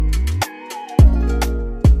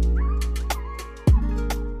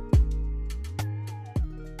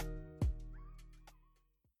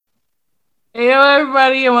Hey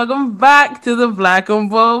everybody, and welcome back to the Black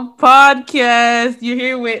and Bold podcast. You're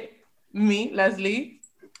here with me, Leslie,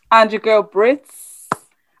 and your girl Brits,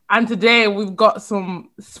 and today we've got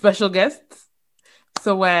some special guests.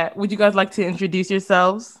 So, would you guys like to introduce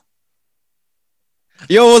yourselves?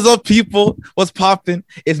 Yo, what's up, people? What's poppin'?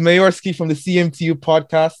 It's Mayorski from the CMTU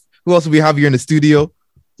podcast. Who else do we have here in the studio?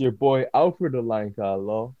 Your boy Alfred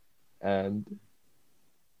Olankalo, and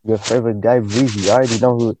your favorite guy Breezy. I already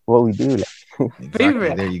know what we do. Exactly.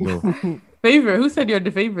 Favorite. There you go. Favorite. Who said you're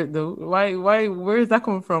the favorite though? Why? Where is that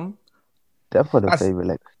coming from? Definitely That's- favorite.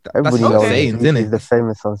 Like that's everybody what I'm knows saying, isn't he's it? the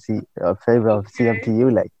famous on favorite of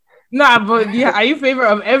CMTU. Like, Nah, but yeah, are you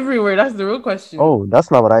favorite of everywhere? That's the real question. oh,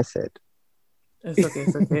 that's not what I said. It's okay.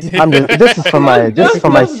 It's okay. This is for my Just-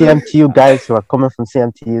 CMTU guys who are coming from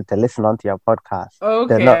CMTU to listen onto your podcast.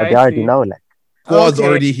 Okay, They already know. Like, Squad's Okay.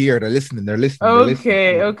 already here. They're listening.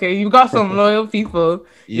 Okay. You've got some loyal people.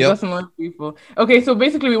 You got Yep. some loyal people. Okay, so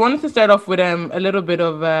basically, we wanted to start off with a little bit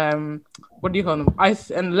of what do you call them? Ice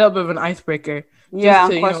and a little bit of an icebreaker. Yeah,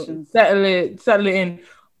 to, questions. settle it in.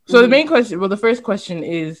 So the main question, the first question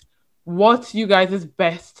is, what's you guys'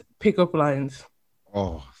 best pickup lines?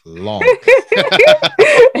 Oh, long.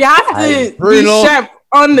 You have to be Bruno. sharp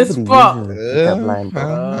on the nobody spot. uses that line,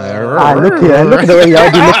 bro. Look Look at the way you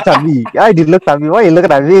already looked at me. You already looked at me. Why you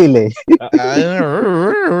looking at me? Like?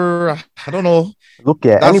 I don't know. Look,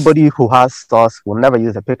 yeah, That's- anybody who has sauce will never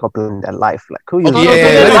use a pickup line in their life. Like, who uses Okay, So yeah,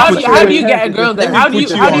 then let me how, put do, you- how do you get a girl there? How do you?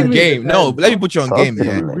 Put How do on you? game. No, let me put you on game.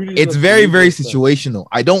 Yeah, it's very, very situational.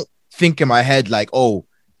 I don't think in my head like, oh,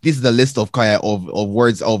 this is the list of of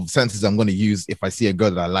words of sentences I'm going to use if I see a girl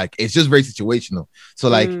that I like. It's just very situational. So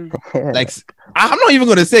like, I'm not even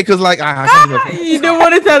going to say because like I can't even- You don't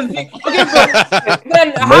want to tell me. Okay, but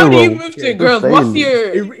then how do you move to girls?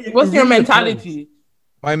 What's your mentality?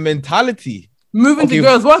 my mentality. Moving Okay, to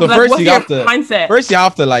girls, so first what's you your have to- mindset? First you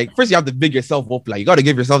have to big yourself up. Like you got to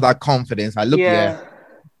give yourself that confidence. I look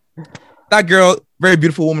that girl, very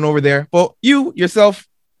beautiful woman over there. But you yourself,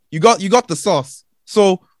 you got the sauce.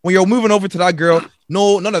 So when you're moving over to that girl,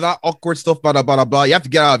 none of that awkward stuff, blah, blah, blah, blah. You have to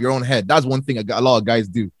get out of your own head. That's one thing a lot of guys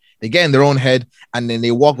do. They get in their own head and then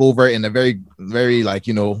they walk over in a very, very like,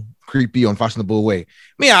 creepy, unfashionable way.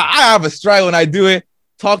 Me, I have a stride when I do it.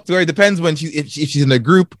 Talk to her. It depends when if she's in a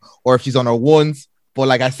group or if she's on her ones. But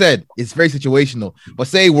like I said, it's very situational. But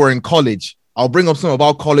say we're in college, I'll bring up something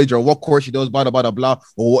about college or what course she does, blah, blah, blah, blah,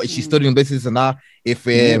 or what she's studying this and that. If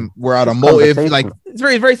we're at a motive, like it's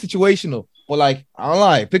very, very situational. But like, I don't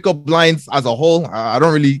lie, pickup lines as a whole, I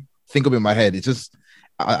don't really think of it in my head. It's just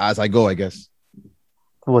as I go, I guess.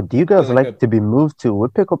 What do you guys like to be moved to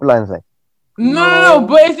with pickup lines? Like, No,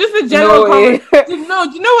 but it's just a general No, comment. No,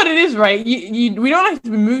 do you know what it is, right? We don't like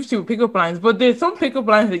to be moved to pickup lines, but there's some pickup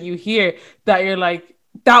lines that you hear that you're like,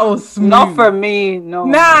 that was smooth. Not for me, no.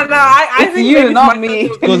 Nah, I It's think you, maybe not my- me.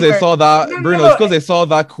 Because they saw that, No, Bruno, no. it's because they saw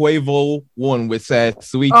that Quavo one with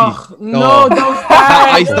Sweetie. Oh, no, No. don't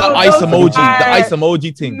That start. ice Don't emoji, start. the ice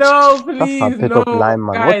emoji thing. No, that's please, not pickup no, line,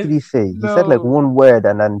 man. guys, What did he say? He said like no. one word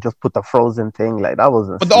and then just put the frozen thing. Like, that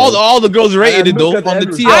wasn't. But all the girls rated it though. On the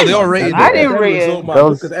TL, they all rated I it. didn't rate it.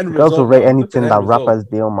 Girls will rate anything that rappers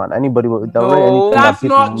do, man. Anybody will rate No, anything that That's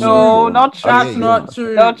people not use. true. No, not true. That's not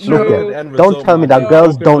true. Not Look true. at don't tell me that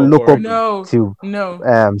girls don't look up No, to no.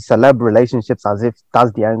 celeb relationships as if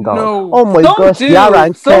that's the end goal. No. Oh my Some gosh, do, Kiara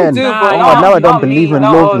and some Ken. do, Nah, but oh, not, now I don't not believe me, in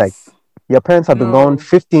not love, us. like, your parents have been No. going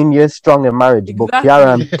 15 years strong in marriage, but Exactly.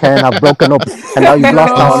 Kiara and Ken have broken up, and now you've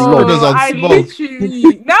lost out on No. love. Those on I smoke.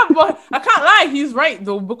 literally but I can't lie, he's right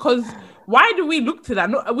though, because why do we look to that?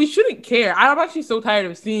 No, we shouldn't care. I'm actually so tired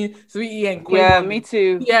of seeing Sweetie and Quavo. Yeah, me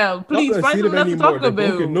too. Yeah, please find something else to talk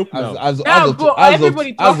about. As Yeah, of- but as of-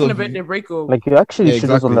 everybody as talking of- about their breakup. Like, you actually Yeah, should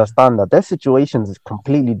just exactly. understand that their situations is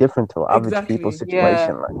completely different to average Exactly. people's Yeah.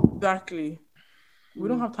 situation. Like, Exactly. We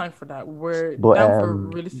don't have time for that. We're but down for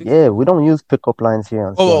realistic. yeah, we don't use pickup lines here.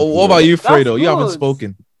 On Oh, CMT. what about you, That's Fredo? You haven't good.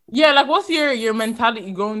 spoken. Yeah, like what's your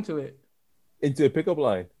mentality going to it? Into a pickup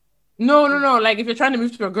line. No. Like if you're trying to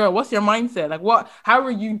move to a girl, what's your mindset? Like how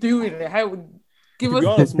are you doing it? Give To us be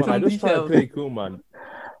honest, man, I some just try to details. play cool, man. You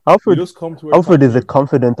Alfred, just come to her. Alfred is a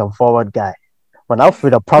confident and forward guy. When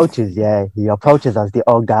Alfred approaches, he approaches as the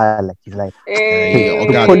old guy. Like, he's like, Hey,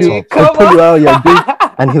 he'll God, pull you, talk. he'll pull you out of your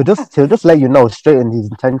group, and he'll just let you know straight in his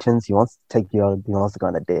intentions. He wants to take you out. He wants to go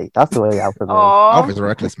on a date. That's the way Alfred is. Alf Oh, is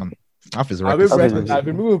reckless, man. Alf is I've reckless. been, sometimes. I've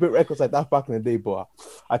been moving a bit reckless like that back in the day, but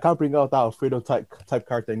I can't bring out that Alfredo type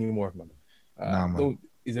character anymore, man. Nah, man. So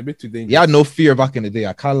it's a bit too dangerous. He had no fear back in the day.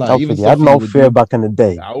 I can't lie. Alfred, Even he had stuff no would fear do- back in the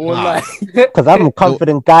day I won't Nah. lie. because I'm a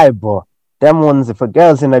confident guy, but them ones, if a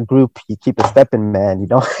girl's in a group, you keep a stepping, man. You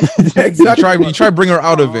don't. You try bring her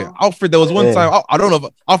out of it. Alfred, there was one Yeah. time. I don't know.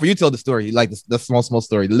 If, Alfred, you tell the story. Like the small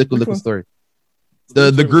story, the little story.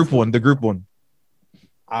 The group one.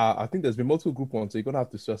 I think there's been multiple group ones, so you're gonna have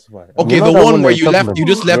to specify. Okay, You know the that one one where that you you're talking left. about?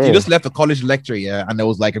 You Yeah. just left a college lecture, yeah, and there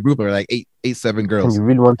was like a group of like seven And girls. you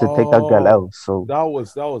really want to take that girl Oh. out, so That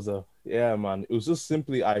was a man. It was just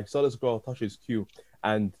simply I saw this girl, thought she was cute,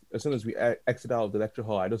 and as soon as we exited out of the lecture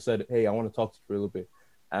hall, I just said, "Hey, I want to talk to you for a little bit."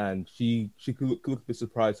 And she looked a bit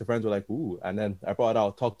surprised. Her friends were like, "Ooh!" And then I brought it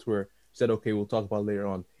out, talked to her, said, "Okay, we'll talk about it later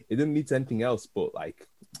on." It didn't lead to anything else, but like,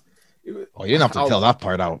 Oh, you didn't have to tell that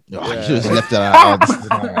part out. You Yeah. should have just left it out.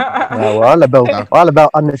 yeah, we're all about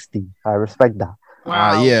honesty. I respect that.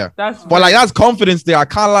 Yeah. That's But like that's confidence there. I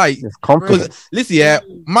can't lie. It's confidence. Listen, yeah,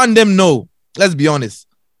 man, them know. Let's be honest.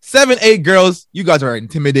 7, 8 girls, you guys are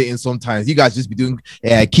intimidating sometimes. You guys just be doing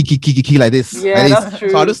kiki like this. Yeah, like this. that's true.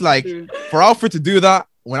 So I just like True. for Alfred to do that.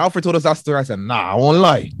 When Alfred told us that story, I said, "Nah, I won't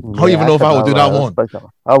lie. I don't Yeah, even know if I would do that one." respect that.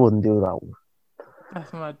 I wouldn't do that one.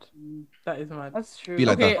 That's mad. That is mad. That's true. Be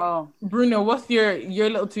like Okay, that. Wow. Bruno, what's your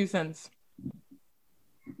little 2 cents?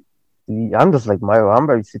 I'm just like Mario. I'm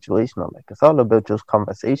very situational. Like it's all about just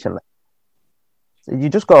conversation. Like so you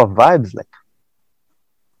just go off vibes. Like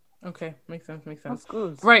Okay, makes sense. That's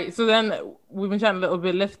good. Right, so then we've been chatting a little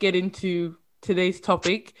bit. Let's get into today's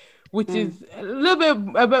topic, which is a little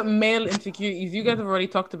bit about male insecurities. You guys have already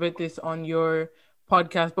talked about this on your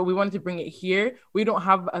podcast, but we wanted to bring it here. We don't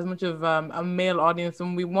have as much of a male audience,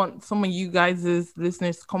 and we want some of you guys as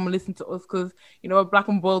listeners to come and listen to us because, you know, we're black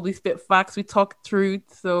and bold, we spit facts, we talk truth.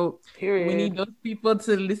 So Period. we need those people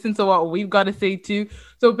to listen to what we've got to say too.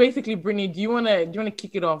 So basically, Brittany, do you wanna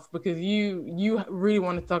kick it off because you really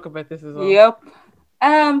want to talk about this as well? Yep.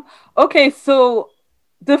 Okay, so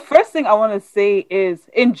the first thing I want to say is,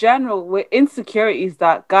 in general, with insecurities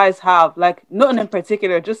that guys have, like nothing in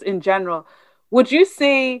particular, just in general, would you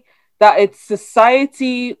say that it's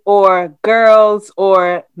society or girls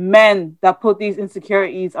or men that put these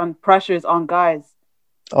insecurities and pressures on guys?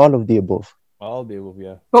 all of the above. All day will,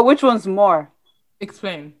 yeah. But which one's more?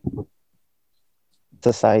 Explain.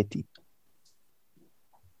 Society.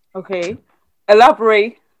 Okay.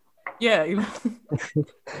 Elaborate. Yeah, you know.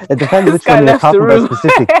 It depends This which guy one you're left the talking room. about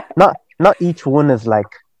specific. Not each one is like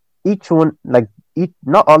each one like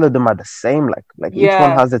not all of them are the same. Like each one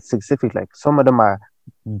Yeah. has its specific. Like some of them are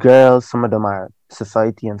girls, some of them are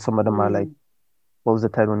society, and some of them are like what was the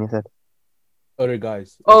third one you said? Other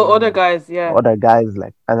guys. Oh, other guys, yeah. Other guys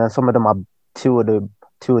like, and then some of them are two of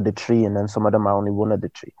the three, and then some of them are only one of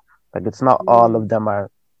the three. Like it's not all of them are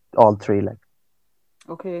all three. Like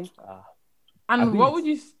Okay. I And think what it's- would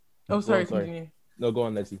you? Oh, Go sorry. on, sorry. Continue. No, go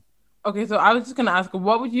on, Leslie. Okay, so I was just gonna ask,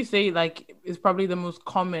 what would you say like is probably the most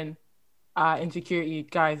common insecurity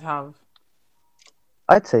guys have?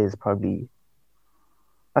 I'd say it's probably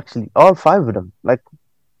actually all five of them. Like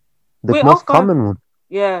the Wait, all most five? common one.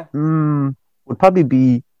 Yeah. Would probably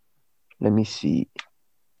be, let me see.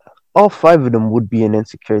 All five of them would be an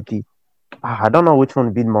insecurity. I don't know which one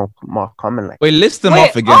would be more common. Like Wait, list them Wait,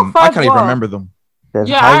 off all again. I five can't even what? remember them. there's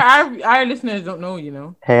Yeah, height, our listeners don't know, you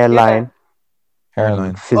know. hairline,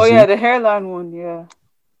 Hairline. Oh physique, yeah, the hairline one, yeah.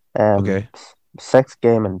 Okay. sex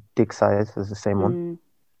game and dick size is the same one,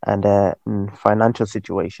 Mm. and financial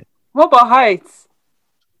situation. What about heights?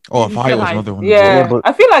 Oh, You Fire said was height. another one. Yeah, but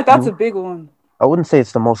I feel like that's you- a big one. I wouldn't say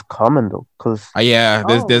it's the most common though, because Yeah,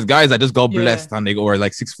 Oh. there's guys that just got Yeah. blessed and they go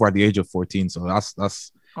like 6'4" at the age of 14. So that's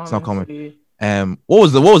It's not common. Honestly. what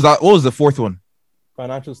was the fourth one?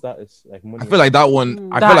 Financial status, like money. I feel like that one.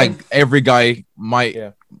 I That feel like is- every guy might,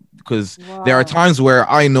 Yeah. because there are Wow. times where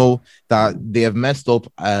I know that they have messed up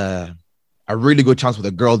a really good chance with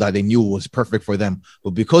a girl that they knew was perfect for them,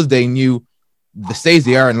 but because they knew the stage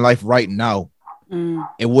they are in life right now, Mm.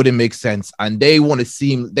 it wouldn't make sense, and they want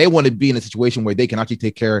to be in a situation where they can actually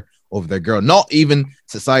take care of their girl, not even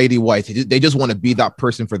society wise. They just want to be that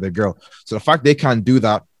person for their girl. So the fact they can't do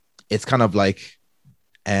that, it's kind of like,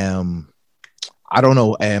 I don't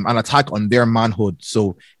know, an attack on their manhood.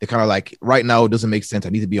 So they're kind of like, right now it doesn't make sense. I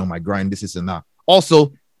need to be on my grind. This and that.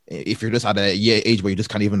 Also, if you're just at a age where you just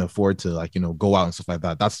can't even afford to go out and stuff like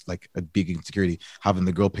that, that's like a big insecurity, having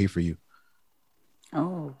the girl pay for you.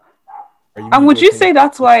 Oh. Are And would you negotiating? say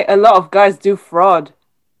that's why a lot of guys do fraud?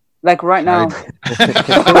 Like right now.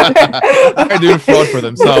 They're doing fraud for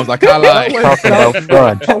themselves. I can't lie. talking about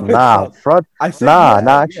fraud. Nah, fraud. I said Nah,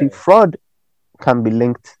 yeah, actually, yeah. fraud can be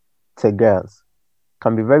linked to girls.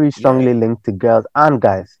 Can be very strongly linked to girls and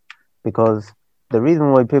guys, because the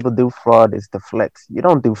reason why people do fraud is to flex. You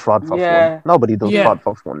don't do fraud for Yeah. fun. Nobody does Yeah. fraud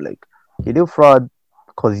for fun. Like you do fraud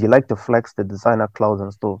because you like to flex the designer clothes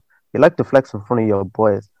and stuff. You like to flex in front of your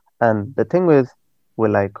boys. And the thing with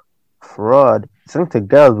like fraud, it's linked to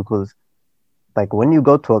girls because like when you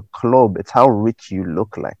go to a club, it's how rich you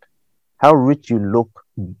look like. How rich you look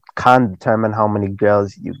can determine how many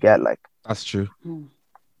girls you get. Like, That's true.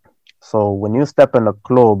 so when you step in a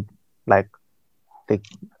club, like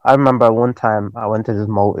I remember one time I went to this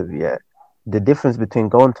motive, yeah. The difference between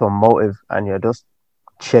going to a motive and you're just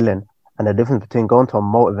chilling and the difference between going to a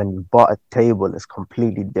motive and you bought a table is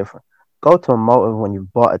completely different. Go to a motive when you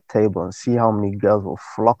bought a table and see how many girls will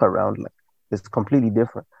flock around. Like, it's completely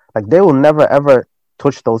different. Like, they will never ever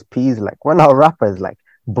touch those peas. Like, we're not rappers, like,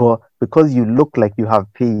 but because you look like you have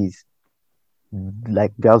peas,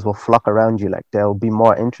 like girls will flock around you. Like, they'll be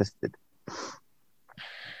more interested.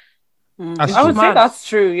 That's I would true. say that's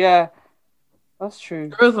true. Yeah, that's true.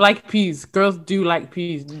 Girls like peas. Girls do like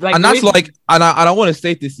peas. Like, And that's like, and I want to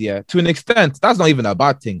state this, yeah, to an extent, that's not even a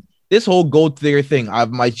bad thing. This whole gold digger thing,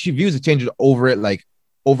 my views have changed over it, like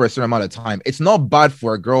over a certain amount of time. It's not bad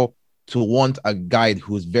for a girl to want a guy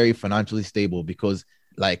who's very financially stable because,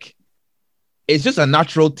 like, it's just a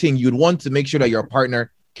natural thing. You'd want to make sure that your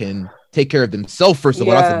partner can take care of themselves first of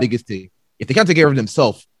all. That's the biggest thing. If they can't take care of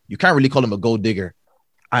themselves, you can't really call them a gold digger.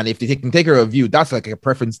 And if they can take care of you, that's like a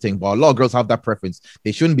preference thing. But a lot of girls have that preference.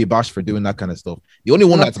 They shouldn't be bashed for doing that kind of stuff. The only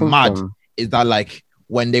one that's mad is that, like,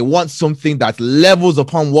 when they want something that levels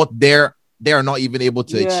upon what they're not even able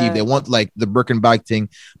to achieve. They want like the Birkin bag thing,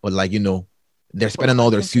 but like, you know, they're spending all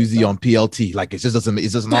their Susie on PLT. Like, it's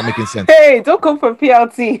just not making sense. Hey, don't come for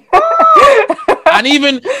PLT. And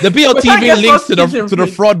even the PLT even links to the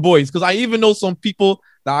fraud boys, because I even know some people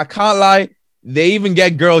that, I can't lie, they even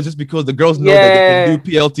get girls just because the girls know that they can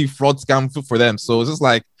do PLT fraud scam for them. So it's just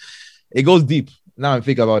like, it goes deep. Now I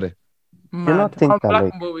think about it. Do you not think that,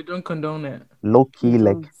 like, we don't condone it. Low key,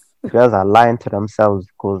 like, girls are lying to themselves?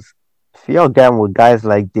 Because if you're getting with guys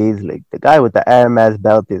like these, like, the guy with the Hermes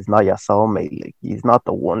belt is not your soulmate. Like, he's not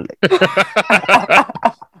the one. Like,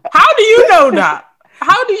 how do you know that?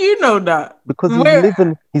 How do you know that? Because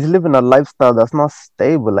he's living a lifestyle that's not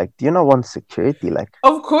stable. Like, do you not want security? Like,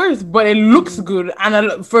 of course, but it looks good,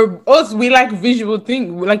 and for us, we like visual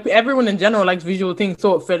things. Like, everyone in general likes visual things.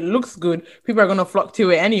 So if it looks good, people are gonna flock to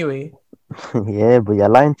it anyway. yeah, but you're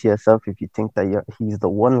lying to yourself if you think that he's the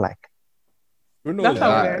one. Like, That's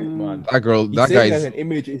how it is. man. That girl, He's that saying guy's. that an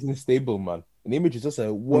image isn't stable, man. An image is just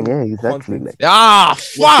a one. yeah, exactly. constant- Like,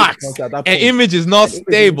 Fuck! At that An point. image is not An image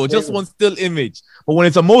is stable, just stable. one still image. But when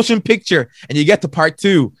it's a motion picture and you get to part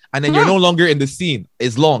 2 and then you're no longer in the scene,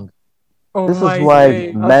 it's long. Oh this is my why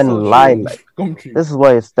days. men so lie. true. Like, Come true. this is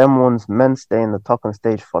why it's them ones men stay in the talking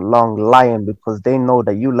stage for long, lying because they know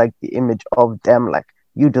that you like the image of them. Like,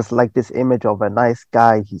 you just like this image of a nice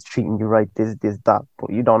guy. He's treating you right, this, that.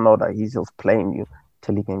 But you don't know that he's just playing you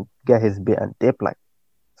till he can get his bit and dip. Like,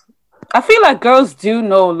 I feel like girls do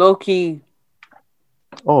know low key.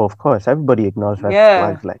 oh, of course, everybody ignores red Yeah.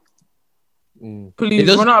 flags. Like, Please, It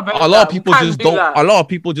just- we're not about a lot that. of We people can't just do don't. that. A lot of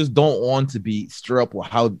people just don't want to be stir up with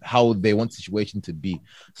how they want the situation to be.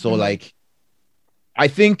 So like, I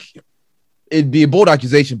think it'd be a bold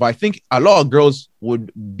accusation, but I think a lot of girls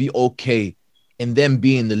would be okay in them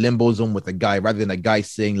being in the limbo zone with a guy rather than a guy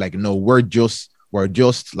saying like, no, we're just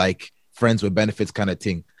like friends with benefits kind of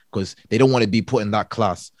thing, because they don't want to be put in that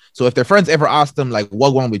class. So if their friends ever ask them like,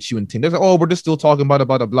 what wrong with you and thing, they're like, oh, we're just still talking about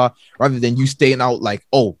blah blah, rather than you staying out like,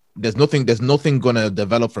 oh, there's nothing gonna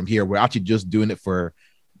develop from here. We're actually just doing it for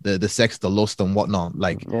the sex, the lust and whatnot.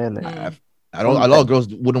 Like, yeah, like, a lot of girls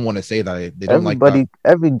wouldn't want to say that. They don't like that.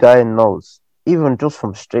 Every guy knows, even just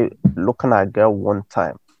from straight looking at a girl one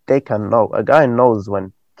time, they can know. A guy knows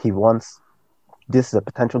when he wants, this is a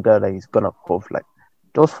potential girl that he's gonna cuff. Like,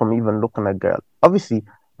 just from even looking at a girl. Obviously,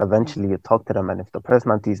 eventually you talk to them, and if the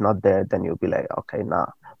personality is not there, then you'll be like, okay, nah.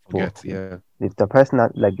 Forget, yeah. If the person,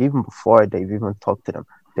 like, even before they've even talked to them,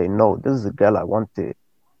 they know this is a girl I want to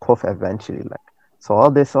cuff eventually. Like, so all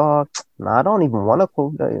this, nah, I don't even want to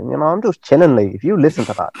cuff. You know, I'm just chilling. Like, if you listen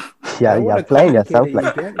to that, yeah, you're playing yourself.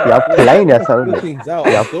 Like, you're playing yourself. Like,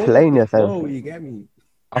 you're playing yourself. Oh, you get me?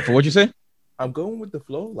 For what you say? I'm going with the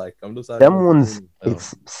flow. Like, I'm just. Them ones,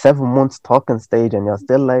 it's 7 months talking stage, and you're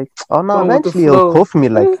still like, oh no, Going with the eventually you'll flow. cuff me.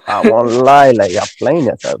 Like, I won't lie. Like, you're playing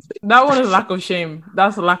yourself. That one is lack of shame.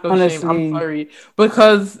 That's a lack of shame. Honestly. I'm sorry.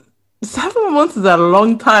 Because 7 months is a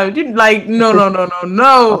long time. Dude, like, no.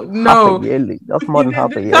 Half a yearly. That's more than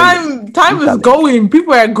half a yearly. Time is going.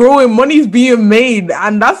 People are growing. Money's being made,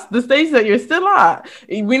 and that's the stage that you're still at.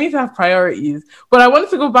 We need to have priorities. But I wanted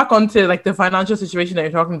to go back onto like the financial situation that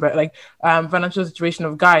you're talking about, like financial situation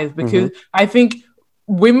of guys, because I think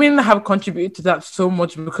women have contributed to that so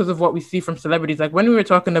much because of what we see from celebrities. Like when we were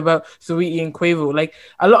talking about Saweetie and Quavo, like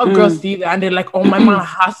a lot of girls see that and they're like, oh, my man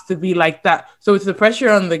has to be like that. So it's the pressure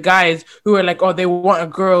on the guys who are like, oh, they want a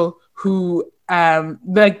girl who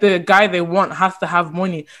like the guy they want has to have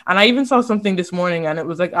money. And I even saw something this morning and it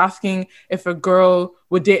was like asking if a girl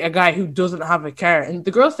would date a guy who doesn't have a car, and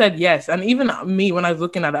the girl said yes. And even me, when I was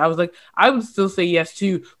looking at it, I was like, I would still say yes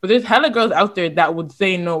too, but there's hella girls out there that would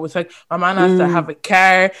say no. It's like, my man has to have a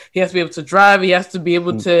car, he has to be able to drive, he has to be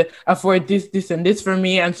able to afford this and this for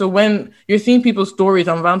me. And so when you're seeing people's stories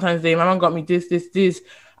on Valentine's Day, my mom got me this,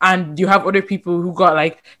 and you have other people who got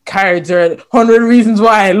like cards or 100 reasons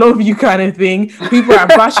why I love you kind of thing. People are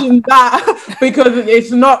bashing that because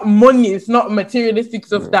it's not money, it's not materialistic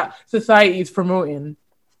stuff that society is promoting.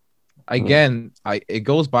 Again, it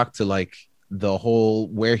goes back to like the whole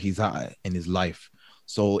where he's at in his life.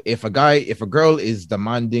 So if a girl is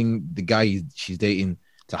demanding the guy she's dating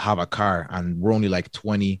to have a car, and we're only like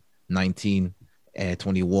 20, 19,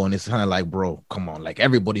 21, it's kind of like, bro, come on, like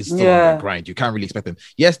everybody's still on their grind. You can't really expect them.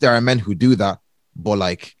 Yes, there are men who do that, but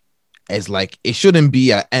like it's like it shouldn't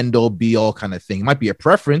be an end all be all kind of thing. It might be a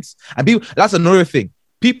preference, and people, that's another thing.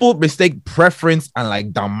 People mistake preference and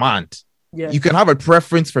like demand. You can have a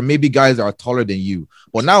preference for maybe guys that are taller than you,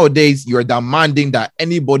 but nowadays you're demanding that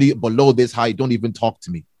anybody below this height don't even talk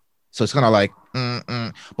to me. So it's kind of like,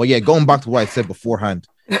 But yeah, going back to what I said beforehand.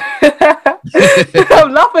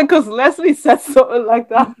 I'm laughing because Leslie said something like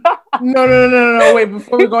that. No. Wait,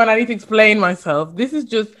 before we go on, I need to explain myself. This is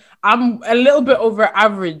just, I'm a little bit over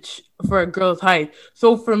average for a girl's height.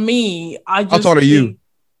 So for me, I just... How tall are you?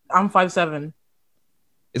 I'm 5'7".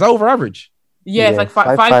 Is that over average? Yeah, it's like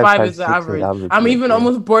 5'5" is the average. I'm even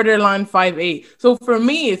almost borderline 5'8". So for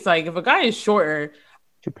me, it's like if a guy is shorter...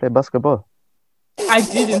 You play basketball? I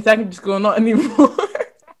did in secondary school, not anymore.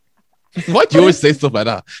 Why do you always say stuff like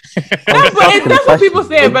that? But that's what people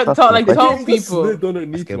say about tall people.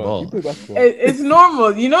 It's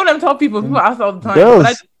normal. You know them tall people. People ask all the time.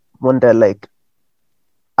 Girls, when they're like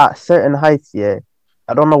at certain heights, I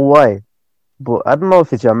don't know why, but I don't know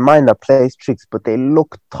if it's your mind that plays tricks, but they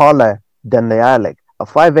look taller than they are. Like a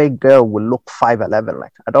 5'8" girl will look 5'11".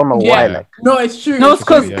 Like I don't know why. Like no, it's true. No, it's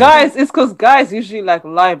because guys usually like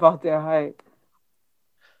lie about their height.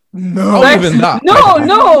 No, not even that.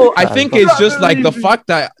 No. I think it's just like the fact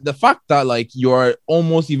that like you're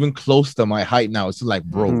almost even close to my height now. It's like,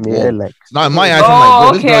 bro, like it's not in my eyes.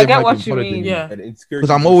 Oh, okay, I get what you mean. Yeah, because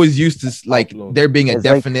I'm always used to like there being a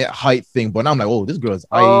definite height thing, but now I'm like, oh, this girl's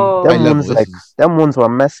eye level. Them ones were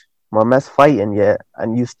mess fighting,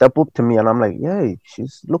 and you step up to me, and I'm like, yeah,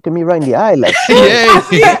 she's looking me right in the eye, like,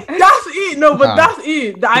 that's it. No, but that's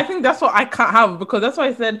it. I think that's what I can't have, because that's why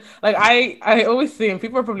I said, like, I always say, and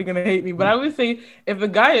people are probably gonna hate me, but I always say, if a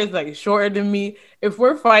guy is like shorter than me, if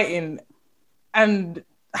we're fighting, and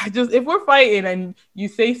if we're fighting and you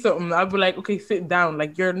say something, I'll be like, okay, sit down.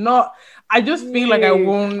 Like, you're not. I just feel like I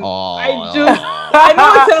won't. I know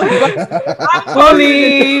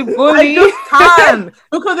bully. I just can,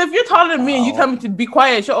 because if you're taller than me and you tell me to be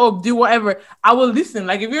quiet, shut up, do whatever, I will listen.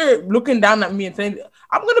 Like, if you're looking down at me and saying,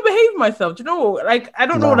 I'm gonna behave myself, you know, like I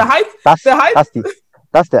don't know the height. That's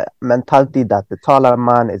the mentality that the taller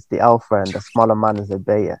man is the alpha and the smaller man is the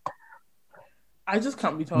beta. I just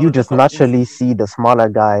can't be taller. You just naturally see the smaller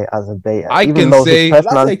guy as a beta. Even though his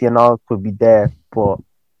personality and all could be there, but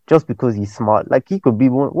just because he's small, like he could be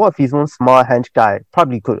one. What if he's one small hench guy?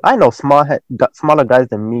 Probably could. I know smaller guys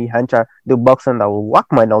than me, hench do boxing that will whack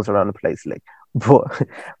my nose around the place, like. But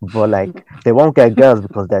like they won't get girls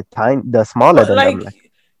because they're tiny, they're smaller than them. Like,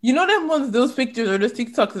 you know them ones, those pictures or those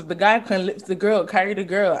TikToks of the guy can lift the girl, carry the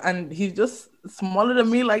girl, and he's just smaller than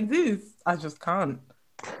me like this. I just can't.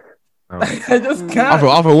 I just can't.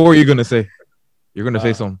 Alpha, what were you gonna say? You're gonna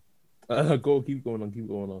say something. Keep going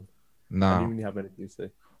on. Nah. I didn't even have anything to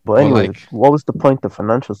say. But anyway, what was the point of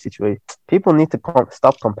financial situation? People need to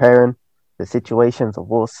stop comparing the situations of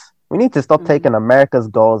us. We need to stop taking America's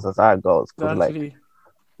goals as our goals. Like,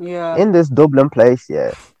 in this Dublin place,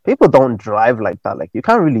 people don't drive like that. Like, you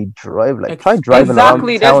can't really drive. Like, try driving around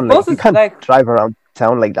town. Like, you can't drive around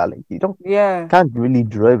town like that. Like, you don't. Can't really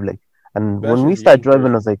drive. Like, and when we start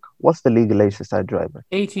driving, I was like, what's the legal age to start driving?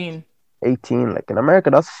 18. Like in America,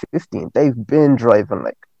 that's 15. They've been driving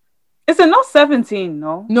like. Is it not 17?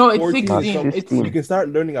 No, it's 16. You can start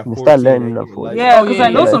learning at 14. Yeah, because I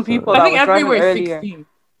know some people. I think everywhere is 16.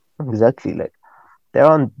 Exactly, like they're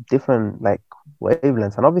on different like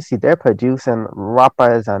wavelengths, and obviously they're producing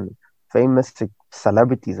rappers and famous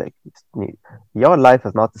celebrities. Like, your life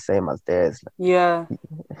is not the same as theirs. Like,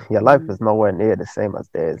 your life is nowhere near the same as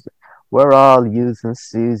theirs. Like, we're all using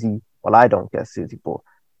Susie Well, I don't get Susie, but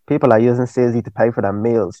people are using Susie to pay for their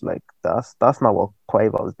meals. Like that's not what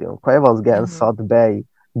Quavo's doing. Quavo's getting Salt Bay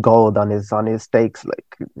gold on his steaks.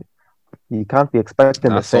 Like you can't be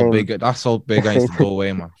expecting That's the same. so big. That's so big. I need to go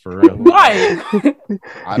away, man. For real. Why?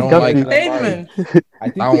 I don't can't like be- it. Statement. I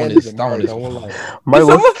think That the one end of is- the that one marriage, is- I won't lie. My Someone's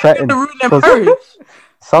was going threatened. to ruin their 'cause marriage.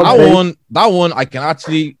 Salt That Bay, one, I can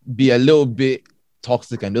actually be a little bit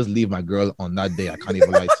toxic and just leave my girl on that day. I can't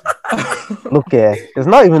even lie to you. look here. It's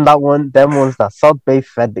not even that one. Them ones that Salt Bay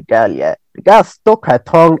fed the girl. Yeah, the girl stuck her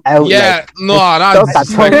tongue out. Yeah, no, stuck her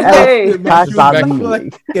that's tongue out. Hey. That's that Disrespectful. me.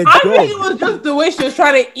 Get I dog. think it was just the way she was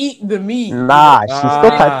trying to eat the meat. Nah, she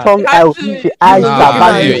stuck her Nah. tongue out. She eyes Nah,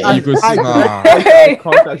 that yeah, bad. you could see, nah. Eye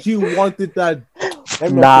contact. She wanted that.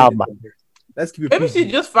 Let me not Nah, say man. it. Let's keep it. Maybe PG.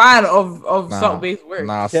 she's just fan of Nah. salt-based work.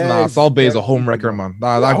 Nah, Salt Bay is a home wrecker, man.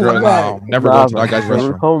 Nah, that girl, Nah, never Nah, go to that guy's man.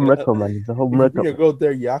 restaurant. Home record, man. It's a home If you bring a record. girl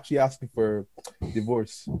there, you're actually asking for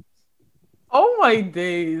divorce. Oh my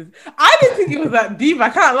days. I didn't think it was that deep. I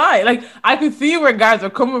can't lie. Like, I could see where guys are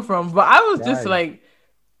coming from, but I was just Right. like,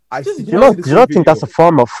 I Just see. Do you not think that's a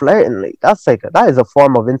form of flirting? Like that is a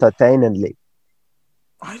form of entertaining.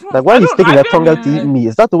 I don't Like why are you I sticking your don't- tongue out to eat meat?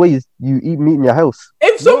 Is that the way you eat meat in your house?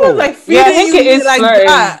 If someone's No. like Yeah, I feeding think you it is like flirting.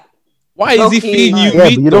 that, Why is he Okay. feeding you Yeah, but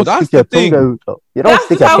meat you though? don't That's stick your the thing. tongue out. Though. You don't that's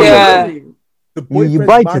stick just your how tongue Yeah. out. it is. The You boyfriend's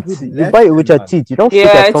bite man it. who's You left bite it with him, your man. teeth. You don't stick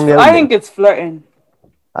Yeah, your tongue out. I like. think it's flirting.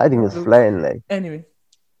 I think it's flirting. Like Anyway,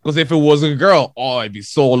 Because if it was a girl, oh, it'd be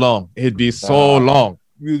so long. It'd be so Nah. long.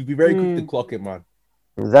 We'll be very quick to Mm. clock it, man.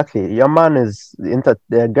 exactly. Your man is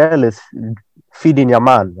the girl is feeding your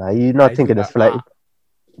man. Are you not I thinking do it's that. flirting?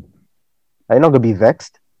 Are you not gonna be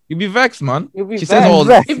vexed? You'd be vexed, man. You'll be She says, vexed. "Oh,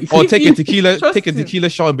 Vexed. take a If tequila, trust take a him. tequila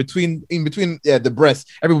shot in between the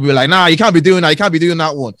breasts." Everybody be like, "Nah, you can't be doing that. You can't be doing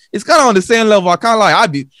that one." It's kind of on the same level. I can't lie. I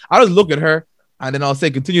just look at her and then I'll say,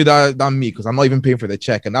 "Continue that meat," because I'm not even paying for the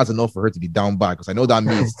check, and that's enough for her to be down bad because I know that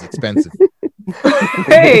meat is expensive.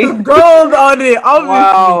 Hey, gold on it. Obviously.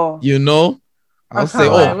 wow. You know, I'll say,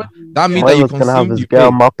 can't lie. "Oh, that meat Why that you was gonna have consumed, his you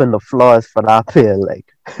girl pay." mopping the floors for that pill? Like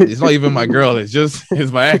It's not even my girl.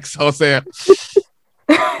 It's my ex. I'll say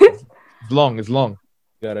it's long.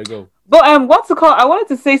 Gotta go. But what's it called? I wanted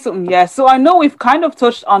to say something. Yeah. So I know we've kind of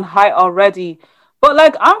touched on height already, but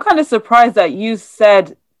like I'm kind of surprised that you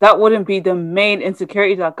said that wouldn't be the main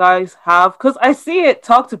insecurity that guys have, because I see it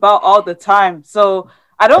talked about all the time. So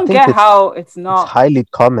I don't think get it's- how it's it's not. highly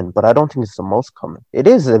common, but I don't think it's the most common. It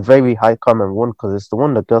is a very high common one because it's the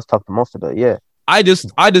one that girls talk the most about. Yeah. I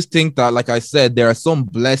just think that, like I said, there are some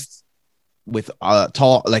blessed with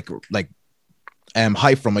tall like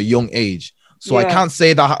height from a young age. So I Yeah. can't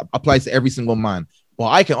say that applies to every single man. But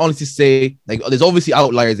I can honestly say, like, there's obviously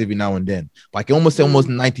outliers every now and then. But I can almost say almost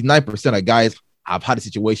 99% of guys have had a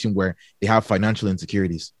situation where they have financial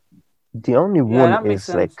insecurities. The only Yeah, one that makes is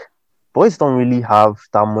sense. like boys don't really have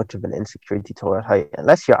that much of an insecurity toward height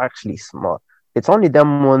unless you're actually small. It's only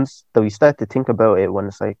them ones that we start to think about it when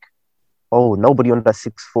it's like, oh, nobody under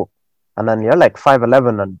 6 foot. And then you're like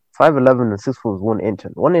 5'11", and 5'11" and 6 foot is 1 inch.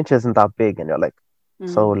 And 1 inch isn't that big. And you're like,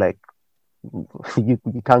 so like you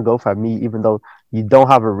can't go for me even though you don't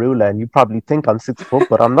have a ruler and you probably think I'm 6 foot,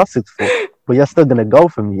 but I'm not 6 foot. But you're still gonna go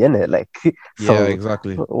for me, innit? Like so Yeah,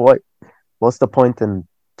 exactly. what's the point in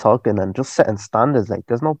talking and just setting standards? Like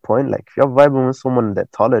there's no point. Like if you're vibing with someone that's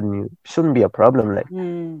taller than you, it shouldn't be a problem. Like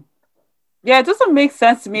Yeah, it doesn't make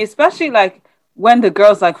sense to me, especially like when the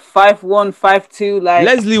girl's like 5'1", 5'2", like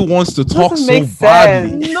Leslie wants to talk doesn't so make badly.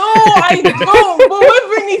 sense. No, I don't. But when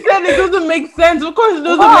Brittany said it doesn't make sense, of course it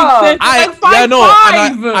doesn't Wow. make sense. It's like Yeah, no,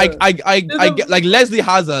 5'5". and I get like Leslie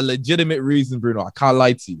has a legitimate reason, Bruno. I can't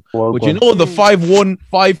lie to you. well, But you know the 5'1",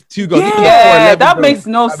 5'2" girl. Yeah, that makes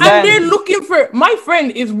no And they're sense. looking for my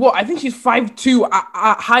friend is what I think she's 5'2"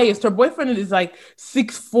 at highest. Her boyfriend is like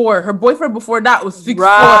 6'4". Her boyfriend before that was 6'4".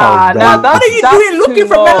 Right. Now What What that's are you that's doing looking too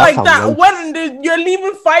for men low. like That's that outrageous. when you're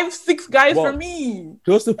leaving 5'6" guys Well, for me?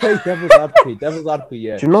 Just to play devil's advocate,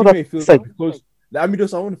 yeah. Do you know She that may feel it's like-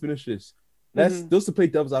 because I want to finish this. Just to play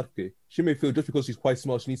devil's advocate, she may feel just because she's quite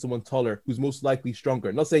small, she needs someone taller who's most likely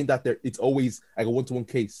stronger. Not saying that it's always like a one-to-one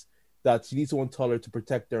case, that she needs someone taller to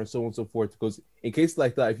protect her and so on and so forth. Because in cases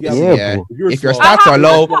like that, if you have Yeah, Yeah. bro. If your small- stats are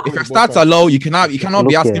low, Look, if your stats are low, you cannot be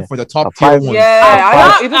Look asking here, for the top a tier five- ones.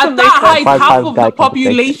 Yeah, At it that doesn't make height, sense. half 5'5" of guy the can protect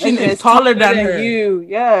population is taller than her. you.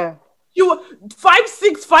 Yeah. You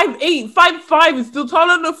 5'6", 5'8", 5'5" is still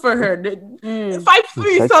tall enough for her.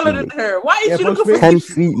 5'3" is taller than her. Why is Yeah, she but looking she for 10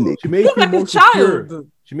 6'? feet. Like, She may Look feel like a more secure. child.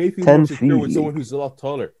 She may feel 10 more secure feet. with someone who's a lot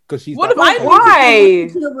taller because she's. What if that I tall. Why?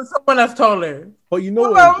 think with someone that's taller? But you know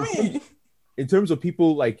What what? about me? In terms of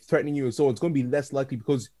people like threatening you and so on, it's going to be less likely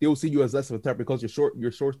because they will see you as less of a threat because you're short,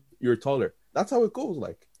 you're taller. That's how it goes.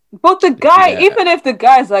 Like But the guy, Yeah. even if the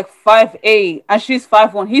guy's like 5'8" and she's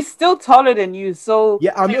 5'1", he's still taller than you. So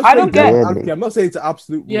Yeah, I'm not I don't saying get. Really? I'm not saying it's an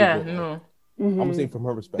absolute rule. Yeah, but no. I'm saying from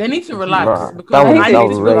her perspective. They need to If she- relax Nah, because that was I need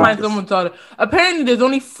to still find outrageous. someone taller. Apparently, there's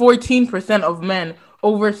only 14% of men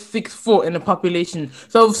over 6 foot in the population.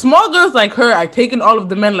 So if small girls like her are taking all of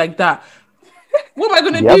the men like that, what am I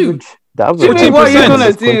gonna The do? average, the average Jimmy, height what are you in gonna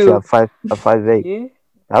this country do? are 5'8". Yeah.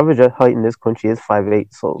 The average height in this country is 5'8".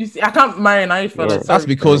 So You see, I can't marry an Irish fella. Yeah, That's Sorry.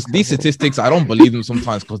 because these statistics, I don't believe them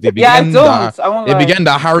sometimes because they Yeah, I begin don't. I won't they lie. begin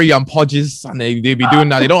that Harry and Podges and they be doing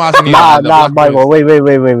that. They don't ask me nah, the nah, black Michael, boys.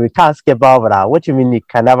 wait. We can't skip over that. What you mean you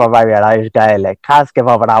can never marry an Irish guy? Like, can't skip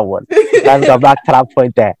over that one. Let's go back to that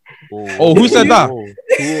point there. Oh, who said that?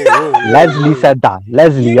 Leslie said that.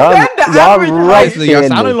 Leslie, You you're said the average height. Honestly, you're wrong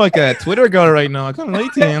sounding like a Twitter girl right now. I can't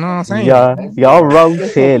relate to you, you know what I'm saying? You're wrong, Get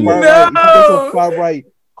some Taylor. far No. right- get some far right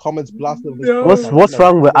comments blasted. No. What's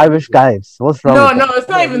wrong with Irish guys? What's wrong No, with no, that? it's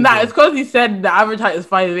not even that. It's because he said the average height is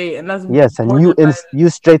 5'8", and that's Yes, and you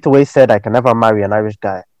straight away said I can never marry an Irish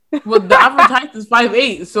guy. Well, the average height is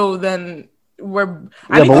 5'8", so then we're.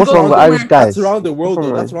 I Yeah, need but to what's go wrong with somewhere- Irish guys? That's around the world What's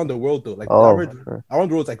though. wrong That's around the world though. Like the Oh, average around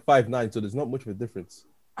the world is like 5'9", so there's not much of a difference.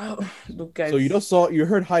 Oh, look, guys. So you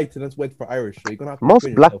heard height and that's went for Irish. So you're gonna have to most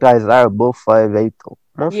explain black yourself. guys are above 5'8". Though.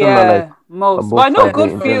 Most of them are like Yeah, most. above But I know 5'8" good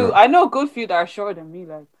in few. general. I know good few that are shorter than me.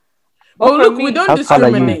 Like, Oh, but for look, me, we don't How tall are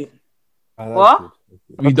you? discriminate. Ah, that's What? good.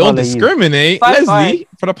 We How don't tall are you? discriminate. 5'5". Leslie,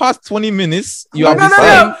 for the past 20 minutes, you No, have no, been no,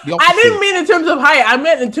 saying no. the I opposite. didn't mean in terms of height. I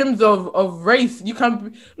meant in terms of race. You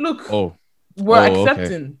can look. Oh, We're Oh, okay.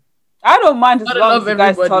 accepting. I don't mind as Gotta long love as the guy's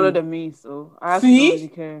everybody. taller than me. So I actually See? don't really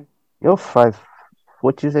care. You're 5.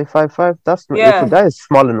 What you say, 5'5"? That's Yeah. if a guy is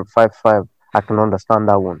smaller than 5'5", I can understand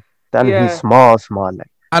that one. Then Yeah. he's small. Like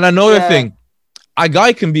and another Yeah. thing, a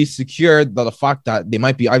guy can be secured by the fact that they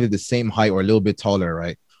might be either the same height or a little bit taller,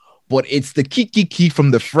 right? But it's the key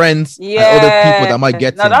from the friends and other people that might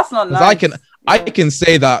get No, him. that's not 'Cause nice. I can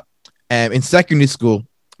say that in secondary school,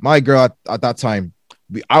 my girl at that time,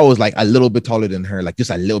 I was like a little bit taller than her, like just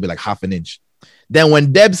a little bit, like half an inch. Then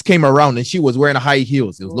when Debs came around and she was wearing high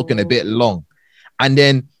heels, it was looking a bit long. And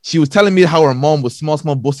then she was telling me how her mom was small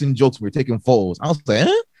busting jokes. We were taking photos. I was like,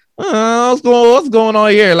 what's going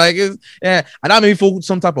on here? Like, and that made me feel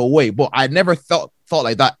some type of way. But I never thought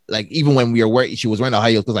like that. Like even when we were wearing, she was wearing a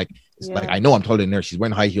high heels because like it's like I know I'm taller than her. She's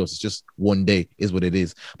wearing high heels. It's just one day is what it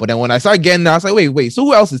is. But then when I started getting there, I was like, wait. So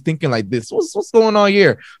who else is thinking like this? What's going on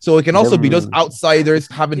here? So it can also be those outsiders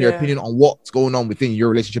having their opinion on what's going on within your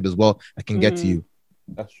relationship as well. That can get to you.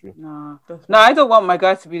 That's true. No, I don't want my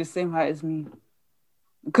guy to be the same height as me.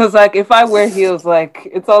 Because like if I wear heels, like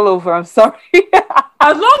it's all over. I'm sorry.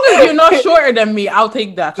 As long as you're not shorter than me, I'll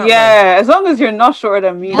take that. Can't lie. Yeah, as long as you're not shorter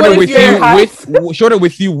than me. Shorter if with you're you shorter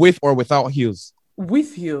with you with or without heels.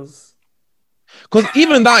 With heels. Because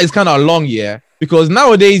even that is kind of long, yeah. Because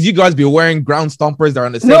nowadays you guys be wearing ground stompers that are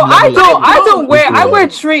on the same No, level. I don't wear. I wear Yeah.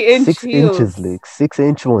 3-inch 6 heels. inches, like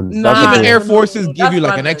 6-inch ones. Nah. That's Even it. Air Forces give That's you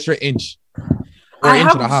like an madness. extra inch. Or I an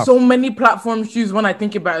inch and a have half. so many platform shoes when I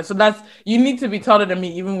think about it. So that's you need to be taller than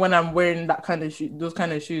me, even when I'm wearing that kind of those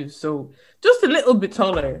kind of shoes. So just a little bit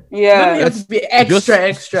taller. Yeah. You don't need to be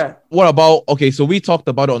extra. What about okay? So we talked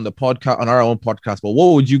about it on the podcast, on our own podcast. But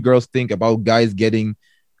what would you girls think about guys getting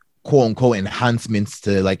quote unquote enhancements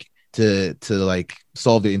to like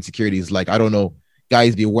solve their insecurities? Like I don't know,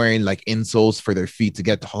 guys be wearing like insoles for their feet to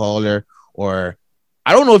get taller, or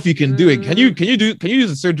I don't know if you can do it. Can you use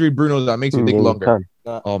a surgery, Bruno, that makes your dick Yeah, you longer?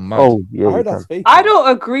 can. Oh man. Oh yeah, I you heard can. that's fake. I don't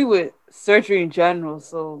agree with surgery in general.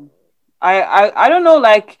 So I don't know.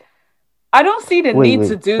 Like I don't see the need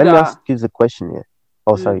to do Let me that. ask you the question here.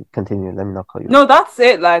 Oh, sorry. Continue. Let me not call you. No, that's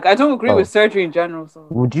it. Like I don't agree Oh. with surgery in general. So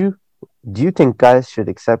Do you think guys should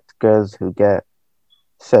accept girls who get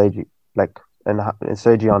surgery, like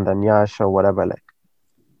surgery on the nyash or whatever? Like,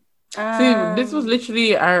 See, this was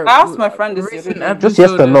literally our. I asked my friend this recent the other day. just yes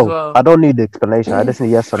episode or as no. well. I don't need the explanation. I just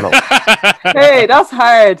need yes or no. hey, that's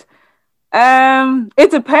hard.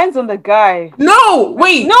 It depends on the guy. No,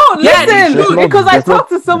 wait. No, Yeah, listen, there's no- because I there's no- talked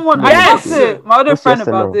to someone. Yes. I talked to my other Just friend yes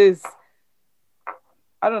or about no. this.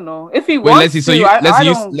 I don't know if he Wait, wants Leslie, so to. you- I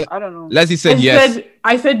Leslie, I don't know. Leslie said yes.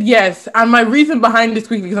 I said yes, and my reason behind this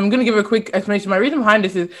quickly, because I'm gonna give a quick explanation. My reason behind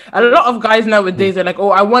this is a lot of guys nowadays are like, "Oh,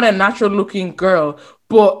 I want a natural-looking girl,"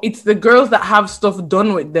 but it's the girls that have stuff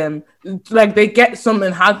done with them, like they get some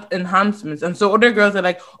enhancements, and so other girls are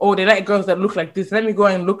like, "Oh, they like girls that look like this. Let me go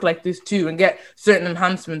and look like this too, and get certain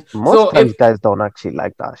enhancements." Most so times if guys don't actually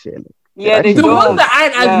like that shit. Yeah, they the don't. ones that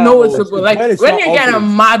aren't as Yeah. noticeable, It's like when it's when not you're getting a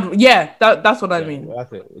obvious. mad, that's what I mean.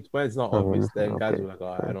 That's it. It's when it's not obvious. Then guys okay. are like,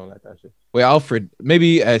 oh, I don't like that shit. Wait, Alfred,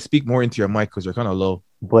 maybe speak more into your mic because you're kind of low.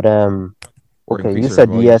 But Or Okay, increase you her said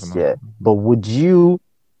volume yes, somehow. yeah. But would you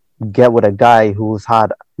get with a guy who's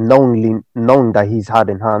had knowing that he's had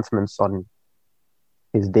enhancements on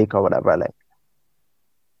his dick or whatever? Like,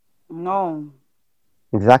 No.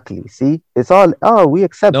 exactly. See, it's all, oh, we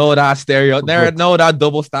accept. No, that stereo. There, Good. no, that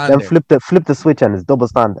double Then standard. flip the switch and it's double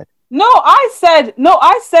standard. No, I said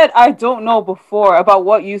I don't know before about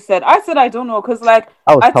what you said. I said I don't know because like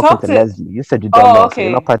I was I talking talked to to. Leslie. You said you don't Oh, know, so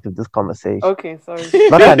you're not okay. part of this conversation. Okay, sorry.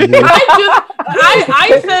 Not that you.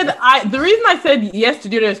 I said the reason I said yes to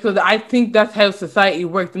do this because I think that's how society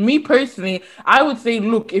works. Me personally, I would say,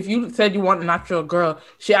 look, if you said you want a natural girl,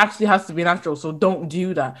 she actually has to be natural, so don't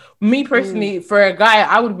do that. Me personally, for a guy,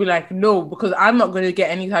 I would be like, no, because I'm not going to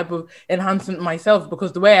get any type of enhancement myself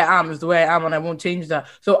because the way I am is the way I am, and I won't change that.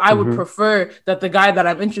 So I would prefer that the guy that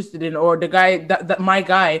I'm interested in or the guy that my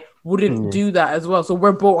guy wouldn't do that as well. So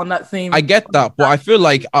we're both on that same. I get that, but I feel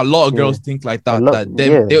like a lot of girls think like that.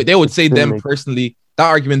 They would say them personally. That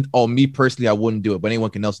argument, or me personally, I wouldn't do it, but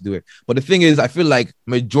anyone can else do it. But the thing is, I feel like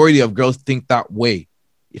majority of girls think that way,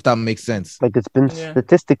 if that makes sense. Like it's been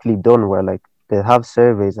statistically done where like they have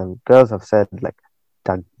surveys and girls have said like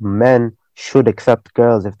that men should accept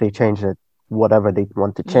girls if they change it, whatever they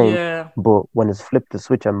want to change. Yeah. But when it's flipped the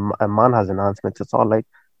switch and a man has enhancements, it's all like,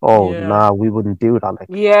 oh nah, we wouldn't do that. Like,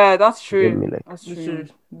 yeah, that's true. me, like, That's true.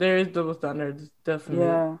 There is double standards,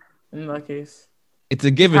 definitely. In that case. It's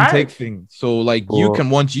a give and take thing. So like you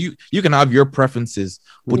can have your preferences,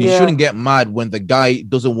 but you shouldn't get mad when the guy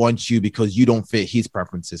doesn't want you because you don't fit his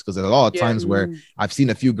preferences. Because there's a lot of times where I've seen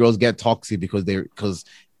a few girls get toxic because because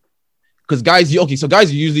guys, so guys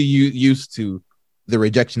are usually used to the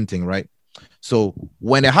rejection thing, right? So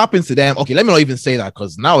when it happens to them, okay, let me not even say that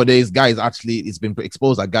because nowadays guys actually it's been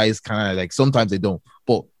exposed that guys kind of like sometimes they don't,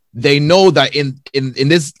 but they know that in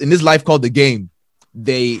this life called the game,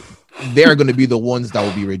 they're going to be the ones that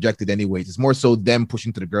will be rejected anyways. It's more so them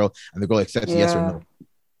pushing to the girl and the girl accepts yes or no.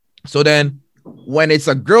 So then when it's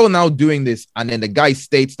a girl now doing this and then the guy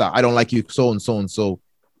states that I don't like you so and so and so,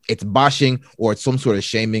 it's bashing or it's some sort of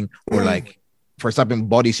shaming or like for something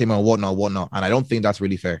body shaming or whatnot. And I don't think that's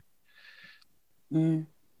really fair.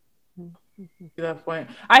 That point.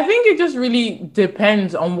 I think it just really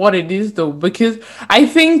depends on what it is though, because I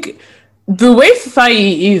think the way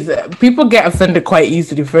society is, people get offended quite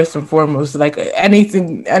easily, first and foremost. Like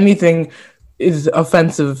anything is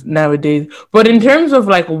offensive nowadays. But in terms of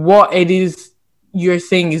like what it is you're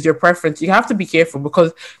saying is your preference, you have to be careful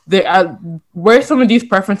because where some of these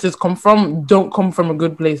preferences come from don't come from a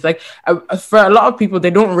good place. Like for a lot of people, they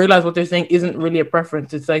don't realize what they're saying isn't really a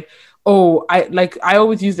preference. It's like, oh, I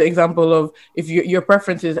always use the example of if your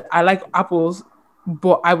preference is I like apples,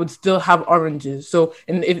 but I would still have oranges. So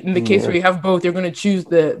in the case where you have both, you're going to choose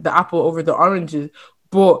the apple over the oranges.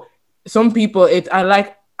 But some people,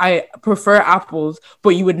 I prefer apples, but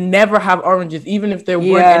you would never have oranges, even if there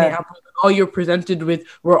weren't any apples. All you're presented with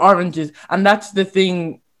were oranges. And that's the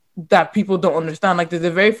thing that people don't understand. Like there's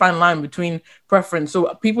a very fine line between preference.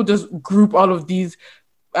 So people just group all of these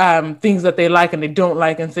things that they like and they don't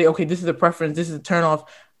like and say, okay, this is a preference, this is a turn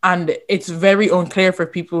off. And it's very unclear for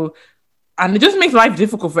people. And it just makes life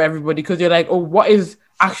difficult for everybody because you're like, oh, what is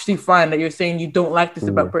actually fine that you're saying you don't like this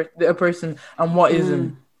about a person and what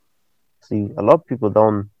isn't? See, a lot of people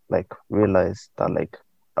don't like realize that like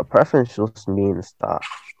a preference just means that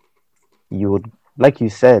you would, like you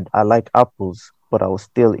said, I like apples, but I will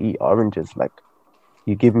still eat oranges. Like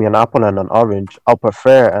you give me an apple and an orange, I'll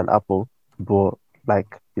prefer an apple, but like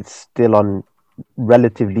it's still on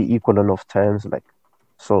relatively equal enough terms. Like,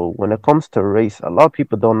 so when it comes to race, a lot of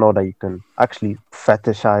people don't know that you can actually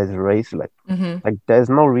fetishize race. Like, like there's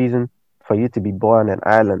no reason for you to be born in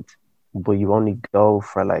Ireland, but you only go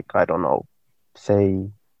for like, I don't know, say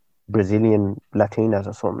Brazilian Latinas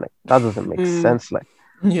or something. Like that doesn't make sense. Like,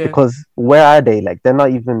 because where are they? Like they're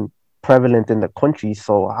not even prevalent in the country.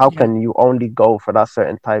 So how can you only go for that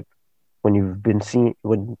certain type when you've been seen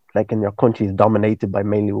when like in your country is dominated by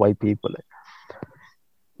mainly white people?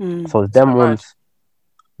 Like, so it's them ones.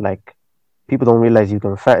 Like people don't realize you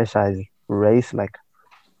can fetishize race, like,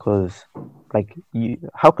 because like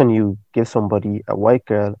how can you give somebody a white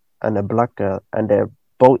girl and a black girl and they're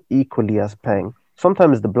both equally as paying?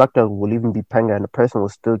 Sometimes the black girl will even be paying and the person will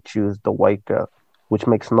still choose the white girl, which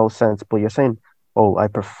makes no sense. But you're saying, oh, I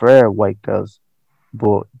prefer white girls,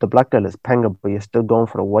 but the black girl is paying, but you're still going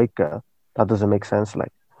for the white girl. That doesn't make sense.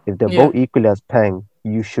 Like if they're both equally as paying,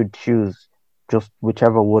 you should choose just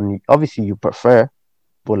whichever one obviously you prefer.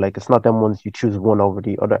 But like it's not them ones you choose one over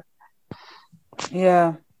the other.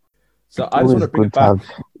 Yeah. So I just want to bring it back. Have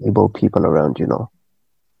able people around, you know.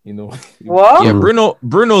 You know, What? Yeah,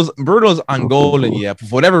 Bruno's Angolan. Yeah, for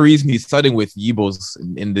whatever reason, he's siding with Igbos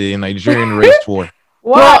in the Nigerian race war.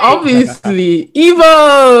 Well, Why? obviously,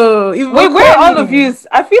 Evo. Wait, where are all of you?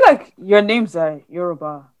 I feel like your names are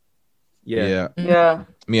Yoruba. yeah. Yeah.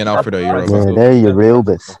 Me and Alfred are Right. Yoruba. Yeah, they're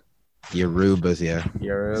Yorubas. Yorubas, yeah.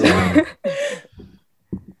 Yeah.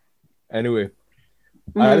 Anyway,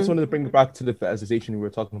 I just wanted to bring it back to the fetishization we were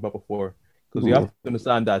talking about before, because you have to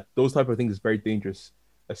understand that those type of things is very dangerous,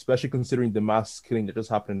 especially considering the mass killing that just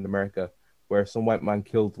happened in America, where some white man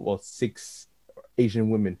killed 6 Asian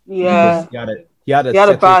women. Yeah. Because he had a He had a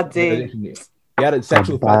sexual bad day. fertilization. He had a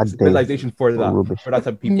sexual bad day. fertilization for that Rubbish. type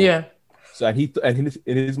of people. Yeah. So in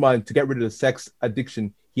his mind, to get rid of the sex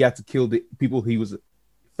addiction, he had to kill the people he was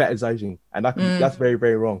fetishizing, and that's very,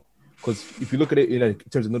 very wrong. Because if you look at it in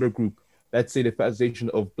terms of another group, let's say the fetishization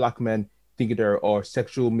of black men thinking there are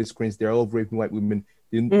sexual miscreants, they're all raping white women.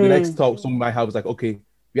 The next talk someone might have is like, okay,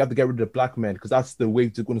 we have to get rid of the black men because that's the way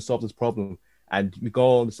to going to solve this problem, and we can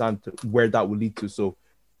all understand where that will lead to. So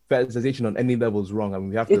fetishization on any level is wrong, and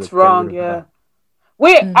we have to. It's wrong, yeah.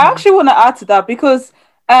 Wait, I actually want to add to that because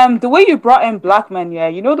the way you brought in black men, yeah,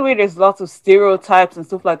 you know the way there's lots of stereotypes and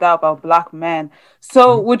stuff like that about black men.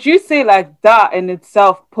 So would you say like that in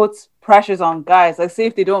itself puts pressures on guys? Like say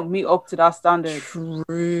if they don't meet up to that standard.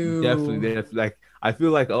 True. Definitely. Like I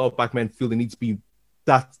feel like a lot of black men feel they need to be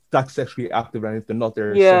that sexually active, and if they're not,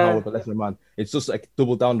 they're somehow with a lesser man. It's just like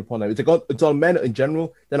double down upon that. It's on men in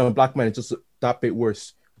general. Then on black men, it's just that bit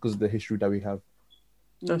worse because of the history that we have.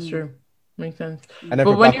 That's true. Makes sense. And then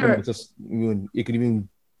for black men, it's just it can even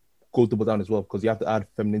go double down as well because you have to add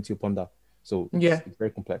femininity upon that. So it's very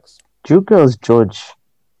complex. Do you girls judge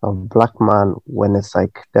a black man when it's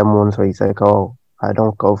like them ones where he's like, oh, I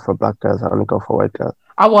don't go for black girls, I only go for white girls?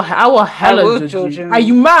 I will hella judge you. Are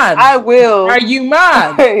you mad? I will. Are you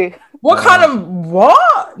mad? Hey. What kind of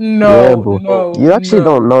what? No, no. You actually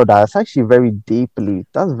don't know that. It's actually very deeply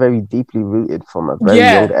rooted from a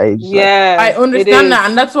very old age. Yeah, I understand that,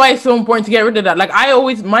 and that's why it's so important to get rid of that. Like I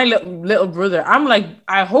always, my little brother, I'm like,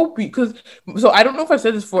 I hope because so I don't know if I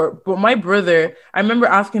said this before, but my brother, I remember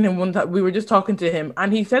asking him one time, we were just talking to him,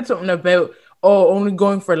 and he said something about only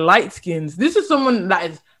going for light skins. This is someone that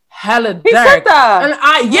is hella dark. He said that. And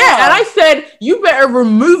I said you better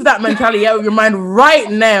remove that mentality out of your mind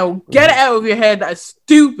right now. Get it out of your head. That's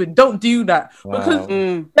stupid. Don't do that. Because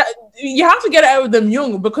you have to get it out of them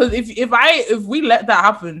young, because if we let that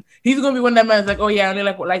happen, he's gonna be one of them man's like, oh yeah, I only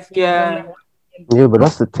like what light skin. Yeah, but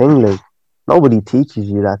that's the thing, like nobody teaches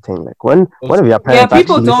you that thing. Like when one of your parents,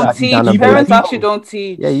 people don't teach. Parents actually don't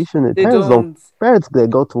teach. Yeah, you shouldn't. They parents don't. Parents, they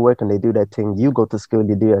go to work and they do their thing. You go to school,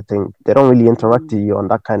 you do your thing. They don't really interact with you on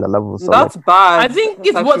that kind of level. So that's like, bad. I think that's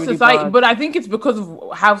it's what really society, bad. but I think it's because of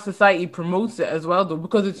how society promotes it as well, though,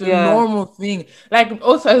 because it's a normal thing. Like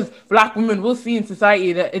us as black women, we'll see in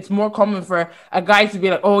society that it's more common for a guy to be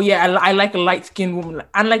like, oh yeah, I like a light skinned woman.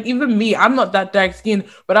 And like even me, I'm not that dark skinned,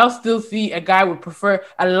 but I'll still see a guy would prefer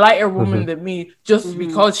a lighter woman than me just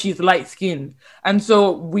because she's light skinned. And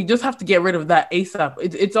so we just have to get rid of that ASAP.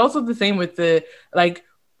 It's also the same with the like.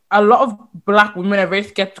 A lot of black women are very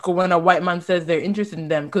skeptical when a white man says they're interested in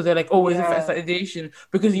them, because they're like, oh, is it fetishization?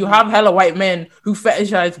 Because you have hella white men who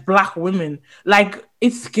fetishize black women. Like,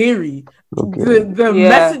 it's scary. The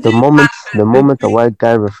messages... The moment a white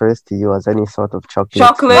guy refers to you as any sort of chocolate.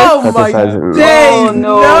 Oh my days,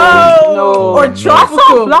 no. Or tropical. I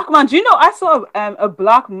saw a black man. Do you know, I saw a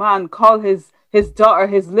black man call his daughter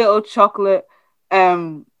his little chocolate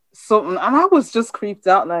something, and I was just creeped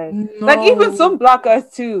out. Like even some black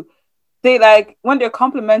guys too, they like when they're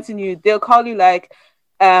complimenting you, they'll call you like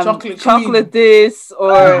chocolate this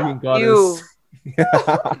or you.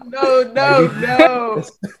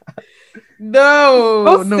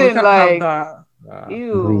 No, we can't have that.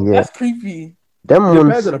 Ew, that's creepy. Them ones,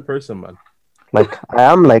 depends on a person, man. Like I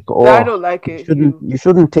am like, oh, I don't like it. You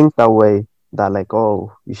shouldn't think that way. That like,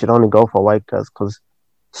 oh, you should only go for white girls, because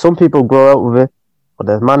some people grow up with it. But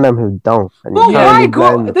there's man them who don't. And why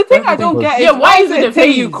go? The thing I don't get is why is it a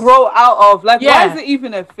thing you grow out of? Like, why is it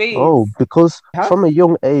even a phase? Oh, because from a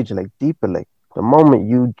young age, like deeper, like the moment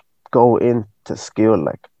you go into school,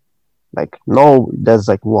 like no, there's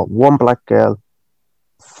like one black girl,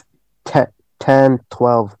 10,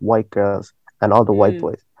 12 white girls, and all the white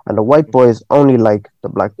boys. And the white boys only like the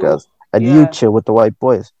black girls, and you chill with the white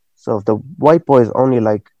boys. So if the white boys only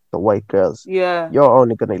like the white girls, you're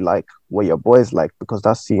only gonna like what your boys like, because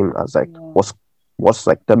that's seen as like what's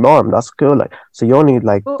like the norm. That's cool. Like, so you only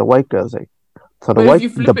like the white girls, like, So But if you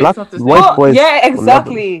flip the it, black it's not the same. white boys. yeah, will never-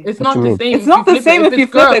 exactly. It's What not you the mean? same. It's not the same if you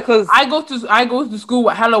it's flip girl- it, 'cause- I go to school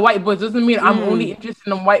with hella white boys. Doesn't mean I'm only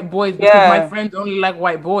interested in white boys because my Yeah. friends only like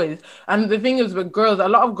white boys. And the thing is with girls, a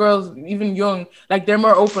lot of girls, even young, like they're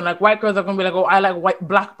more open. Like white girls are gonna be like, oh, I like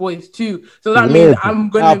black boys too. So that Yeah, means but- I'm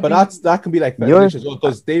gonna. Nah, but be, that can be like You're- fetish as well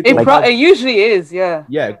because they It, don't have, it usually is, yeah.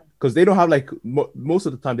 yeah, because they don't have like most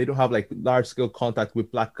of the time they don't have like large scale contact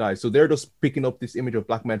with black guys, so they're just picking up this image of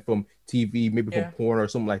black men from TV, maybe from porn or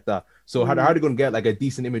something like that. So how are they going to get like a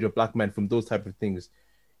decent image of black men from those type of things?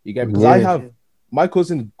 You get, because I Yeah. have my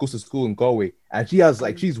cousin goes to school in Galway, and she has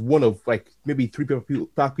like she's one of like maybe 3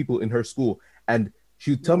 black people in her school, and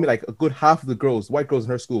she would tell me like a good half of the girls, white girls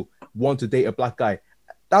in her school, want to date a black guy.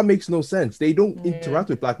 That makes no sense. They don't interact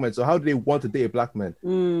with black men, so how do they want to date a black man?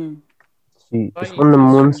 See, But it's you one of them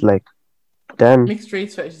just- ones like, then mixed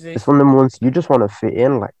race fetishization. it's one of them ones you just want to fit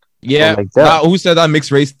in, like. Yeah, like that. who said that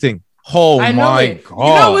mixed race thing? Oh I know my it. god!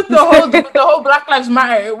 You know, with the whole Black Lives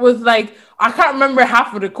Matter, it was like I can't remember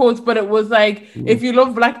half of the quotes, but it was like, if you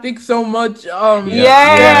love black dick so much,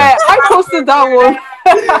 Yeah, I posted that one.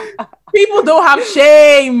 people don't have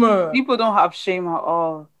shame. People don't have shame at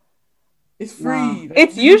all. It's free. Nah.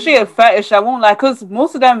 It's usually a fetish, I won't lie, because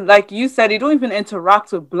most of them, like you said, they don't even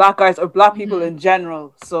interact with black guys or black people in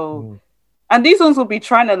general. So, and these ones will be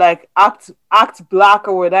trying to like act black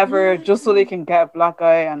or whatever just so they can get a black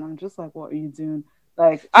guy. And I'm just like, what are you doing?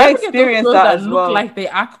 Like, I experienced that as look well. like they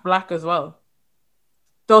act black as well.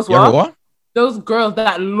 Those You ever what? what? Those girls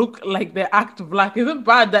that look like they act black. Is it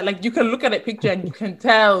bad that like you can look at a picture and you can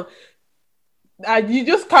tell? You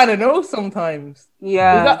just kind of know sometimes.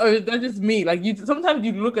 Yeah. Is that just me? Like sometimes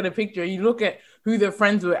you look at a picture, you look at who they're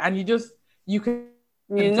friends with, and you can.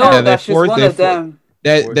 You know Yeah, that she's one of them.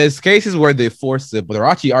 There's cases where they force it, but there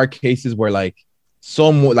actually are cases where like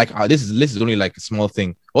some like this is only like a small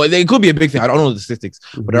thing. Well, it could be a big thing. I don't know the statistics,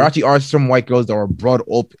 but there actually are some white girls that were brought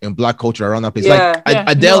up in black culture around that place. Yeah. Like Yeah,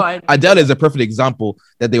 Adele. no, Adele is a perfect example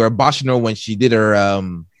that they were bashing her when she did her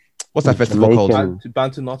what's that festival called? Jamaican.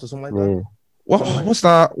 Bantu knots or something like that. Yeah. What's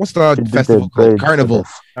that She did festival the called? braids, Carnival.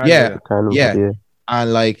 I guess. Yeah, Carnival, yeah.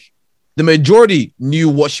 And like the majority knew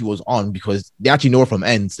what she was on because they actually know her from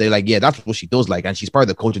ends. They're like, yeah, that's what she does, like, and she's part of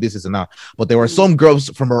the culture, this and that. But there were some girls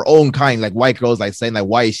from her own kind, like white girls, like saying like,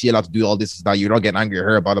 why is she allowed to do all this and that? You're not getting angry at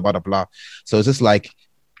her, blah blah blah blah. So it's just like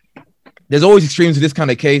there's always extremes in this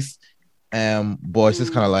kind of case. But it's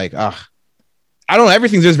just kind of like, I don't know,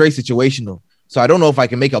 everything's just very situational. So I don't know if I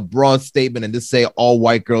can make a broad statement and just say all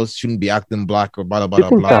white girls shouldn't be acting black or blah blah blah You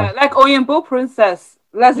think blah. Yeah, like Oyinbo Princess.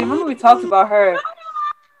 Leslie, remember we talked about her?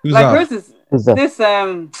 Who's Like that? hers is Who's that? this I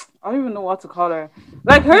don't even know what to call her.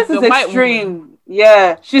 Like hers The is white extreme.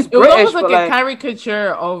 Yeah, she's It was British, almost like but a like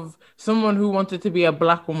caricature of someone who wanted to be a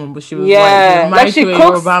black woman, but she was yeah, white. like she married to a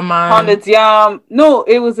cooks Yoruba man. on the jam. No,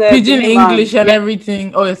 it was a Pidgin Benin man. English and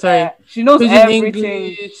everything. Oh, yeah, sorry. Yeah, she knows Pidgin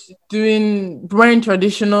everything. English, wearing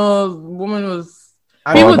traditional. Woman was.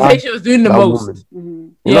 And People that- say she was doing the that most.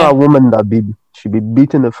 woman. Mhm. You know a woman that she be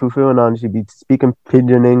beating the fufu and she be speaking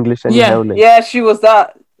pidgin English and Yeah. like, Yeah, she was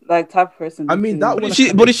that like type of person. I mean, that But one if, she,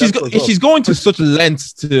 can but make if she's sense as if well. she's going to such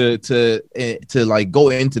lengths to like go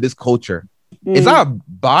into this culture, is that a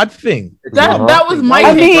bad thing? That was my.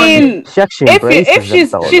 I take on it. mean, she actually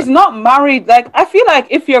if she's not married, like I feel like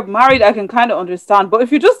if you're married, I can kind of understand. But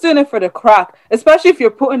if you're just doing it for the crack, especially if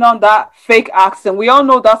you're putting on that fake accent, we all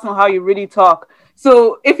know that's not how you really talk.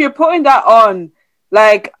 So if you're putting that on,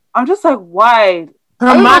 like I'm just like, why?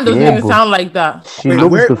 Her man doesn't Yeah, even but- sound like that. she Wait,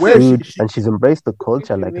 loves where- the where food she- and she's embraced the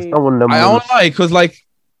culture. Like it's mean? not one of them. I ones- don't like because like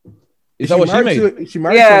is that what she made? She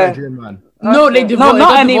married to Yeah. a Nigerian man. No, they divorced. not They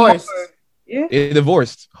got anymore. divorced. Yeah. They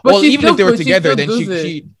divorced. But Well, she even if they still- were but she together, still then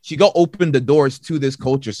does she got opened the doors to this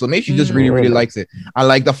culture. So maybe she just really Mm. likes it. And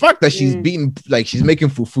like the fact that she's beating, like she's making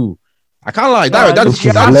fufu. I can't lie. Yeah, That And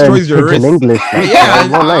she's that learned destroys your pidgin wrist. English. Like, Yeah, I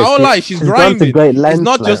won't lie. I won't lie. She's gone to grinding. great It's lengths,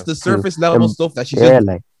 not like, just the surface level stuff that she's yeah, just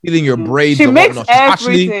like feeling your braids. She and makes whatnot. She's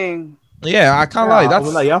actually, everything. yeah, I can't lie. That's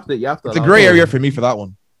you have to. it's a gray area for me for that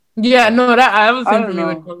one. Yeah, no, that I was I saying don't for me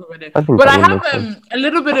when know. it comes over there. I think But that I would have make sense. a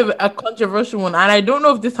little bit of a controversial one, and I don't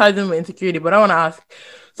know if this ties in with insecurity, but I want to ask.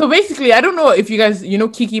 So basically, I don't know if you guys,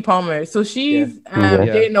 Kiki Palmer. So she's Yeah.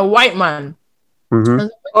 dating a white man. Mhm. And when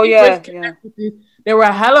Oh, she yeah, first connected with there were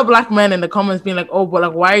hella black men in the comments being like, "Oh, but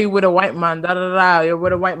like, why are you with a white man? Da da da. You're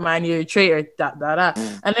with a white man. You're a traitor. Da da da."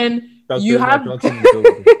 And then you have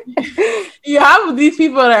you have these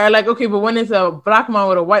people that are like, okay, but when it's a black man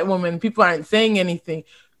with a white woman, people aren't saying anything.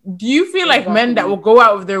 Do you feel like men that will go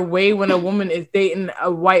out of their way when a woman is dating a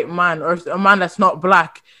white man or a man that's not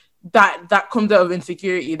black, that comes out of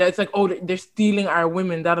insecurity? That's like, oh, they're stealing our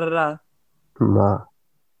women. Da da da. Nah.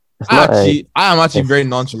 It's not a. I am actually very It's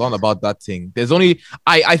nonchalant about that thing. There's only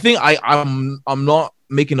I think I'm not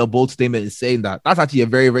making a bold statement in saying that. That's actually a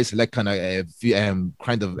very very select kind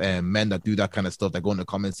of men that do that kind of stuff, that go in the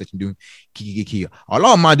comment section doing kiki. A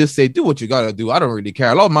lot of men just say do what you gotta do. I don't really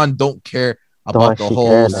care. A lot of men don't care don't about the actually whole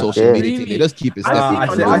care. That's social it. media thing. They just keep it I've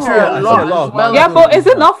stepping. seen I a see lot a lot as of well. Yeah, man. but is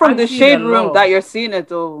it not from I've the seen shade a room lot. that you're seeing it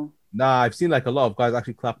though? Nah, I've seen like a lot of guys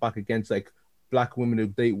actually clap back against like black women who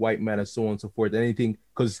date white men and so on and so forth. Anything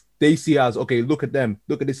because they see as okay, look at them,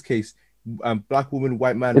 look at this case. Black woman,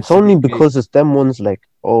 white man. It's only because it's them ones like,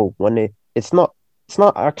 oh, when it's not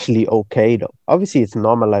actually okay though. Obviously it's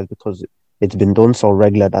normalized because it's been done so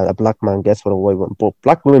regular that a black man gets with a white woman, but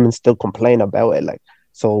black women still complain about it. Like,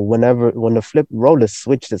 so when the flip role is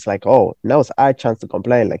switched, it's like, oh, now it's our chance to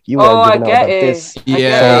complain. Like, you Oh, are I giving out get about it. this. I get Yeah,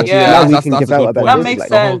 it, actually, yeah. Now we that's can give a out good about point. That this, makes like,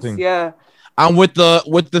 The whole sense. thing. Yeah. And with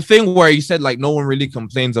the thing where you said like no one really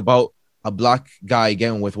complains about a black guy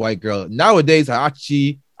getting with white girl. Nowadays,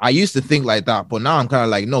 I used to think like that, but now I'm kind of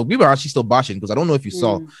like, no, people are actually still bashing because I don't know if you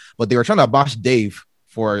saw, but they were trying to bash Dave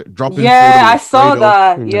for dropping. Yeah, photo I with saw Fredo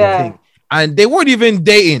that. and Yeah. thing. And they weren't even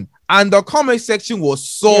dating. And the comment section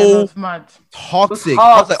was Yeah, no, so it's mad. toxic. It was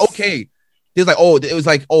I was like, hot. okay. It was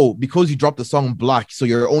like, oh, because you dropped the song Black, so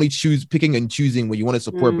you're only picking and choosing when you want to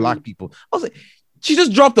support black people. I was like, she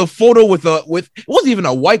just dropped a photo with it wasn't even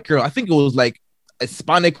a white girl. I think it was like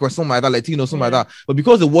Hispanic or something like that, Latino, something like that. But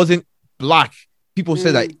because it wasn't black, people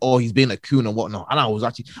said that, oh, he's being a coon and whatnot. And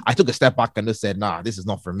I took a step back and just said, nah, this is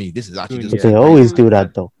not for me. This is actually just. But they always do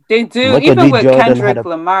that though. They do, Michael even B. with Jordan Kendrick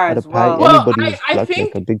Lamar had a as party. well. Well, Anybody who's I black,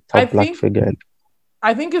 think- like a big I top black think- figure.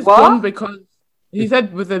 I think it's What? done because he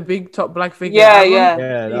said with a big top black figure. Yeah, album. yeah.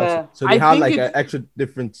 Yeah, Yeah. so they I had think like it's- an extra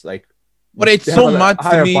difference, like. But it's they so have a mad to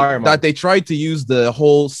higher me bar, man. that they tried to use the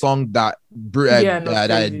whole song that it's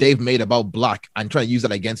crazy. Dave made about black and try to use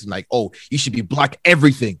that against him, like, oh, you should be black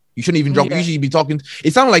everything. You shouldn't even drop. Yeah. You should be talking.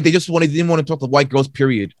 It sounded like they just didn't want to talk to white girls.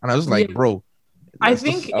 Period. And I was like, Yeah. bro, I that's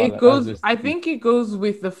think just- it goes. I think it goes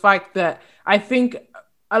with the fact that I think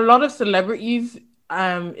a lot of celebrities,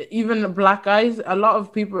 even black guys, a lot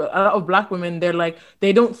of black women, they're like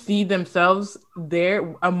they don't see themselves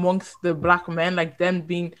there amongst the black men, like them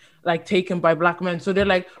being like taken by black men. So they're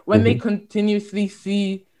like when they continuously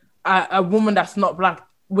see a woman that's not black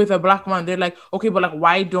with a black man, they're like, okay, but like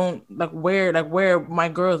why don't where are my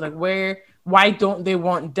girls, like why don't they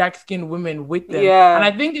want dark-skinned women with them? Yeah. And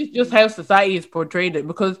I think it's just how society has portrayed it,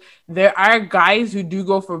 because there are guys who do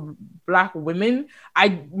go for black women.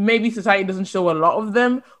 Maybe society doesn't show a lot of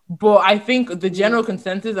them, but I think the general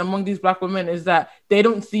consensus among these black women is that they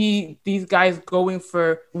don't see these guys going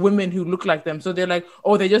for women who look like them. So they're like,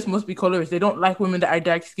 oh, they just must be colors. They don't like women that are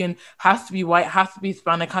dark-skinned, has to be white, has to be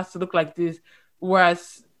Hispanic, has to look like this.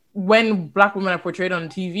 Whereas when black women are portrayed on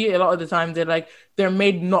TV, a lot of the time they're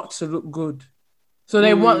made not to look good. So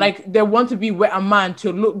they want to be with a man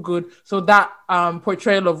to look good. So that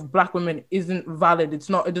portrayal of black women isn't valid. It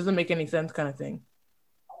doesn't make any sense, kind of thing.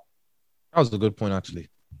 that was a good point, actually.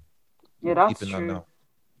 Yeah, that's Keeping that true. now.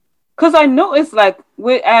 Because I noticed, like,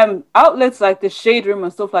 with outlets like the Shade Room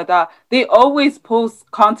and stuff like that, they always post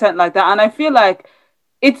content like that, and I feel like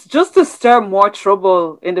it's just to stir more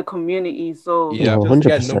trouble in the community. So Yeah, No, Just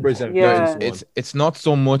get 100%. numbers and Yeah. views and so on. It's not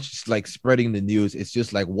so much like spreading the news. It's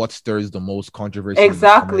just like what stirs the most controversy. in the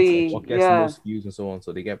Exactly. comment What gets the Yeah. most views and so on,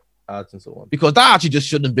 so they get ads and so on. Because that actually just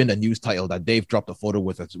shouldn't have been a news title that Dave dropped a photo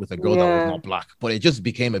with a girl that Yeah. was not black, but it just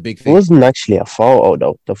became a big It thing. wasn't actually a photo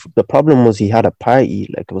though. The problem was he had a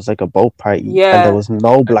party, like it was like a boat party, Yeah. and there was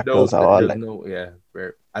no black No, girls at all. there's Like, no, yeah,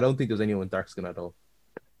 rare. I don't think there's anyone dark skin at all.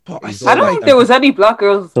 But I It's said, I don't like, think there was any black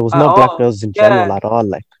girls. there was at no black all. girls in Yeah. general at all.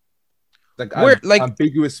 Like, Like, Where, like-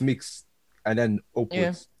 ambiguous mix and then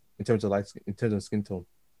upwards in terms of skin tone.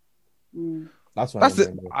 Mm. That's what that's I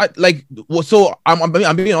it. remember. So I'm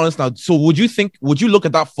being honest now. So would you look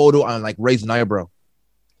at that photo and like raise an eyebrow?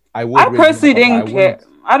 I would I raise personally my hand, didn't but I care.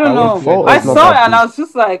 wouldn't. I don't I know. wouldn't photo I is not saw it that and deep. I was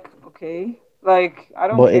just like, okay, like I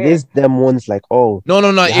don't. but care. it is them ones like, oh, No. You're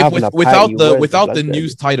If having a party, without where's the the black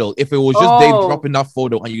news title, if it was just Dave Oh. dropping that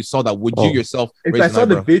photo and you saw that, would you Oh. yourself If raise I an saw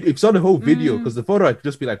the eyebrow? video, if saw the whole video, Mm. because the photo could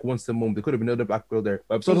just be like once a moment, there could have been another black girl there.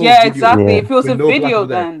 But if I saw the whole Yeah, video, exactly. Yeah. If it was a with no black video, girl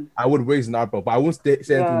there, then I would raise an eyebrow, but I wouldn't say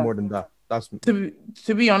anything Yeah. more than that. That's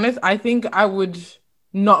To be honest, I think I would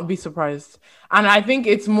not be surprised. And I think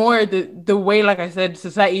it's more the way, like I said,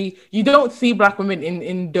 society, you don't see black women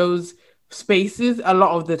in those spaces a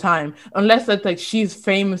lot of the time, unless that's like she's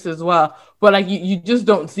famous as well. But like you just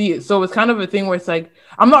don't see it. So it's kind of a thing where it's like,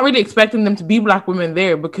 I'm not really expecting them to be black women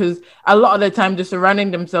there, because a lot of the time they're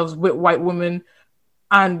surrounding themselves with white women.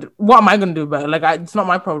 And what am I going to do about it? Like, it's not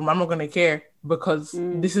my problem. I'm not going to care, because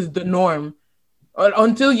this is the norm.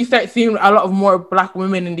 Until you start seeing a lot of more black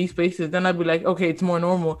women in these spaces, then I'd be like, okay, it's more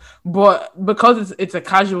normal. But because it's a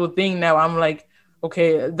casual thing now, I'm like,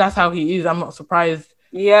 okay, that's how he is. I'm not surprised.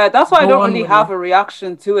 Yeah, that's why I don't really have a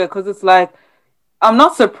reaction to it, because it's like, I'm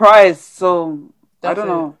not surprised. So I don't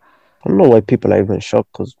know. I don't know why people are even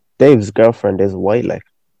shocked, because Dave's girlfriend is white, like.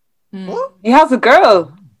 He has a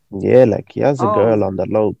girl. Yeah, like he has a girl on the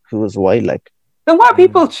low who was white, like. Then why are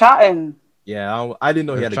people chatting? Yeah, I didn't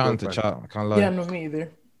know he had a trying girlfriend. to chat. I can't lie. Yeah, no, me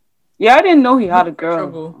either. Yeah, I didn't know he had a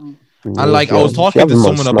girl. And like, I was talking to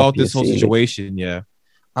someone about this whole situation, yeah.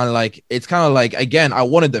 And like, it's kind of like, again, I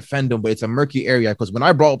want to defend him, but it's a murky area, because when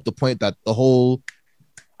I brought up the point that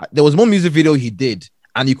there was one music video he did,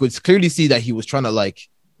 and you could clearly see that he was trying to like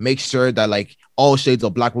make sure that like all shades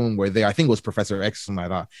of black women were there. I think it was Professor X, something like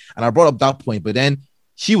that. And I brought up that point, but then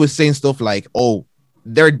she was saying stuff like, oh,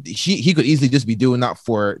 he could easily just be doing that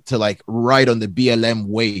to like ride on the BLM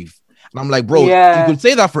wave. And I'm like, bro, you could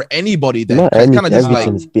say that for anybody. Then not kind of just like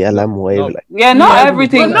BLM wave. No. Like. Yeah, not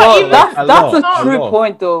everything. But that's a true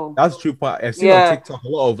point, though. That's a true point. I've seen on TikTok a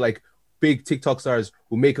lot of like big TikTok stars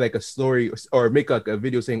who make like a story or make like a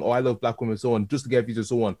video saying, "Oh, I love black women," so on, just to get views and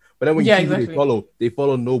so on. But then when you see who they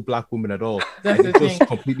follow no black women at all. That's the thing.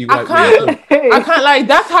 Completely I can't lie.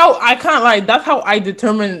 That's how I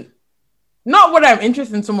determine. Not what I'm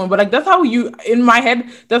interested in someone, but like that's how in my head,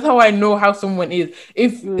 that's how I know how someone is.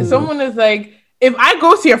 If someone is like, if I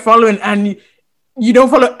go to your following and you don't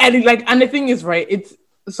follow any, like, and the thing is, right,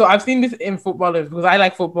 so I've seen this in footballers because I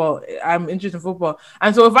like football. I'm interested in football.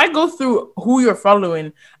 And so if I go through who you're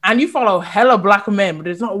following and you follow hella black men, but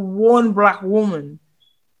there's not one black woman,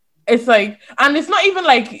 it's like, and it's not even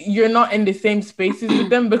like you're not in the same spaces with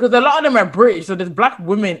them, because a lot of them are British. So there's black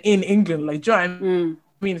women in England, like, do you know what I mean?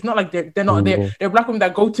 I mean, it's not like they're not there. They're black women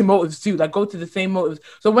that go to motives too, that go to the same motives.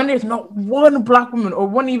 So when there's not one black woman or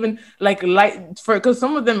one even like because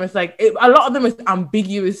some of them it's like a lot of them is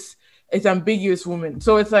ambiguous. It's ambiguous women.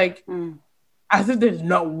 So it's like as if there's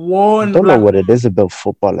not one. I don't know what it is about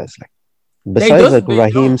footballers. Like besides like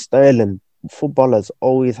Raheem Sterling, footballers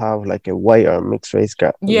always have like a white or mixed race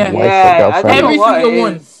girl. Every single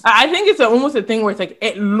one. I think it's almost a thing where it's like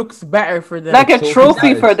it looks better for them, like a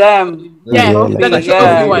trophy for them. Like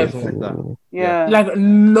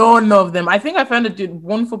none of them. I think I found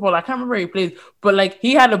one footballer. I can't remember where he plays, but like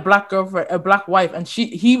he had a black girlfriend, a black wife, and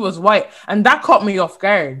he was white, and that caught me off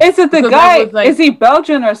guard. Is it the guy? Like, is he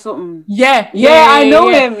Belgian or something? Yeah, I know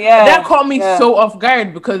him. Yeah, that caught me so off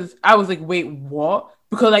guard because I was like, wait, what?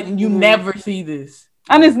 Because like you never see this.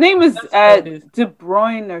 And his name is De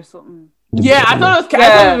Bruyne or something. Yeah, I thought it was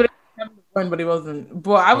Kevin De Bruyne, but he wasn't.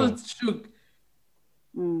 But I was shook.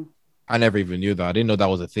 I never even knew that. I didn't know that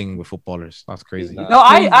was a thing with footballers. That's crazy. No,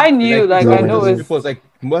 I knew. Like I know it's before. It's like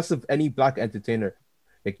most of any black entertainer.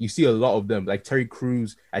 Like you see a lot of them, like Terry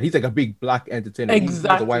Crews, and he's like a big black entertainer.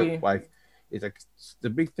 Exactly. The white wife. It's like the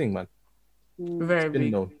big thing, man. Very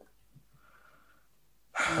big. Known.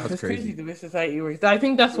 It's crazy the way society works. I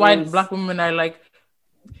think that's why black women are like.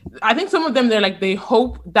 I think some of them they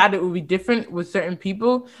hope that it will be different with certain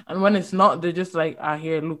people, and when it's not, they're just like,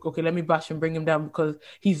 here, look, okay, let me bash and bring him down because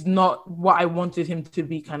he's not what I wanted him to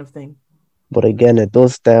be, kind of thing. But again, it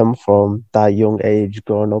does stem from that young age,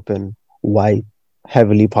 growing up in white,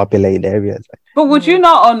 heavily populated areas. But would you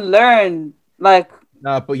not unlearn like?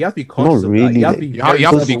 Nah, but you have to be conscious. Not really.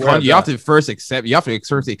 You have to first accept. You have to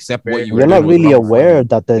first accept what you're not really aware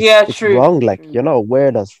that it's wrong. Like you're not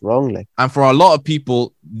aware that's wrong. Like, and for a lot of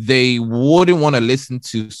people, they wouldn't want to listen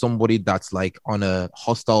to somebody that's like on a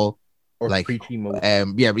hostile, or like preachy mode.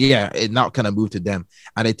 It not kind of move to them,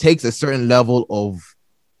 and it takes a certain level of,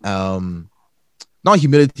 not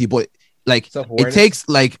humility, but like it takes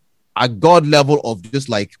like a God level of just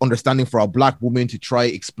like understanding for a black woman to try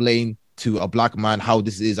explain to a black man how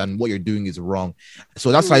this is and what you're doing is wrong.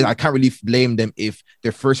 So that's why I can't really blame them if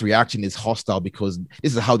their first reaction is hostile, because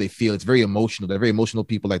this is how they feel. It's very emotional. They're very emotional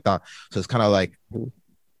people like that. So it's kind of like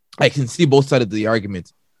I can see both sides of the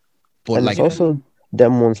argument. But and like it's also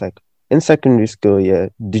them ones like in secondary school,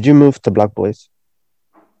 did you move to Black Boys?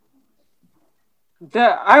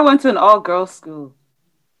 I went to an all-girls school.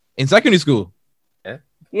 In secondary school?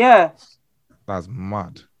 Yeah. That's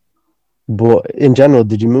mad. But in general,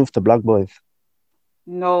 did you move to Black Boys?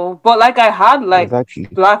 No, but like I had like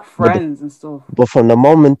black friends and stuff. But from the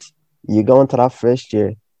moment you go into that first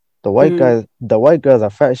year, the white girls are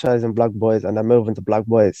fetishizing Black Boys and they're moving to Black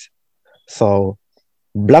Boys. So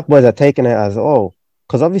Black Boys are taking it as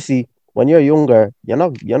because obviously when you're younger, you're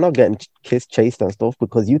not getting chased and stuff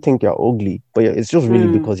because you think you're ugly, but it's just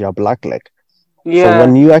really because you're black. Like, so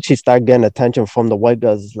when you actually start getting attention from the white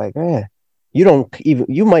girls, it's like,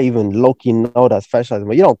 you might even low-key know that's fetishizing,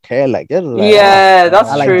 but you don't care. Like, it's like, Yeah, I that's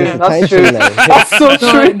like true. this That's attention. true. Like, That's so No,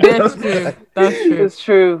 true. that's true. That's true. It's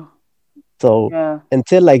true. so Yeah.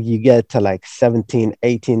 until like you get to like 17,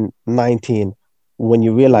 18, 19, when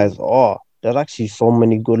you realize, oh, there's actually so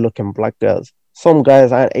many good-looking black girls. Some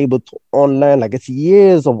guys aren't able to unlearn. Like, it's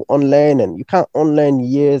years of unlearning. You can't unlearn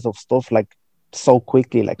years of stuff like so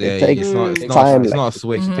quickly. Like, Yeah, it takes time. it's Like, not a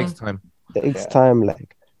switch. It Mhm. takes time. it takes Yeah. time.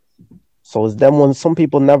 Like, so it's them ones. Some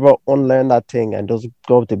people never unlearn that thing and just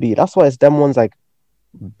go to be. That's why it's them ones like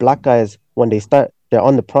black guys when they're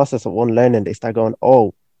on the process of unlearning. They start going,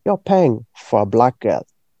 "Oh, you're paying for a black girl,"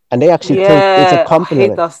 and they actually think it's a Yeah. I hate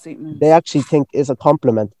compliment. that statement. They actually think it's a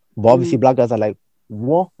compliment, but obviously black guys are like,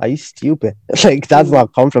 "What? Are you stupid?" Like, that's not a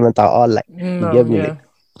compliment at all. Like, you No, give me yeah. like,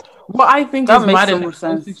 What I think That is makes mad so in much that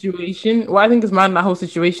whole sense. situation, what I think is mad in that whole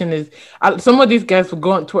situation is some of these guys will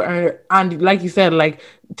go on Twitter and, like you said, like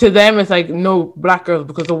to them it's like no black girls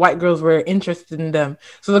because the white girls were interested in them.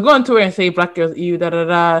 So they go on Twitter and say black girls, ew, da da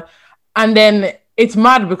da, and then it's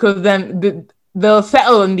mad because then they'll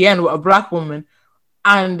settle in the end with a black woman.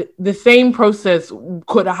 And the same process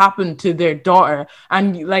could have happened to their daughter.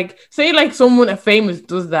 And like, say like someone famous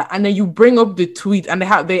does that, and then you bring up the tweet, and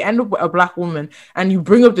they end up with a black woman, and you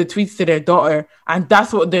bring up the tweets to their daughter, and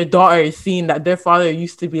that's what their daughter is seeing that their father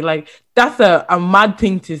used to be like. That's a mad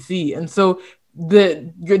thing to see. And so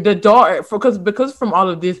the daughter, because from all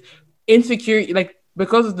of this insecurity, like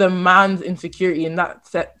because of the man's insecurity in that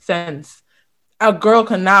sense, a girl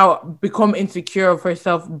can now become insecure of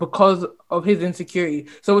herself because of his insecurity.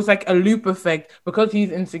 So it's like a loop effect because he's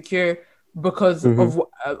insecure because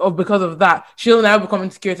because of that. She'll now become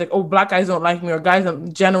insecure. It's like, oh, black guys don't like me, or guys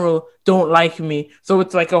in general don't like me. So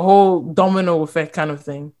it's like a whole domino effect kind of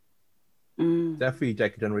thing. Definitely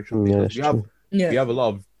like a generational thing. yeah, 'cause it's we have true. we have a lot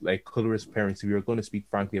of like colorist parents. If we were going to speak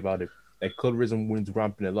frankly about it, like colorism runs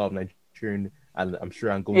rampant in a lot of Nigerian and I'm sure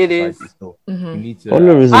Angolan It society. is. So we need to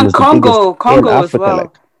Colorism And is the Congo biggest in as Africa. well.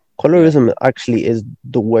 Like, colorism actually is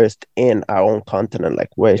the worst in our own continent. Like,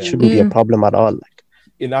 where it shouldn't be a problem at all. Like,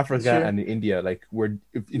 in Africa Sure. and in India, like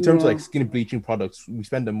in terms of like skin bleaching products, we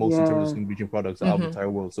spend the most in terms of skin bleaching products out of the entire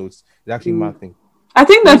world. So it's actually a mad thing. I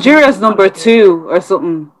think Nigeria's number 2 or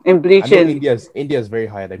something in I know bleaching. India's very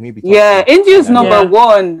high, like maybe top Yeah, 3. India's And number Yeah.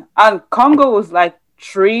 1, and Congo was like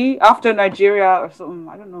 3 after Nigeria or something.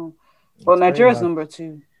 I don't know, but very Nigeria's mad. number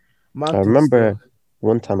 2. Mad I thing remember still.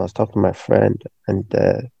 one time I was talking to my friend, and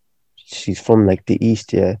she's from like the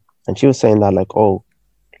East, yeah, and she was saying that like, oh,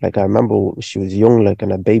 like I remember she was young, like,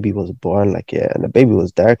 and a baby was born, like, yeah, and the baby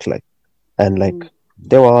was dark, like, and like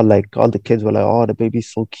they were all like, all the kids were like, oh, the baby's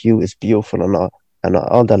so cute, it's beautiful, and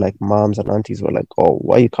all the like moms and aunties were like, oh,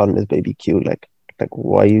 why are you calling this baby cute? Like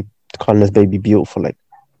why are you calling this baby beautiful? Like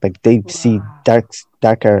they see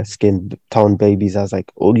darker skinned town babies as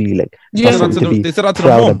like ugly, like it's not Yeah. something to be They said that to the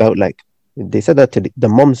proud mom. about. Like, they said that to the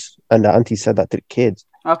moms, and the aunties said that to the kids.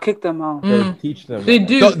 I'll kick them out. Teach them. They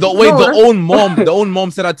do. The own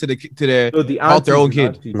mom said that to the No, the about their aunties own and kid.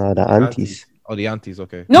 aunties. No, the aunties. Oh, the aunties,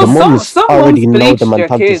 okay. No, The some moms moms already know bleach the their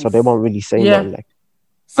mentality, kids. so they won't really say Yeah. nothing. Like,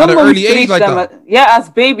 Some At an moms early age bleach like them. that. As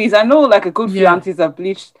babies. I know like a good few Yeah. aunties that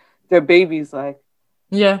bleached their babies. Like,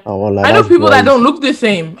 Yeah. oh, well, like, I know that's people that gross. don't look the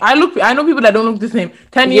same. I know people that don't look the same.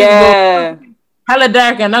 10 years yeah, ago, hella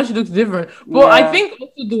dark, and now she looks different. But I Yeah. think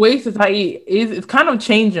also the way society is, it's kind of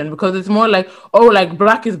changing because it's more like, oh, like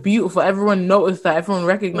black is beautiful. Everyone noticed that. Everyone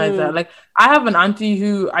recognized that. Like, I have an auntie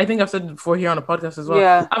who, I think I've said it before here on the podcast as well.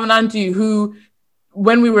 Yeah. I have an auntie who,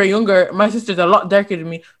 when we were younger, my sister's a lot darker than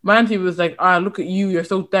me. My auntie was like, look at you. You're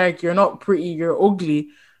so dark. You're not pretty. You're ugly.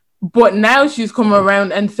 But now she's come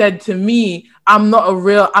around and said to me, I'm not a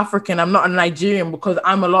real African. I'm not a Nigerian because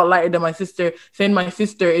I'm a lot lighter than my sister, saying my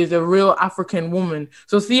sister is a real African woman.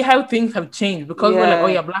 So see how things have changed because we're like, Yeah. oh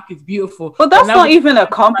yeah, black is beautiful. but that's now not we- even a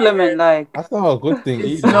compliment. Like, That's not a good thing.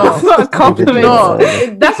 It's either. not. it's not a compliment. No,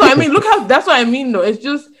 that's what I mean. That's what I mean though.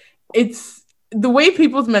 It's the way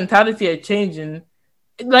people's mentality are changing.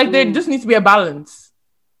 Like there just needs to be a balance.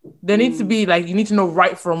 There needs to be like, you need to know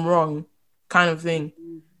right from wrong kind of thing.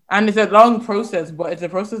 And it's a long process, but it's a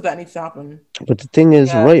process that needs to happen. But the thing is,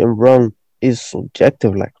 Yeah. right and wrong is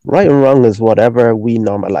subjective. Like, right and wrong is whatever we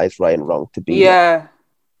normalize right and wrong to be. Yeah,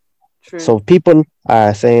 true. So people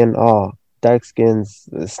are saying, oh, dark skins,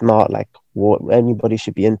 it's not like what anybody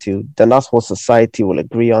should be into. Then that's what society will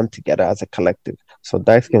agree on together as a collective. So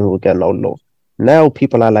dark skins will get no love. Now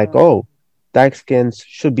people are like, oh, dark skins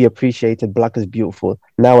should be appreciated. Black is beautiful.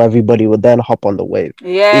 Now everybody will then hop on the wave.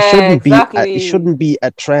 yeah, It shouldn't exactly. it shouldn't be a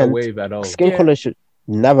A trend. wave at all. Skin Yeah. color should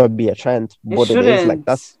never be a trend, but it is like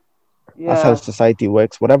that's how Yeah. society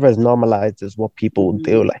works. Whatever is normalized is what people will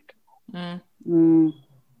do. Like,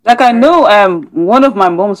 Like I know one of my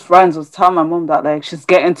mom's friends was telling my mom that like she's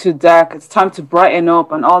getting too dark, it's time to brighten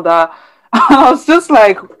up and all that. I was just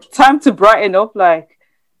like, time to brighten up, like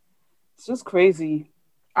it's just crazy.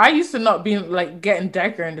 I used to not be like getting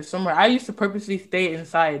darker in the summer. I used to purposely stay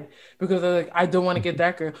inside because I don't want to get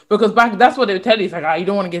darker. Because back that's what they would tell you. It's like, you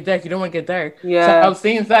don't want to get dark, you don't want to get dark. So I Yeah. would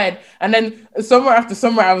stay inside. And then summer after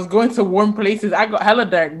summer I was going to warm places. I got hella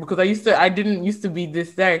dark because I didn't used to be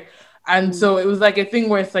this dark. And so it was like a thing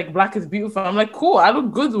where it's like black is beautiful. I'm like, cool, I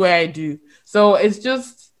look good the way I do. So it's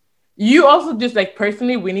just you also just like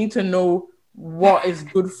personally we need to know what is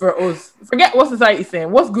good for us. Forget what society's saying.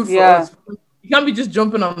 What's good for Yeah. us? You can't be just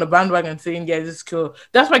jumping on the bandwagon saying, yeah, this is cool.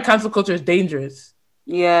 That's why cancel culture is dangerous.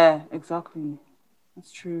 Yeah, exactly.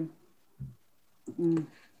 That's true.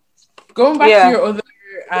 Going back Yeah. to your other,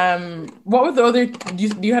 what were the other,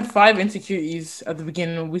 you had 5 insecurities at the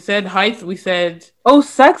beginning. We said height, we said, Oh,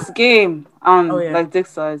 sex game and Oh, yeah. like dick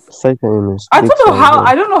size. Second is I dick don't know size, how yeah.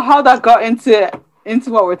 I don't know how that got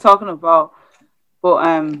into what we're talking about, but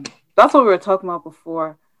that's what we were talking about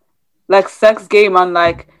before, like sex game and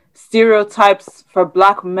like stereotypes for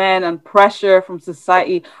black men and pressure from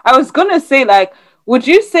society. I was gonna say like, would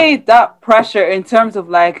you say that pressure in terms of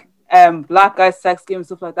like black guys sex game and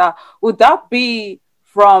stuff like that, would that be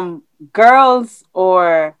from girls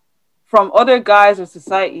or from other guys or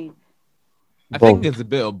society? I think Both. it's a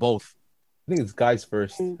bit of both. I think it's guys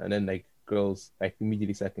first, and then like girls like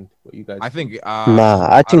immediately second. What you guys? I think Nah,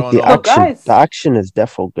 I think don't the know. Oh, action guys. the action is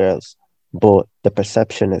definitely girls, but the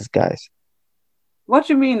perception is guys. What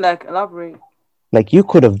do you mean? Like elaborate. Like you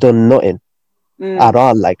could have done nothing Mm. at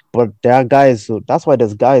all, like, but there are guys who that's why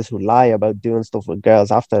there's guys who lie about doing stuff with girls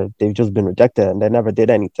after they've just been rejected and they never did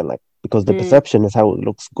anything, like because the perception is how it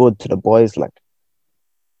looks good to the boys, like.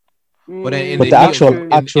 But then in But the the heat actual of,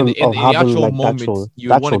 in the of having actual like the moment, actual, you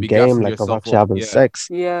the would want to actual be game, gassing like of yourself actually up. having Yeah. sex,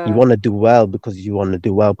 Yeah. you want to do well because you want to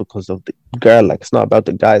do well because of the girl. Like it's not about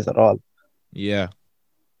the guys at all. Yeah.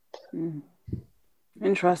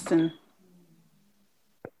 Interesting.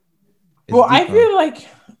 It's well, I deep, man.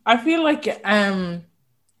 feel like,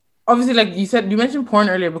 obviously, like you said, you mentioned porn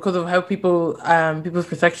earlier because of how people's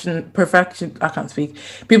perfection, I can't speak,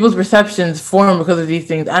 people's perceptions form because of these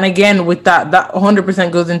things. And again, with that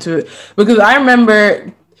 100% goes into it because I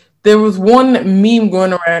remember there was one meme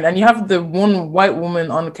going around, and you have the one white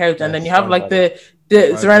woman on the couch, and then you have like the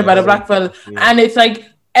surrounded by the black fella, and it's like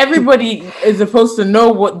everybody is supposed to know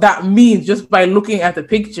what that means just by looking at the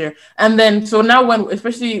picture. And then so now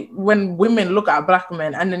especially when women look at black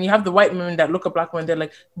men, and then you have the white women that look at black men, they're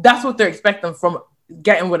like, that's what they're expecting from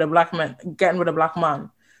getting with a black man.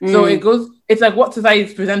 So it's like what society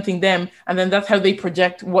is presenting them, and then that's how they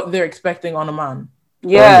project what they're expecting on a man.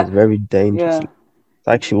 Porn Yeah. is very dangerous. Yeah. It's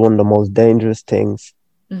actually one of the most dangerous things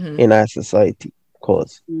in our society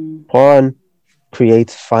because porn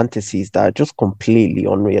creates fantasies that are just completely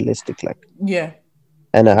unrealistic, like, Yeah.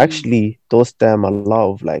 and it actually does them a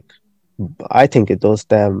lot of like, I think it does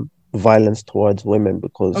them violence towards women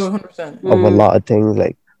because Oh, 100%. of a lot of things,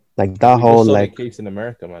 like that We whole just saw like, the case in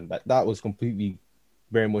America, man. That was completely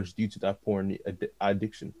very much due to that porn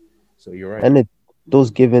addiction. So you're right. and it does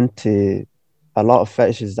give into a lot of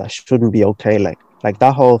fetishes that shouldn't be okay, like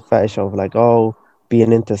that whole fetish of like, oh,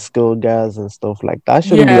 being into schoolgirls and stuff, like that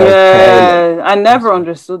shouldn't be okay. Yeah. I never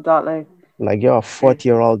understood that. Like you're a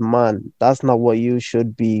 40-year-old man, that's not what you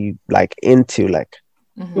should be like into, like.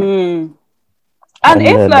 And And,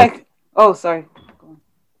 if like, oh, sorry.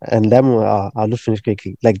 and them I'll just finish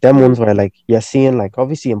quickly, like them ones where like you're seeing, like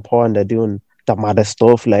obviously in porn they're doing the matter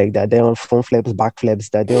stuff, like they're doing front flips, back flips,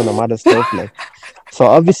 they're doing the matter stuff, like. So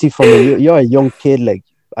obviously from you're a young kid, like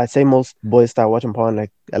I'd say most boys start watching porn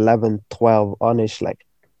like 11, 12 on-ish, like.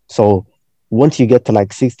 So once you get to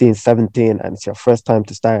like 16, 17 and it's your first time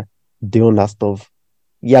to start doing that stuff,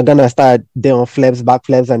 you're gonna start doing flips, back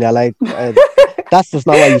flips, and you're like, that's just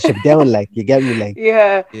not what you should do, like, you get me, like.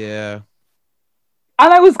 Yeah. Yeah.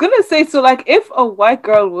 And I was gonna say, so like if a white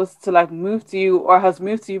girl was to like move to you or has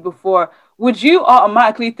moved to you before, would you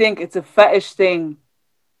automatically think it's a fetish thing?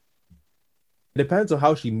 It depends on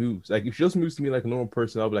how she moves. Like if she just moves to me like a normal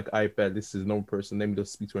person, I'll be like, I bet this is a normal person. Let me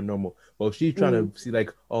just speak to her normal. But if she's trying to see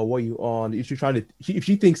like, oh, what are you on? If she's trying to, if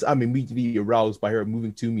she thinks I'm immediately aroused by her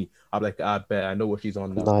moving to me, I'm like, I bet I know what she's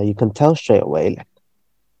on now. Nah, you can tell straight away, like.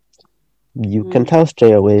 You can tell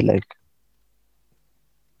straight away, like.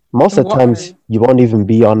 Most of the times you won't even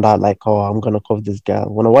be on that, like, oh, I'm gonna cover this girl.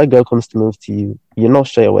 When a white girl comes to move to you, you know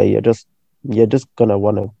straight away you're just gonna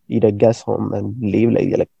want to either guess home and leave. Like,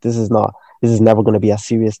 you're like, this is never gonna be a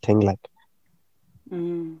serious thing, like.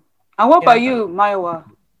 And what about you, Maiwa?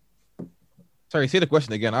 Sorry, say the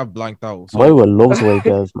question again. I've blanked out. Why were loves white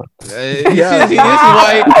girls, man? This is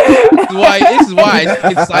why I just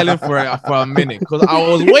kept silent for a minute because I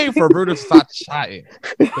was waiting for Bruno to start chatting.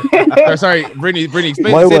 Sorry, Brittany,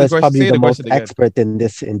 explain. Why Say was probably say the most question again. expert in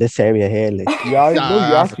this area here. Like, Yeah, no,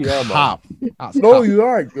 you actually are, man. No, you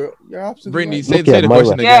aren't. You're absolutely Brittany, right. say Look the at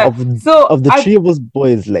question Myra. Yeah. again. So of the I- three of us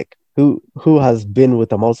boys, like who has been with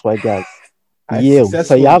the most white guys? And You. So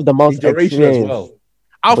successful you have the most in duration experience. as well.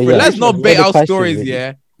 Alfred, yeah. let's not Say bait the out question, stories, really.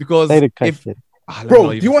 yeah, because Say the if question.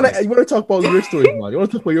 Bro, do you want to talk about your stories, man? You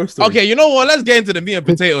want to talk about your stories? Okay, you know what? Let's get into the meat and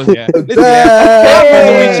potatoes. Yeah, listen, Damn. Alfred's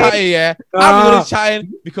only chatting. Yeah, Alfred's only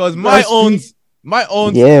chatting because my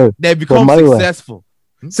own, Yeah, they become my way. successful.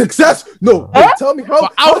 Success? No, wait, tell me how.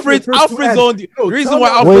 But Alfred's own. The reason why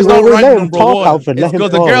Alfred's wait, not let ranked him number talk, one Alfred. is Let him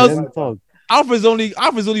because the talk. girls. Let him talk.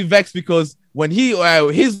 Alfred's only vexed because when he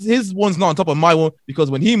his one's not on top of my one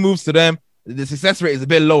because when he moves to them, the success rate is a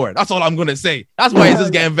bit lower. That's all I'm gonna say. That's why he's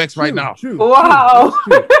just getting vexed right now. True, Wow.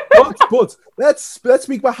 true. But let's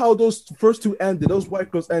speak about how those first two ended. Those white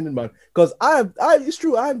girls ended, man. Because it's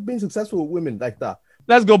true. I've been successful with women like that.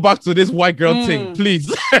 Let's go back to this white girl thing,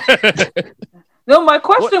 please. No, my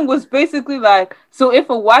question was basically like, so if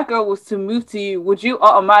a white girl was to move to you, would you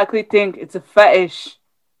automatically think it's a fetish?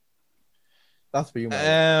 That's for you,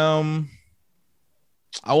 man.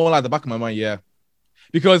 I won't lie, at the back of my mind, yeah,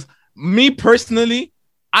 because me personally,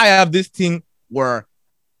 I have this thing where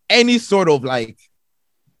any sort of like,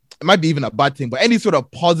 it might be even a bad thing, but any sort of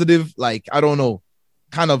positive, like, I don't know,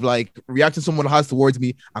 kind of like reaction someone has towards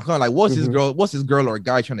me, I'm kind of like, what's this girl or a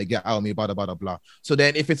guy trying to get out of me, blah, blah, blah, blah. So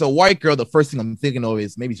then if it's a white girl, the first thing I'm thinking of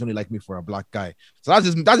is maybe she's only like me for a black guy. So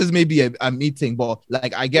that's just maybe a me thing, but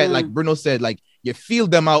like I get, like Bruno said, like you feel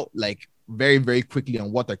them out like very, very quickly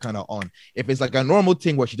on what they're kind of on. If it's like a normal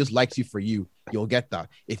thing where she just likes you for you, you'll get that.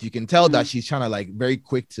 If you can tell that she's trying to like very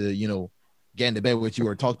quick to, you know, get into bed with you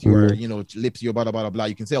or talk to you or, you know, lips you, blah, blah, blah, blah,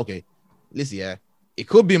 you can say, okay, listen, yeah, it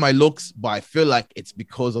could be my looks, but I feel like it's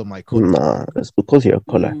because of my color. Nah, it's because of your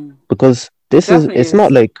color. Because it's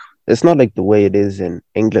not like the way it is in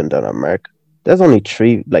England and America. There's only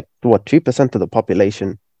 3% of the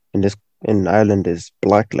population in Ireland is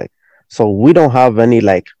black, like, so we don't have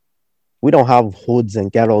hoods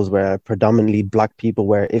and ghettos where predominantly black people,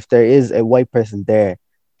 where if there is a white person there,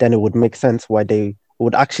 then it would make sense why they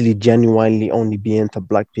would actually genuinely only be into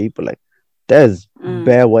black people. Like, there's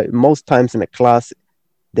bare white, most times in a class,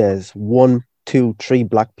 there's 1, 2, 3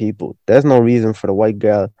 black people. There's no reason for the white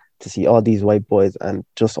girl to see all these white boys and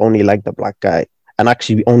just only like the black guy and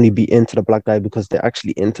actually only be into the black guy because they're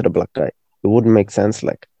actually into the black guy. It wouldn't make sense.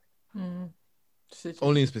 Like,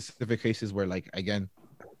 only in specific cases where, like, again,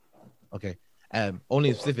 okay, only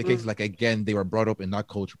in specific cases, like, again, they were brought up in that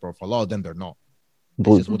culture, but for a lot of them, they're not.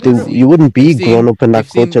 but you wouldn't be grown up in that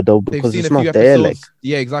culture though, because it's not there. Like,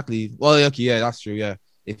 yeah, exactly. Well, okay, yeah, that's true. Yeah,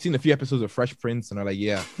 they've seen a few episodes of Fresh Prince and they're like,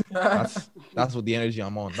 yeah, that's what the energy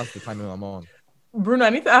I'm on. That's the timing I'm on. Bruno, I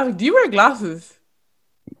need to ask, do you wear glasses?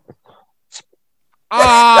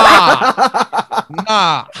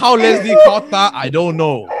 Nah. How Leslie caught that, I don't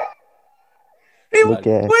know. He Look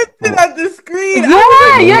was at- pointing at the screen.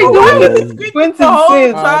 Yeah, Squint the whole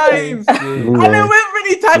Quentin time. And then when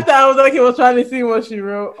he typed that, I was like, he was trying to see what she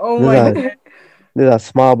wrote. Oh my god. These are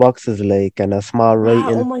small boxes, like, and a small writing.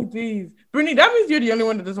 Oh my days. Bruni, that means you're the only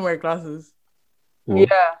one that doesn't wear glasses. Yeah.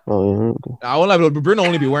 Oh, I won't lie, Bruno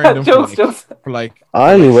only be wearing them Jokes. for like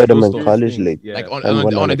I only wear them those in stuff. college, like, Yeah. like and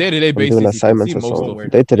when on a I'm day-to-day basis. doing you can assignments see or most so. of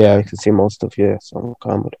it. Day to day, Yeah. I can see most of, so I'm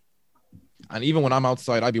calm with it. And even when I'm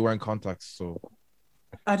outside, I'd be wearing contacts. So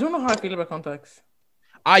I don't know how I feel about contacts.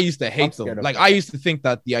 I used to hate scared them. of Like, them. I used to think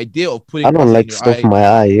that the idea of putting I don't glasses like in your stuff eye in my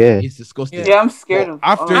eye, is disgusting. Yeah, I'm scared of.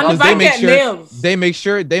 After, And because if I get nails. they make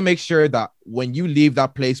sure that when you leave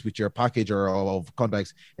that place with your package or of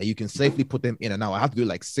contacts, that you can safely put them in and out. I had to do it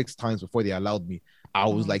like 6 times before they allowed me. I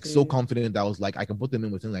was like so confident that I was like, I can put them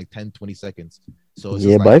in within like 10-20 seconds. So it's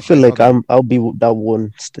yeah, just but I feel like it's not I'll be that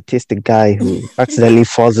one statistic guy who accidentally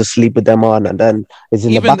falls asleep with them on, and then it's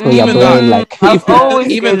in the back of your even brain, that- like, I've always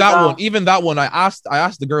even scared that of one, even that one, I asked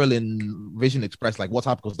the girl in Vision Express, like, what's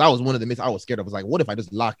up? Because that was one of the myths I was scared of. I was like, what if I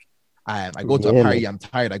just lack? I go to a Yeah, party, man. I'm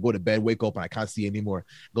tired, I go to bed, wake up, and I can't see anymore.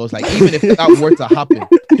 Goes like, even if that were to happen,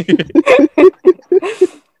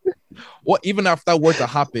 even if that were to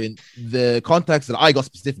happen, the contacts that I got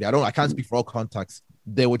specifically, I can't speak for all contacts,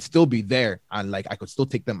 they would still be there, and like I could still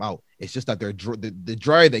take them out. It's just that they're the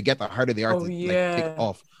drier they get, the harder they are to like take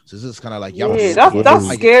off. So this is kind of like that's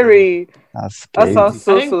scary. That's scary. That sounds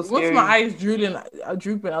so once scary. my eyes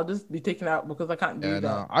drooping, I'll just be taken out because I can't do that.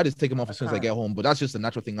 No, I just take them off as soon as I get home. But that's just a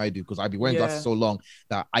natural thing I do because I've been wearing glasses so long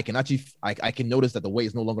that I can actually I can notice that the weight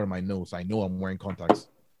is no longer in my nose. So I know I'm wearing contacts.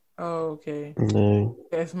 Oh, okay. No.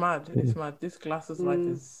 It's mad. It's mad. This glasses life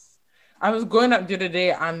is. I was going up the other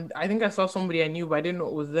day and I think I saw somebody I knew, but I didn't know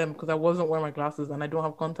it was them because I wasn't wearing my glasses and I don't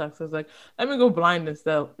have contacts. I was like, let me go blind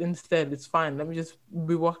instead. It's fine. Let me just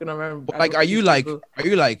be walking around. But like, are you like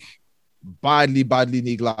badly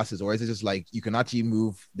need glasses, or is it just like you can actually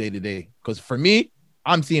move day to day? Because for me,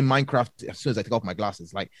 I'm seeing Minecraft as soon as I take off my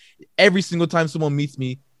glasses. Like every single time someone meets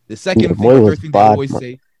me, the second thing or third thing they always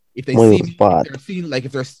say, if they see me,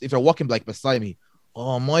 if they're walking like beside me,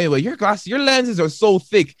 oh my way, your lenses are so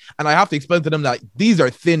thick, and I have to explain to them that these are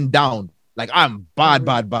thinned down. Like I'm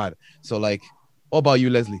bad. So like, what about you,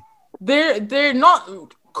 Leslie? They're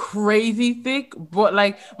not crazy thick, but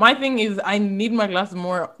like my thing is I need my glasses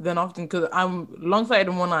more than often because I'm long-sighted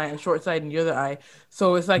in one eye and short-sighted in the other eye.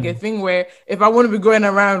 So it's like a thing where if I want to be going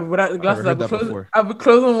around without the glasses, I'll be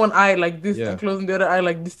closing one eye like this and closing the other eye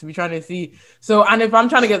like this to be trying to see. So, and if I'm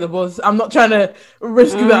trying to get the bus, I'm not trying to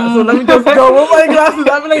risk that. So let me just go with my glasses.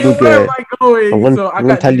 I'm like, where am I going? I'm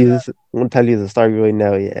gonna tell you the story right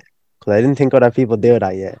now, because I didn't think other people do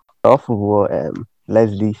that yet. Off of what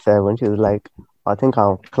Leslie said when she was like, I think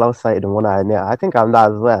I'm close-sighted in one eye. Yeah, I think I'm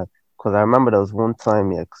that as well. Because I remember there was one time,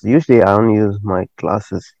 because usually I only use my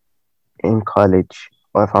glasses in college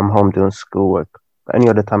or if I'm home doing schoolwork. But any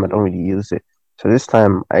other time I don't really use it. So this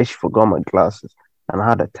time I actually forgot my glasses and I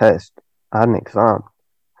had a test. I had an exam.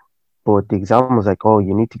 But the exam was like, oh,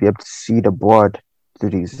 you need to be able to see the board through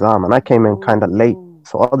the exam. And I came in kind of late.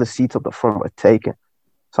 So all the seats up the front were taken.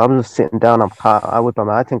 So I was just sitting down. I whip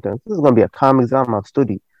my I think this is going to be a calm exam. I've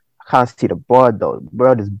studied. I can't see the board though. The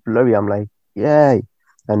board is blurry. I'm like, yay.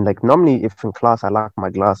 And like normally if in class I lack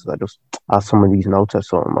my glasses, I just ask some of these notes or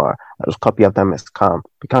something, or I just copy up them as calm.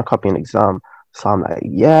 You can't copy an exam. So I'm like,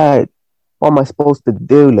 yeah, what am I supposed to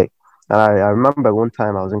do? Like, and I remember one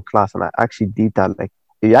time I was in class and I actually did that. Like,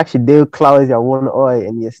 you actually do close your one eye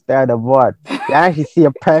and you stare at the board. You actually see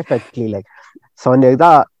it perfectly. Like, so in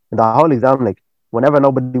the whole exam, like, whenever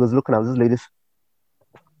nobody was looking, I was just like this.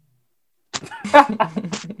 I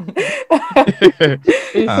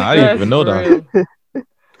didn't even know that.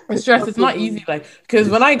 It's stress. It's not easy, like because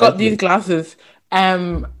when I got these glasses,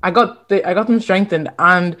 I got them strengthened,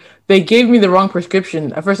 and they gave me the wrong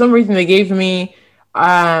prescription. For some reason, they gave me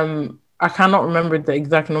I cannot remember the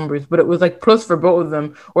exact numbers, but it was like plus for both of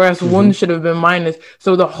them, whereas one should have been minus.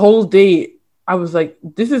 So the whole day I was like,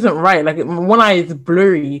 this isn't right. Like one eye is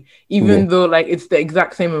blurry, even though like it's the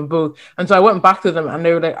exact same in both. And so I went back to them and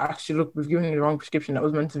they were like, actually, look, we've given you the wrong prescription. That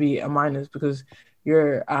was meant to be a minus because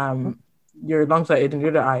you're long-sighted in the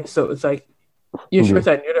other eye. So it's like you're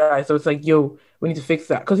short-sighted in the other eye. So it's like, yo, we need to fix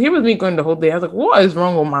that. Because here was me going the whole day. I was like, what is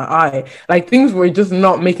wrong with my eye? Like things were just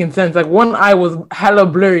not making sense. Like one eye was hella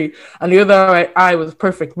blurry and the other eye was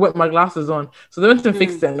perfect with my glasses on. So they went to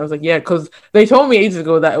fix it. And I was like, yeah, because they told me ages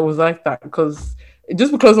ago that it was like that. Because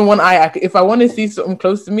just because in one eye, if I want to see something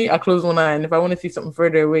close to me, I close one eye. And if I want to see something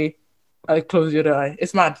further away, I close the other eye.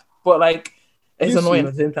 It's mad. But like, it's annoying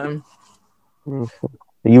at the same time.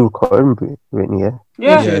 Are you recording, Whitney?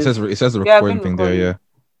 Yeah, it says the recording thing there, yeah.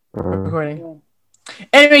 Recording.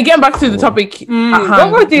 Anyway, getting back to the topic.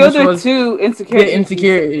 What were the other two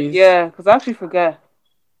insecurities? Yeah, because I actually forget.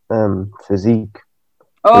 Physique.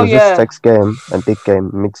 Oh, yeah. Just sex game and dick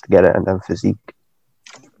game mixed together, and then physique.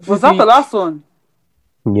 Was that the last one?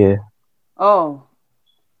 Yeah. Oh.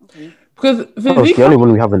 Okay. Because physique it's the only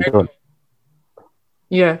one we haven't done.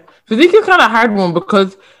 Yeah, physique is kind of a hard one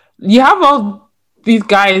because you have all these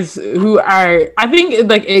guys who are, I think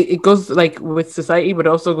it goes like with society, but it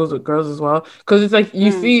also goes with girls as well. Because it's like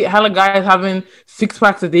you see hella guys having 6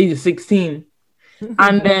 packs at the age of 16,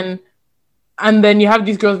 and then you have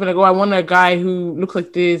these girls being like, oh, I want a guy who looks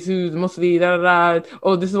like this, who's mostly da da da.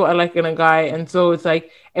 Oh, this is what I like in a guy, and so it's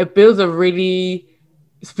like it builds a really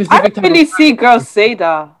specific. I don't really see girls say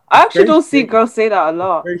that. I actually don't see girls say that a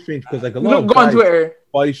lot. Very strange because like a lot of go on Twitter.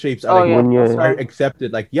 Body shapes are are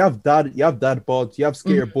accepted. Like you have dad bods, you have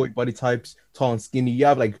skater boy body types, tall and skinny. You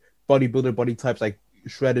have like bodybuilder body types, like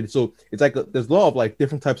shredded. So it's like there's a lot of like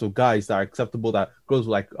different types of guys that are acceptable. That girls are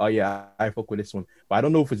like, oh yeah, I fuck with this one. But I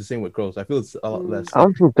don't know if it's the same with girls. I feel it's a lot less. I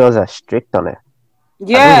don't think girls are strict on it.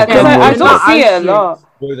 Yeah, I don't see it a lot.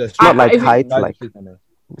 It's not like height, like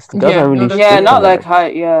not like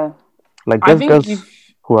height. Yeah, like there's girls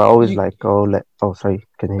who are always You- like, oh, sorry,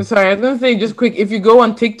 can you? Sorry, I was gonna say just quick. If you go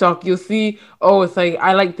on TikTok, you'll see. Oh, it's like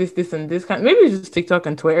I like this, and this kind. Maybe it's just TikTok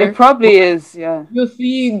and Twitter. It probably is, yeah. You'll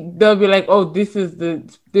see they'll be like, oh, this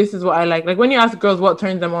is what I like. Like when you ask girls what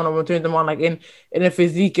turns them on or what turns them on, like in a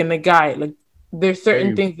physique in a guy, like there's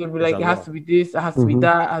certain things they'll be like, it has to be this, it has to be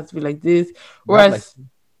that, it has to be like this. Whereas,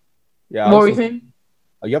 what were you saying?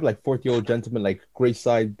 You have like 40-year-old gentlemen like gray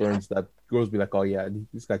sideburns that girls be like, oh yeah,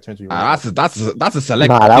 this guy turns me on. That's a select.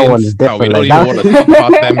 Nah, that one is different. We don't like even want to talk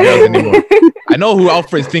about them girls anymore. I know who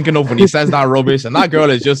Alfred's thinking of when he says that rubbish, and that girl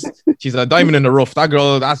is she's a diamond in the rough. That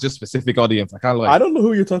girl, that's just specific audience. I can't lie. I don't know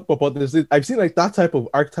who you're talking about, but I've seen like that type of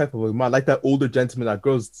archetype of a man, like that older gentleman that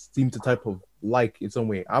girls seem to type of like in some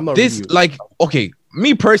way. I'm not this really... like okay.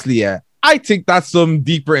 Me personally, yeah, I think that's some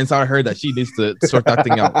deeper inside her that she needs to sort that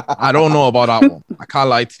thing out. I don't know about that one. I can't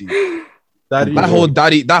lie to you. That whole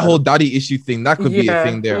daddy issue thing, that could be a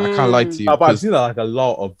thing there. I can't lie to you. But I've seen that like a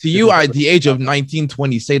lot of. To you, at the age of 19,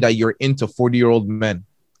 20, say that you're into 40-year-old men.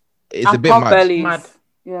 It's and a bit mad.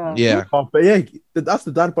 Yeah. Yeah. Yeah, that's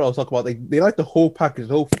the dad part I was talking about. Like they like the whole package,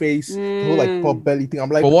 the whole face, the whole like pop belly thing. I'm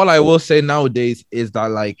like, but what I will say nowadays is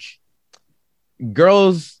that like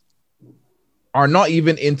girls are not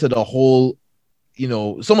even into the whole, you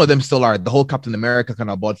know, some of them still are the whole Captain America kind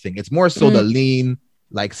of bod thing. It's more so the lean,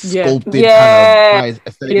 like sculpted kind of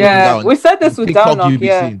guys. Yeah, we said this with Down.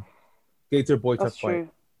 Yeah, Gator boy type fight.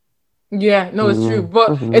 Yeah, no, it's true,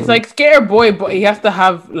 but it's like Skater Boy, but he has to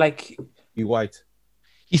have like be white.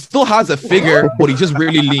 He still has a figure, but he's just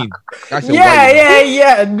really lean.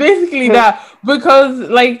 Yeah. Basically that, because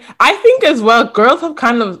like I think as well, girls have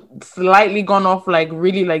kind of slightly gone off like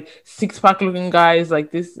really like 6-pack looking guys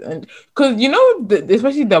like this, and because you know,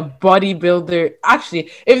 especially the bodybuilder. Actually,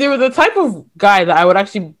 if there was a type of guy that I would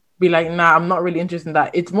actually be like, nah, I'm not really interested in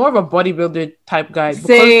that. It's more of a bodybuilder type guy.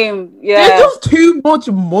 Same, yeah. There's just too much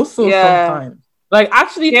muscle sometimes. Like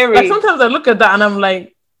actually, like sometimes I look at that and I'm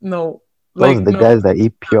like, no. Those are the guys that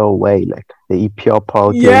eat pure whey, like they eat pure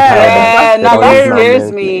protein. Yeah, that scares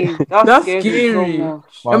me. That's scary.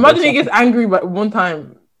 So imagine he gets angry by one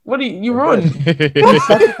time. What do you run? You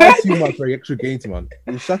sacrifice you, man, for extra gains, man.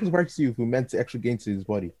 You sacrifice you who meant to extra gains to his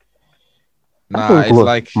body. Nah, it's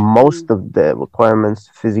like most of the requirements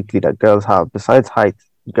physically that girls have, besides height,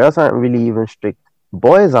 girls aren't really even strict.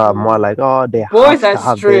 Boys are more like, oh, they have to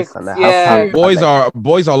have this and they have to have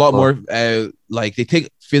boys are a lot more like they take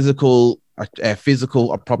physical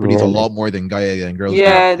properties a lot more than guys and girls.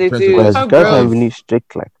 Yeah, they do. Whereas girls are really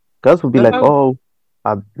strict. Like girls would be like, oh,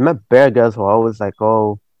 I met bare girls who are always like,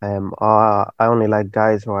 I only like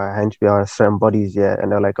guys who are henchman or certain bodies, yeah. And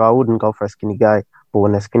they're like, oh, I wouldn't go for a skinny guy. But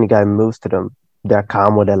when a skinny guy moves to them, they're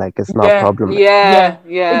calm with it, like it's not a problem. Yeah.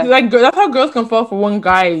 It's like that's how girls can fall for one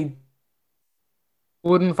guy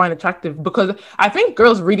wouldn't find attractive, because I think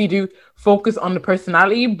girls really do focus on the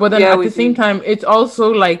personality, but then at the same time, it's also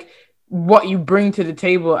like what you bring to the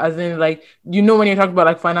table, as in like, you know, when you're talking about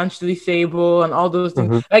like financially stable and all those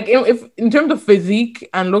things, like if in terms of physique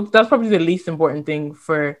and look, that's probably the least important thing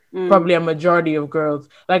for probably a majority of girls.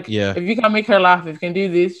 Like if you can make her laugh, if you can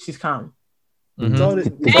do this, she's calm.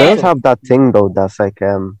 The girls have that thing though, that's like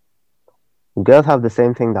girls have the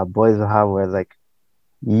same thing that boys will have, where like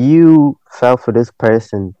you fell for this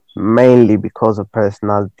person mainly because of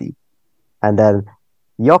personality, and then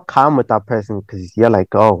you're calm with that person because you're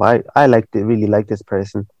like, oh, I really like this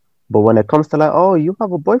person. But when it comes to like, oh, you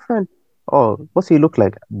have a boyfriend, oh, what's he look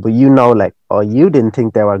like? But you know, like, oh, you didn't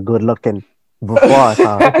think they were good looking before.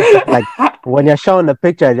 Like when you're showing the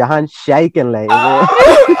picture, your hand's shaking, like.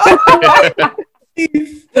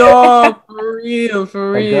 Stop, for real.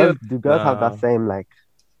 Do girls have that same like?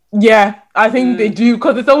 Yeah, I think they do,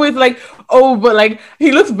 because it's always like, oh, but like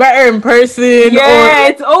he looks better in person. Yeah,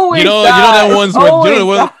 it's always you know them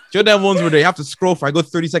ones where they have to scroll for a good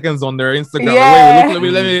 30 seconds on their Instagram. Yeah.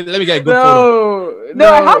 Wait, let me get a good photo.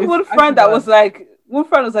 No, I have one friend that was like,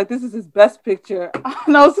 this is his best picture,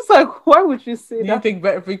 and I was just like, why would you say that? You take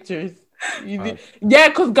better pictures. Yeah,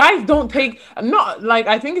 because guys don't take, not like,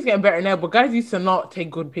 I think it's getting better now, but guys used to not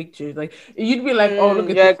take good pictures. Like you'd be like, oh,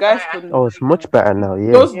 look at this guys. Oh, it's much better now.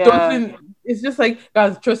 Yeah, it's just like,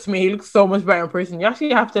 guys, trust me, he looks so much better in person. You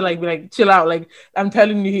actually have to like be like, chill out. Like I'm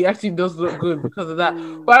telling you, he actually does look good because of that.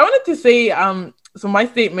 But I wanted to say, so my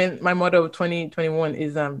statement, my motto of 2021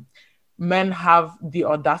 is men have the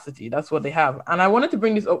audacity. That's what they have. And I wanted to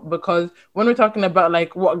bring this up because when we're talking about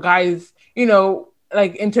like what guys, you know,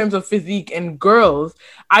 like in terms of physique and girls,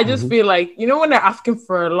 I just feel like, you know, when they're asking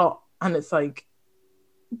for a lot and it's like,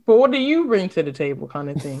 but what do you bring to the table kind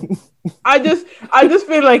of thing? I just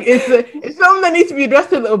feel like it's something that needs to be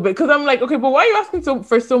addressed a little bit, because I'm like, okay, but why are you asking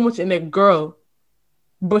for so much in a girl?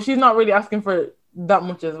 but she's not really asking for that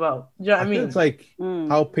much as well. Do you know what I mean? It's like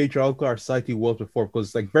how patriarchal our society was before,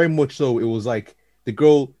 because like very much so, it was like the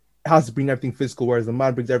girl has to bring everything physical, whereas the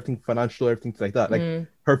man brings everything financial, everything like that. Like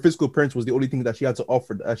her physical appearance was the only thing that she had to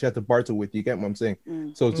offer, that she had to barter with. You get what I'm saying?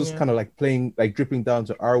 So it's just kind of like playing, like dripping down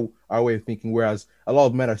to our way of thinking. Whereas a lot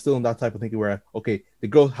of men are still in that type of thinking where, okay, the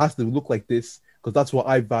girl has to look like this because that's what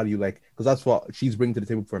I value, like because that's what she's bringing to the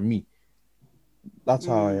table for me. That's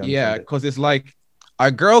how I am. Yeah, because it's like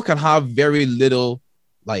a girl can have very little,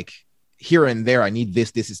 like here and there. I need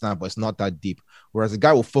this, is not, but it's not that deep. Whereas a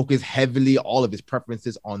guy will focus heavily all of his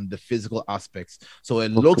preferences on the physical aspects. So it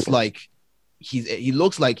looks like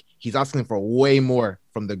he's asking for way more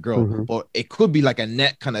from the girl, but it could be like a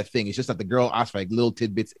net kind of thing. It's just that the girl asks for like little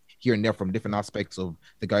tidbits here and there from different aspects of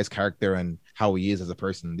the guy's character and how he is as a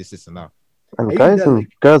person, this and that. And guys and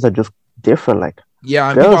girls are just different. Like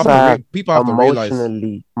yeah, girls people have to realize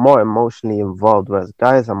more emotionally involved, whereas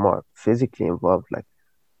guys are more physically involved. Like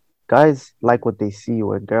guys like what they see,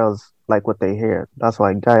 where girls like what they hear. That's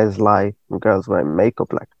why guys lie and girls wear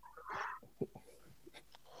makeup. Like,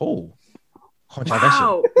 controversial.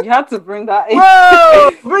 Wow, you had to bring that in.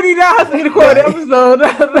 Whoa, Brittany, that has to be the quote of the episode.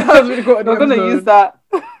 That has to be the quote of the We're gonna episode. use that.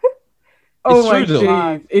 Oh my true, though.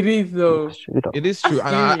 god, it is though. It is true,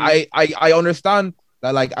 and I understand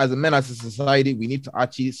that, like, as a man, as a society, we need to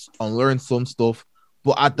actually unlearn some stuff.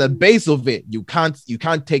 But at the base of it, you can't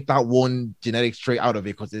take that one genetic trait out of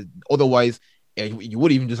it, because otherwise, you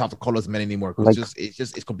wouldn't even just have to call us men anymore. Like,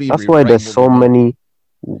 it's completely. That's why there's so many.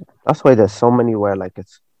 That's why there's so many where like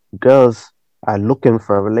it's girls are looking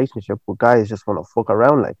for a relationship, but guys just want to fuck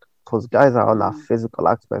around. Like, because guys are on that physical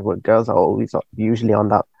aspect, where girls are always usually on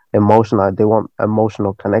that emotional. They want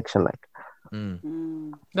emotional connection. Like,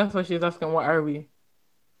 that's why she's asking, "What are we?"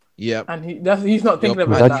 Yeah, and he's not thinking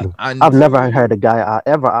about that. And I've never heard a guy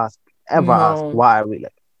ever ask, why are we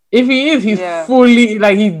like? If he is, he's fully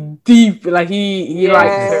like, he's deep, like he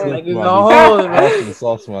likes her, like it's the whole.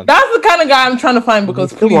 That's the kind of guy I'm trying to find,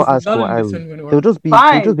 because please, ask they'll just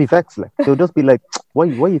be vexed, like they'll just be like, why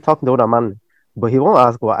are you talking to that man? But he won't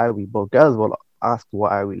ask what are we, but girls will ask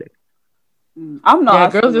what are we like. I'm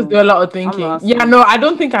not. Yeah, girls just do a lot of thinking. Yeah, no, I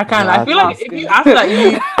don't think I can. I feel like if you ask that,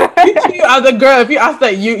 you as a girl, if you ask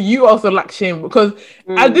that, you also lack shame, because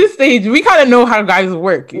at this stage we kind of know how guys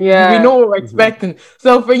work. Yeah, we know what we're expecting.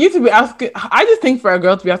 So for you to be asking, I just think for a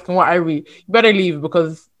girl to be asking what are we, you better leave,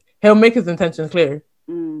 because he'll make his intentions clear.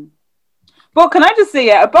 But can I just say,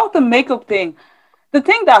 about the makeup thing? The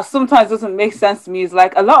thing that sometimes doesn't make sense to me is,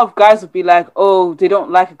 like, a lot of guys would be like, oh, they don't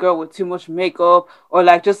like a girl with too much makeup, or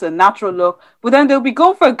like just a natural look. But then they'll be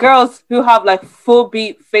going for girls who have like full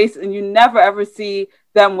beat face, and you never ever see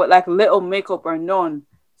them with like little makeup or none.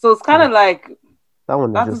 So it's kind of like, that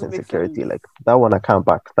one is just insecurity. Like, that one I can't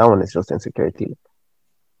back. That one is just insecurity.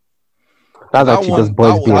 That's actually just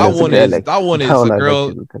boys being insecure. That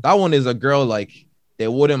one is a girl, like, they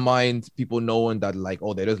wouldn't mind people knowing that, like,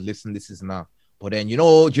 oh, they just listen, this is not. But then, you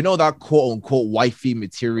know that quote unquote wifey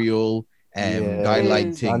material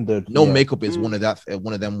guideline thing. Makeup is one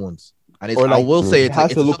of them ones. And I will say it's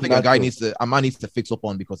something a man needs to fix up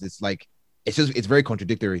on, because it's like it's very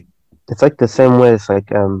contradictory. It's like the same way. It's like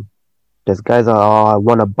there's guys that I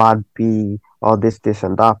want a bad B, all this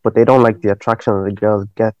and that, but they don't like the attraction the girls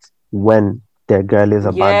get when their girl is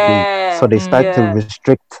a bad B. So they start to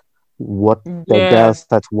restrict what their girl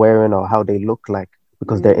starts wearing or how they look like,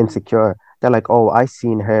 because they're insecure. They're like, oh, I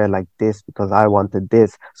seen her like this because I wanted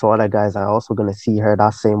this. So other guys are also going to see her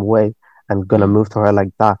that same way and going to move to her like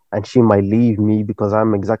that. And she might leave me because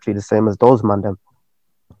I'm exactly the same as those man them.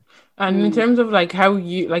 And in terms of like how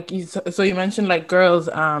you, like, so you mentioned like girls,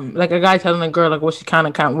 like a guy telling a girl like what she can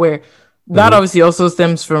and can't wear. That obviously also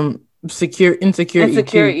stems from insecurity.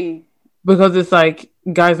 Too, because it's like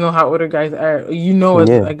guys know how other guys are. You know, as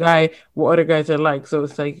a guy, what other guys are like. So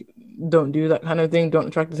it's like, don't do that kind of thing. Don't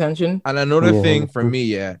attract attention. And another thing for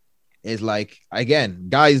me, is like, again,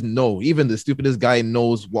 guys know, even the stupidest guy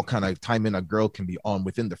knows what kind of timing a girl can be on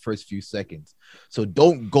within the first few seconds. So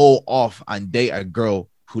don't go off and date a girl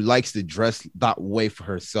who likes to dress that way for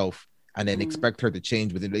herself and then expect her to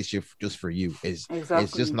change within the relationship just for you. It's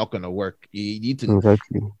just not going to work. You need to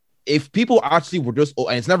if people actually were just,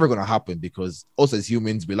 and it's never going to happen, because us as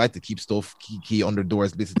humans, we like to keep stuff key under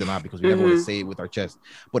doors, this and that, because we never want to say it with our chest.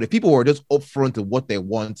 But if people were just upfront to what they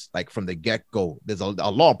want, like from the get-go, there's a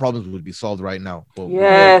lot of problems would be solved right now. But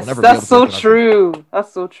that's so true.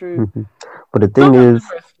 That's so true. But the thing is,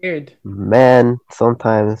 men,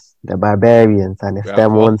 sometimes they're barbarians, and if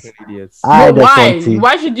them ones,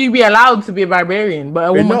 why should you be allowed to be a barbarian, but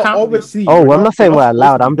a woman can't? I'm not saying we're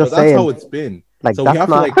allowed. I'm just saying that's how it's been. Like So we that's have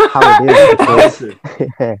to, not like, how it is. Listen,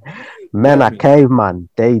 Because men are caveman.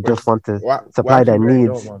 They just want to supply we're their actually very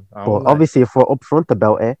needs. young, man. I But won't lie. obviously, if we're upfront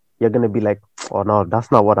about it, you're gonna be like, "Oh no,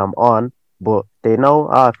 that's not what I'm on." But they know,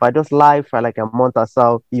 if I just lie for like a month or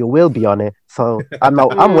so, you will be on it. So I'm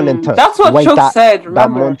willing to That's what wait Chuck said. that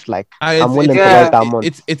Remember? month. Like And I'm willing to Yeah. wait that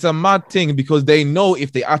month. it's a mad thing because they know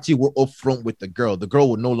if they actually were upfront with the girl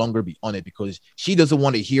will no longer be on it because she doesn't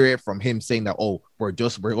want to hear it from him saying that, oh, we're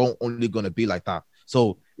only gonna be like that.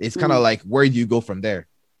 So it's kind of like, where do you go from there?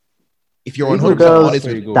 If you're Even 100% girls honest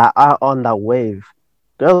where with you go. that are on that wave,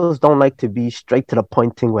 girls don't like to be straight to the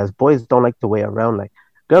point thing, whereas boys don't like to wait around. Like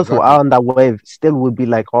girls who Exactly. are on that wave still would be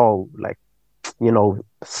like, oh, like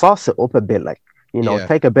sauce it up a bit, like Yeah.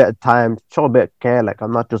 take a bit of time, show a bit of care. Like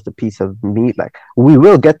I'm not just a piece of meat. Like we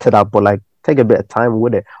will get to that, but like take a bit of time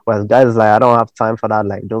with it. Whereas guys like I don't have time for that.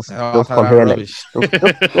 Like just come here, like Rubbish.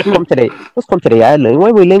 just come to the island.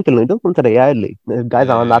 When we link, like, just come to the island. The guys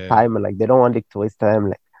are on that Yeah. time and like they don't want it to waste time.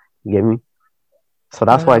 Like you get me? So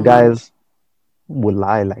that's I why know. guys will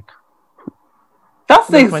lie. Like That's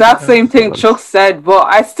the That's my exact same thing defense. Chuck said, but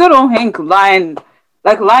I still don't think lying,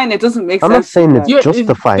 it doesn't make I'm sense. not saying it's You're-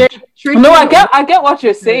 justified. they're treating No, I you- get what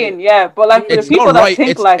you're saying, yeah, but like for the It's people not that right.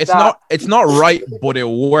 think like It's that, not right, but it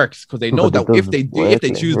works because they know But it that if doesn't they work,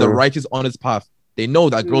 choose the yeah. righteous, honest path, they know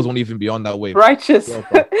that girls won't even be on that wave. righteous.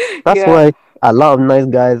 That's Yeah. why a lot of nice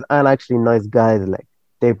guys aren't actually nice guys. Like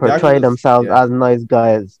they portray actually- themselves yeah. as nice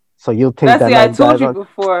guys. So you think That's that I nice told guys you are,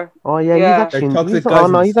 before. oh yeah, Yeah. he's They're actually toxic guys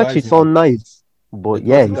in he's actually disguise, so man. nice. But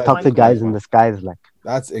They're yeah, toxic he's guys toxic in guys disguise, in man. disguise. Like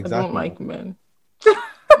That's I exactly. don't like men.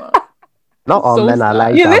 not all So men are sad.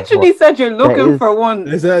 like You that. literally said you're looking is- for one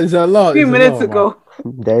There's a lot. a few there's a minutes lot, man. ago.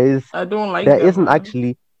 But there is I don't like there them, isn't man.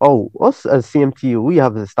 actually. Oh, us as CMTU, we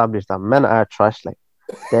have established that men are trash. Like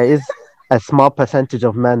there is a small percentage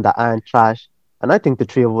of men that aren't trash, and I think the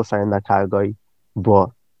three of us are in that category. But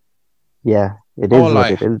yeah, it is Oh, what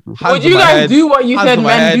like, it is. Would Hands you on my guys head, do what you hands said on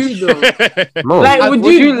my men head. do though? No, Like, Would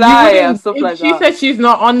would you lie wouldn't- and stuff if like she that? said she's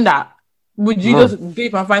not on that, would you No. just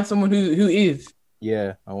dip and find someone who is?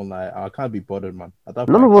 Yeah, I won't lie. I can't be bothered, man. At that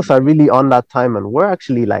none of point, us are really on that time, and we're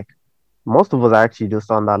actually like most of us are actually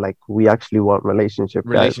just on that. Like we actually want relationship,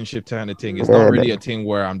 guys. Relationship kind of thing. It's Yeah, not really like- a thing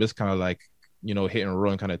where I'm just kind of like, hit and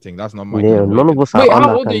run kind of thing. That's not my Yeah, kind of none wave. of us are Wait, on how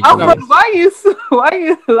that old are time. you guys. guys? Alfred, why are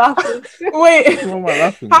you laughing? Wait, What am I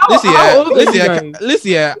laughing? how old are you guys?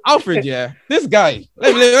 Listen, Alfred, yeah, this guy.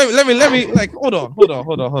 Let me, like, hold on.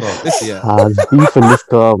 Listen, yeah. It's beef in this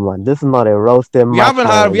club, man. This is not a roasting. We match, haven't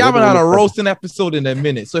man. had a Literally, roasting episode in a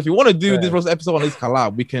minute. So if you want to do this Yeah. roast episode on this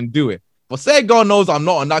collab, we can do it. But say God knows I'm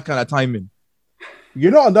not on that kind of timing.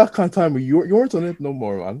 You're not on that kind of time. You weren't on it no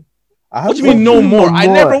more, man. What do you mean no do you more? mean I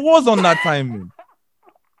more? never was on that timing.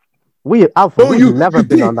 Alpha, No, we've never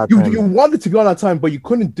been did. on that you, time. You wanted to be on that time, but you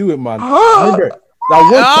couldn't do it, man. Remember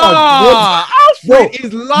that one Alfred No,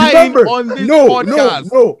 is lying remember, on this no,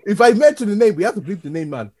 podcast. no. If I mention the name, we have to bleep the name,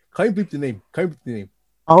 man. Can you bleep the name?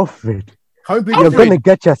 Alfred, Can you bleep you're the Alfred. gonna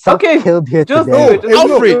get yourself Okay, killed here just today. do it.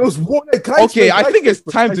 No, Alfred. it was one. Can I Okay, explain? I Can think it's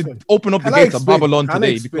explain? time Can I to explain? open up the Can I gates of explain? Babylon Can I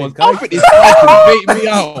today explain? because Can I Alfred is explain? trying to bait me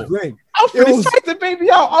out. Explain. Alfred It is was trying to bait me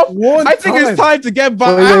out. One I think it's time to get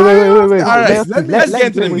back. Wait. All right, Let's get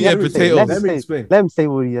into the him meat say- and potatoes. Let me explain. Let him say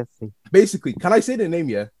what he has to say. Basically, can I say the name?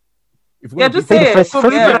 Yeah. If we're Yeah, gonna just bleep say the it. first- So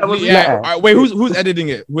first yeah. letter. Yeah. Yeah. All right, wait, who's editing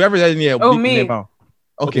it? Whoever's editing it. Oh, bleep the me. name out.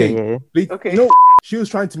 Okay. Yeah. bleep- Okay. You know, she was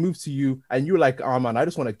trying to move to you, and you were like, "Oh man, I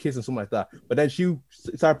just want to kiss and something like that." But then she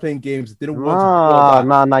started playing games, didn't want to do all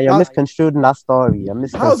that. Nah. You're How- misconstruing that story. You're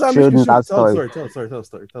How's that misconstruing that story. Tell the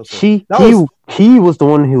story. That He was the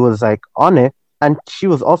one who was like on it, and she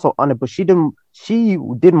was also on it, but she didn't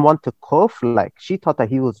want to cuff. Like she thought that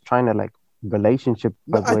he was trying to like relationship.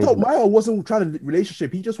 No, I persuade, thought like- Maya wasn't trying to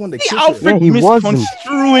relationship. He just wanted to See, kiss her. Alfred Yeah, he wasn't.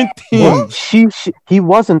 misconstruing Well, things. he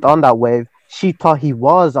wasn't on that wave. She thought he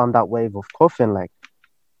was on that wave of cuffing. Like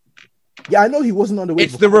Yeah, I know he wasn't on the way.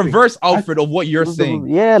 It's the reverse, Alfred, of what you're was the- saying.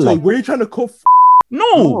 Yeah, So like were you trying to cuff? no,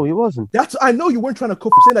 No, he wasn't. That's I know you weren't trying to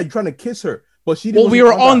cuff. Saying that you're trying to kiss her, but she didn't. well, we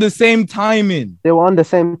were on the same timing. They were on the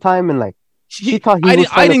same time, and like she thought he I was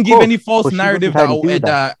didn't. I trying to didn't give cuff, any false but she narrative wasn't that, trying to do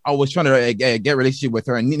that I was trying to get a relationship with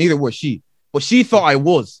her, and neither was she. But she thought I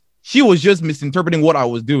was. She was just misinterpreting what I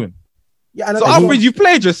was doing. Yeah, and So I- Alfred, you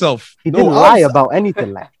played yourself. He No, didn't I lie was- about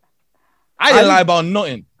anything. Like I didn't I- lie about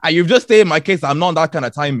nothing. You've just stated my case. I'm not on that kind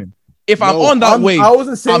of timing. If I'm No, on that wave, I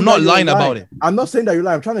wasn't saying I'm not that you're lying about it. I'm not saying that you're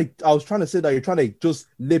lying. I was trying to say that you're trying to just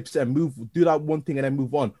lips and do that one thing and then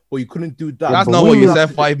move on, but you couldn't do that. That's but not we what you were-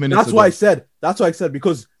 said 5 minutes That's ago. why I said. That's why I said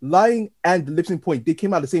because lying and the lip sync point they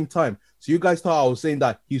came out at the same time. So you guys thought I was saying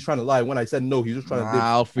that he's trying to lie when I said no, he's just trying to.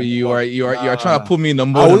 Alfie, you are trying to put me in the I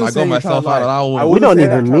mud, and wasn't I got saying you're myself trying out to of that lie. one. I We wouldn't don't say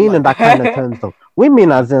that even trying to mean in lie. that kind of terms, though. We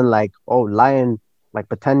mean as in like, oh, lying, like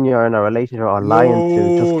pretend you're in a relationship or lying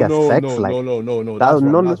to just get sex. No, like, no. that- That's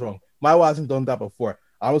wrong. no, That's wrong. My wife hasn't done that before.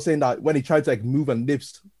 I was saying that when he tried to like move and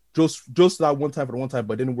lips, just that one time for the one time,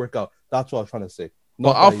 but it didn't work out. That's what I was trying to say. But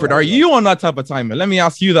Not that Alfred, he- are you on that type of timer? Let me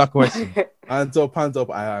ask you that question. Hands up. I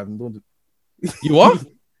don't. You what?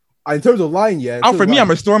 In terms of lying, yeah. in terms Alfred, of me, I'm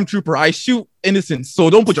a lying. stormtrooper. I shoot innocents,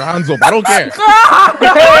 so don't put your hands up. I don't care.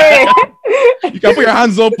 You can put your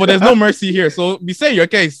hands up, but there's no mercy here. So be saying your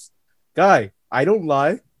case. Guy. I don't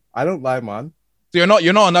lie. I don't lie, man. So you're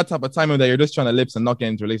not on that type of timer that you're just trying to lips and not get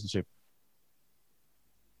into a relationship.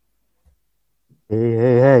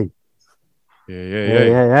 hey.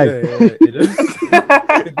 Yeah,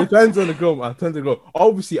 it depends on the girl.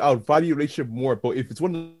 Obviously, I would value relationship more, but if it's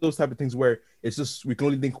one of those type of things where it's just we can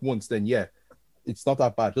only link once, then yeah, it's not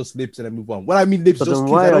that bad. Just lips and then move on. When I mean lips, But just then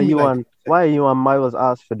kiss. I don't mean, like, why are you on Myra's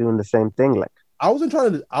ass for doing the same thing? Like, I wasn't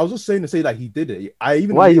trying to. I was just saying to say that he did it.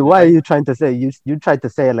 why are you trying to say you tried to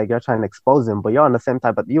say it like you're trying to expose him, but you're on the same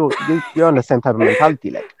type of you're on the same type of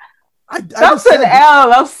mentality. Like, That's an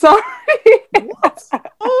L. I'm sorry.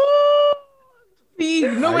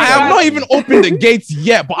 No, I have not even opened the gates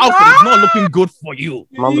yet, but Alfred is not looking good for you.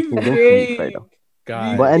 not looking good for you, Fredo.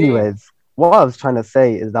 Guy. But anyways, what I was trying to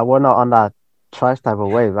say is that we're not on that trash type of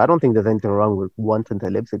wave. I don't think there's anything wrong with wanting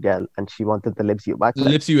to lips a girl and she wanted to lips you back. Like,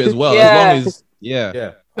 Lips you as well, Yeah. as long as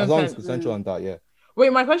Yeah, as long as it's consensual and that, yeah.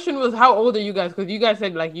 Wait, my question was, how old are you guys? Because you guys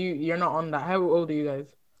said like you're not on that. How old are you guys?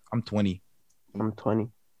 I'm 20. I'm 20.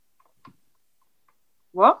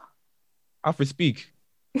 What? Alfred, speak.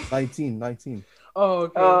 19.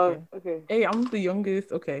 Oh, okay. Okay. Hey, I'm the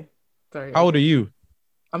youngest. Okay, sorry. How old are you?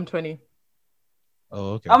 I'm 20.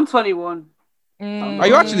 Oh, okay. I'm 21. Are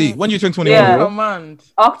you actually? When you turn 21? Yeah. bro? Command.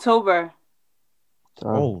 October. So,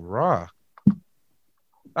 Oh, rah.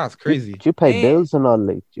 That's crazy. do you pay Hey. bills and all?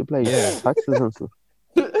 Like, do you pay Yeah. taxes and stuff?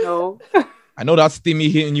 No. I know that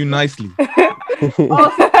stimmy hitting you nicely.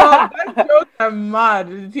 Oh, stop. That joke are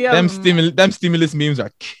mad. Them stimulus memes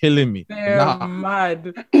are killing me. They're Nah.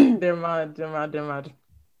 mad. They're mad.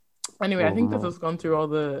 Anyway, I think this Oh, has gone through all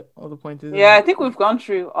the points. isn't Yeah, I it? think we've gone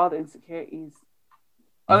through all the insecurities.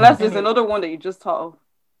 Unless there's another one that you just thought of.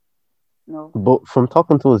 No. But from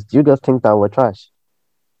talking to us, do you guys think that we're trash?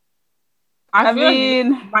 I feel like mean,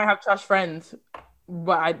 you might have trash friends,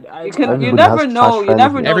 but I you Everybody never has know. trash You friends,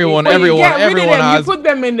 never man. know. Everyone- But you get rid of everyone them, has- You put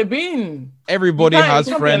them in the bin. Everybody You can't- has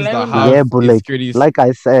you can't be friends that allowing have Yeah, but like, insecurities. like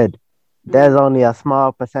I said, there's only a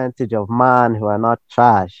small percentage of men who are not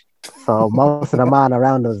trash. So most of the men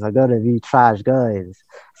around us are gonna be trash guys.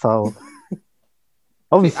 So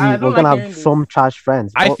obviously I don't we're gonna like have hearing this. some trash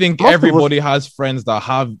friends. I but think most of us- everybody has friends that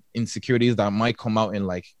have insecurities that might come out in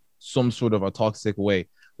like some sort of a toxic way.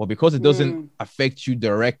 But because it doesn't affect you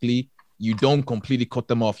directly, you don't completely cut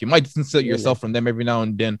them off. You might distance yourself from them every now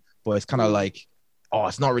and then, but it's kind of like, oh,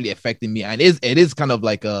 it's not really affecting me. And it is kind of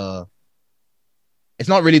like it's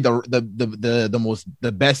not really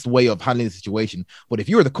the best way of handling the situation. But if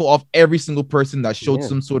you were to cut off every single person that showed Yeah.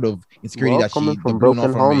 some sort of insecurity We're all that coming she from blew off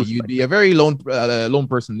broken from me, homes, you'd like- be a very lone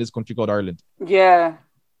person in this country called Ireland. Yeah,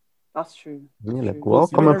 that's true. Yeah, That's like true. we're all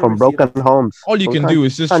You coming never from see broken that. homes. All you We can can't- do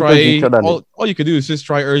is just can't try. judge each other, like. All you can do is just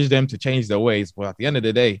try urge them to change their ways. But at the end of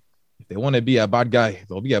the day, if they want to be a bad guy,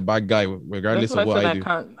 they'll be a bad guy regardless That's of what what I I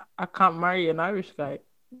said. do. I can't marry an Irish guy.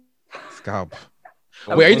 Scab.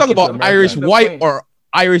 I'm Wait, are you talking thinking about Irish America. white That's the or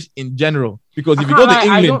Irish in general? Because I if you can't go to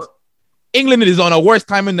lie, I England, don't- England is on a worse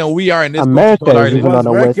timing than we are in this America country called is Ireland. even on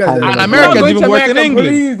a worse America is time. And than America I'm is going even to worse than America, England.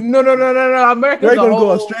 please. No. America's You're a gonna go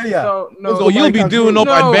whole- Australia. No. So you'll be America doing grew. up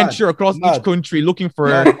No. adventure across Mad. each country looking for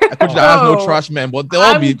a country that has no No. trash men, but they'll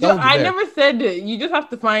all be I there. never said it. You just have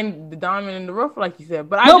to find the diamond in the rough, like you said.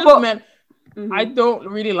 But I No, just but- meant I don't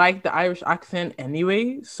really like the Irish accent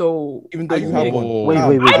anyway. So Even though I you just have think- one. Wait, Now,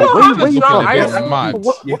 wait, wait. I don't where- have a where you strong from? Irish Yes, mad.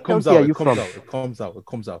 What Yeah, it comes county out. are you It comes from? out. It comes out. It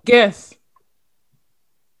comes out. Guess.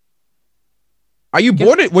 Are you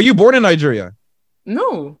born? Were you born in Nigeria?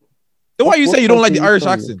 No, Then why you What say you don't like country the you Irish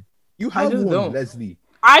from? accent? You I have just one, don't. Leslie.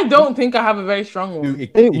 I don't think I have a very strong one.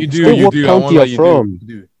 Hey, You do, say you what do, I county won't you're lie, you do. from? You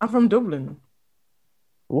do. I'm from Dublin.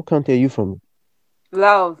 What county are you from?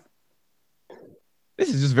 Laos.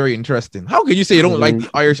 This is just very interesting. How can you say you don't like the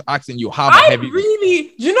Irish accent? You have a I heavy.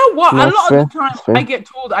 really, do you know what? No, a it's lot fair, of the time, it's fair. I get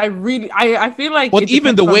told I feel like. But it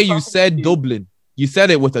even the depends on way you talking said to Dublin, you said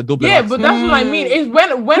it with a Dublin Yeah, accent. but that's what I mean. Is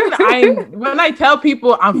when I tell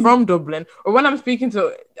people I'm from Dublin, or when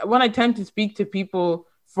I tend to speak to people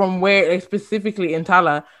from where, like, specifically in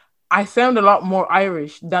Tala, I sound a lot more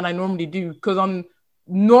Irish than I normally do. Because on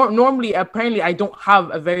normally, apparently, I don't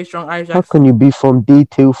have a very strong Irish How accent. can you be from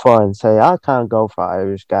D24 and say I can't go for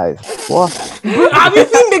Irish guys? What? But have you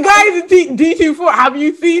seen the guys in D24? Have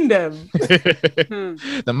you seen them?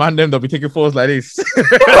 The man them they'll be taking photos like this.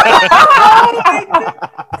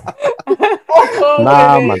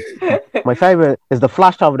 Nah, man. My favorite is the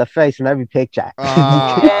flash over the face in every picture.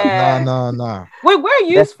 Yeah. Nah. Wait, where are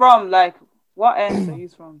you from? Like, what end are you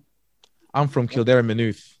from? I'm from Kildare,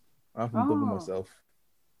 Maynooth. I'm from Dublin Oh. myself.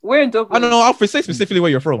 We're in I Dublin. don't know. Alfred, say specifically where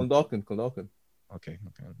you're from. Clondalkin. Okay.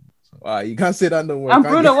 So, You can't say that no more. And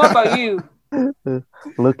Can't Bruno, you? what about you?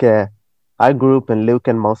 Look, I grew up in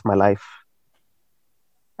Lucan most of my life.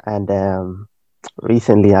 And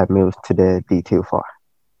recently I moved to the D24.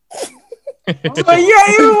 But yeah,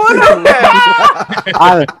 you one of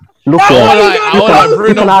them. Look,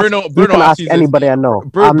 Bruno can ask actually anybody I know.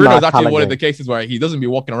 Bruno's actually one of the cases where he doesn't be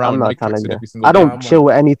walking around I'm not like telling every you. single I day. don't chill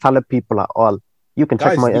with any Tala people at all. You can check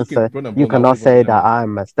Guys, my speaking- Insta. Bruno, You cannot say that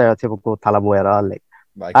I'm a stereotypical Tala boy at all. Like,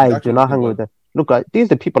 Like, I that's do what not we hang do, with them. Look, these are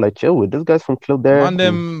the people I chill with. This guy's from Kildare.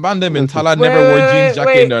 Man them in Tala never wore jeans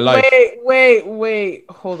jacket in their life. Wait.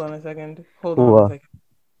 Hold on a second. What?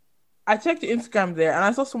 I checked your Instagram there and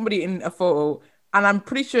I saw somebody in a photo and I'm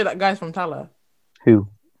pretty sure that guy's from Tala. Who?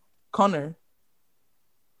 Connor.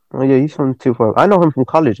 Oh yeah, he's from 24. I know him from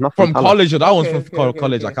college, not from From Tala. college, that one's from Okay.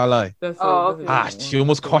 college. I can't lie. That's Oh, that's okay. She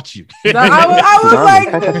almost caught you. I Nah, was man, like,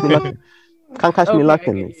 can't catch me lacking. Can't catch me Okay,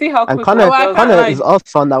 lacking. okay. See how And quick Connor, that goes. Connor like- is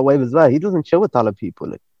also on that wave as well. He doesn't chill with Tala people.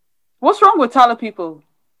 Like, What's wrong with Tala people?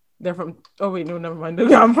 they're from. Oh wait, no, never mind.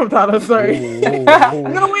 I'm from Tala. Sorry. Whoa.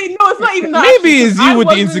 No, wait, no, it's not even that. Maybe it's I you with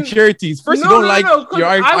the wasn't- insecurities. First, No, you don't no, like no, 'cause your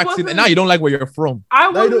Irish I accent, wasn't- and now you don't like where you're from.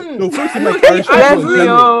 I No, you wasn't. don't- no, first you No, like Irish I people, was- then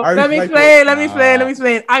yo, Irish Let me people.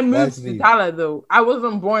 explain. I moved Leslie. to Tala though. I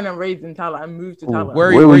wasn't born and raised in Tala. I moved to Tala.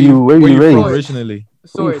 Where Where were you were you from raised? originally?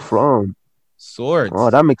 where you Swords. from? Swords.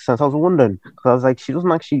 Oh, that makes sense. I was wondering because I was like, she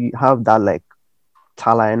doesn't actually have that like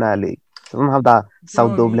Tala in her. Like, she doesn't have that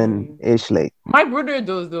South No, Dublin ish. Like, My brother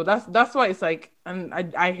does though. That's why it's like, and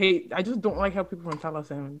I just don't like how people from Tala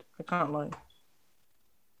sound. I can't lie.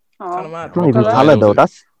 Kind of Oh. mad. it's not even Okay. Tala though. Yeah.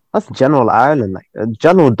 That's general Ireland. Like,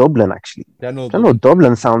 general Dublin actually. General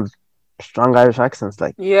Dublin sounds strong Irish accents.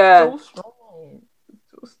 Like, Yeah. So strong.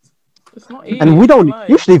 It's not and easy, we don't. like-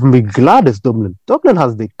 You should even be glad it's Dublin.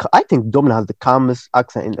 I think Dublin has the calmest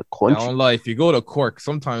accent in the I country. don't lie. If you go to Cork,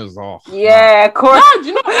 sometimes Yeah, of course. No, do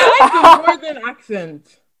you know I like the northern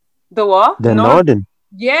accent? The what? The North? northern.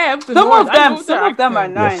 Yeah, the Some north. of them, I love some their of them are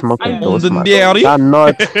accent. You're nice. smoking I those, love man. the dairy. That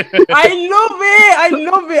north. I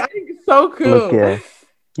love it. I think it's so cool. Look, yeah,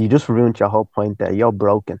 you just ruined your whole point there. You're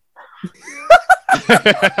broken.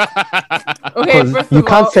 Okay, 'Cause first you of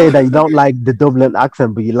can't all, say that you don't like the Dublin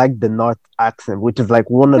accent, but you like the North accent, which is like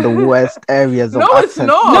one of the worst areas of No, it's accent.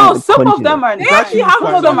 not. in No, the some of country, them like. are they nice. actually have Some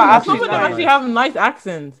some of them are some actually of them nice. actually have nice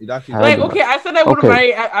accents. You'd actually Like, Like, have okay, I said I wouldn't Okay.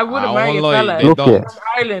 marry. I wouldn't I marry a won't lie, fella they Look don't. here. from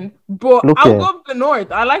Ireland, but Look I'll here. go up the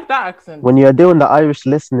north. I like that accent. When you're doing the Irish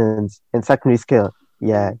listenings in secondary school,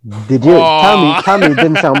 yeah, did you Aw. tell me it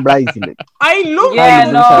didn't sound brazy? Like, I love Yeah,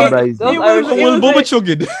 it. no, It those was- Irish- it Well, was Bubba the-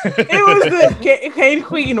 chugging. It was the Kane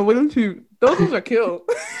Queen and William too. Those ones are killed.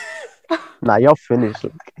 nah, you're finished.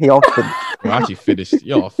 Like, you're finished. We're actually finished.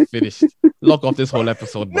 You're finished. Lock off this whole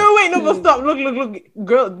episode. Bro. No, wait, no, but stop. Look.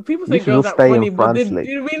 Girl, people say You should girls just are stay in funny, but France, did like,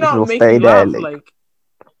 we you not should make stay you there, laugh? like. Like,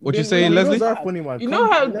 What you did say, we- Leslie? Girls are funny, man. You know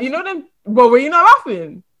how you know them, but were you not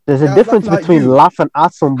laughing? There's a Yeah, difference that's like between you. laughing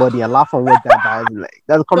at somebody and laughing with that guy. Like,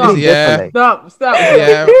 that's completely Yeah. different. Like. Stop.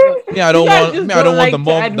 Yeah. Me, I don't You guys want. just Me, I don't want don't the like mom.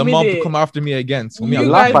 to The admit mom to it. come after me again. So me, You I'm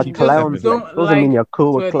You guys laugh gonna at keep just this clowns. episode. Like, don't doesn't mean like you're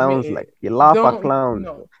cool to with admit clowns. it. Like, you laugh at Don't- clowns.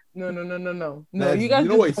 No. No. Nah, You guys you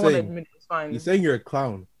know what just he's don't saying? admit it. It's fine. He's saying you're a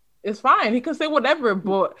clown. It's fine. He can say whatever,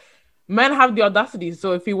 but men have the audacity.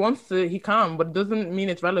 So if he wants to, he can. But it doesn't mean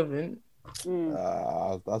it's relevant.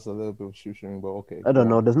 That's a little bit of shoestring, but okay. I don't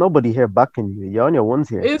know. There's nobody here backing you. You're on your ones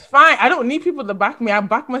here. It's fine. I don't need people to back me. I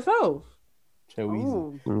back myself. Chill easy.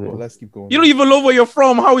 Ooh. Well, let's keep going. You don't even know where you're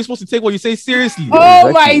from. How are we supposed to take what you say seriously?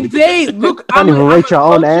 Oh my exactly. days! Look, Can't even rate your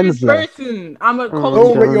own ends, like. person. I'm a Don't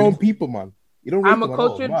cultured. rate your own people, man. You don't rate I'm a them at all,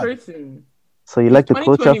 cultured man. person. So you like the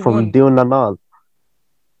culture 2021. from doing and all.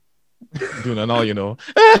 Doing and all, you know.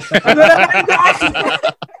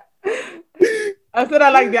 I said I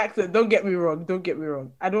like the accent. Don't get me wrong.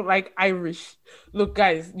 I don't like Irish. Look,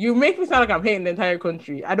 guys, you make me sound like I'm hating the entire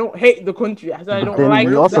country. I don't hate the country. I said I don't Then like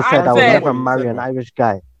you also the said I would accent. never marry an Irish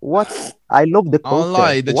guy. What? I love the culture.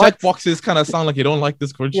 Online, the What? checkboxes kind of sound like you don't like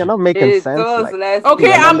this country. You're not making It sense. does, Like, let's Okay,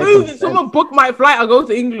 Yeah, I'm that makes moving. sense. Someone book my flight. I'll go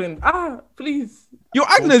to England. Please. You're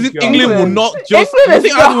acting as if England. England will not just. England You is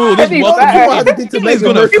think England will just not welcome any you? better. England's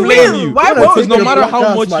gonna It flame will. you. Why won't Because no they? matter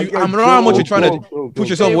how much you, no matter how much you're trying to push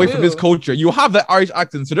yourself They away from this will. culture, you have that Irish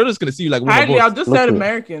accent, so they're just gonna see you like one of Hardly, I'll us. just Look say here.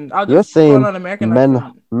 American. I'll You're just put saying on American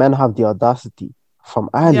accent. men have the audacity from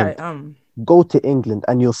Yeah, Ireland. I am. Go to England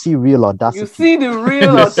and you'll see real audacity. You see the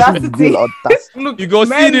real You'll see audacity. real audacity. Look, You go see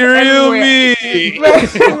men the real everywhere- me.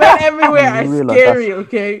 Men everywhere are Real scary.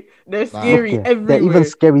 Okay, they're Nah. scary Look here, they're everywhere. even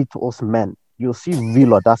scary to us men. You'll see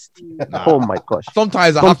real audacity. Nah. Oh my gosh.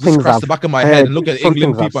 Sometimes I Some have to things scratch I've the back of my heard, head and look at some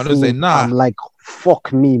England things I've people and just say, seen, nah. I'm like,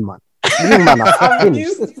 fuck me, man. You man are I'm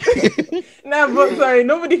finished. used- Nah, but sorry,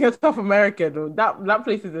 nobody can stop America though. That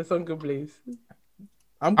place is a sunken place.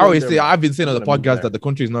 I'm I always going say, there, man. I've been saying on the I'm gonna move podcast there. that the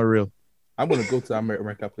country is not real. I'm gonna go to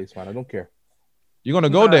America place, man. I don't care. You're gonna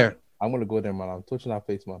go Nah. there. I'm gonna go there, man. I'm touching that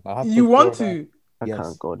place, man. I'll have You touch want there, man. to? I Yes.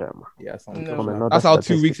 can't go there, man. Yes, I'm No. touching From that. another That's how 2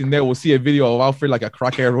 statistic. weeks in there we'll see a video of Alfred like a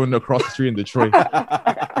crackhead running across the street in Detroit.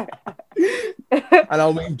 And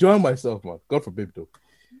I'll be enjoying myself, man. God forbid, though.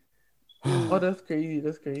 Oh, that's crazy.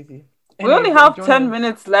 That's crazy. We only Anyways, have I'm 10 joining-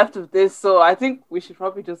 minutes left of this, so I think we should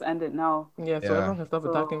probably just end it now. Yeah, so Yeah. everyone can stop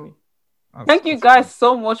So- attacking me. Thank you guys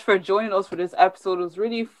so much for joining us for this episode. It was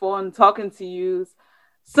really fun talking to you.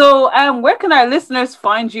 So, where can our listeners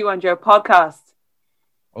find you and your podcast?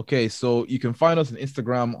 Okay, so you can find us on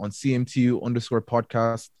Instagram on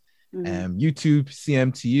CMTU_podcast, Mhm. YouTube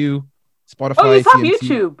CMTU, Spotify. Oh, you have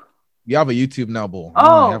CMTU. YouTube. We have a YouTube now, but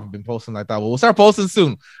Oh. I haven't been posting like that. But we'll start posting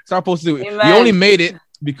soon. We Amen. only made it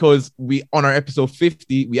because we on our episode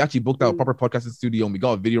 50, we actually booked out a Mm. proper podcasting studio and we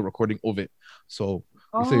got a video recording of it. So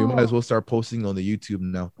we say we might as well start posting on the YouTube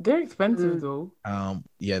now. They're expensive Mm. though.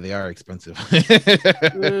 Yeah, they are expensive.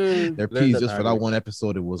 Mm. They're Learn peas that just for hard that way. one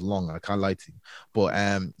episode. It was long. I can't lie to you. But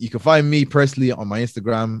you can find me personally on my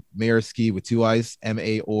Instagram, Mayorski with 2 eyes,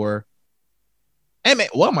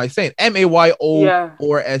 what am I saying?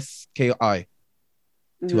 MAYO4SKI.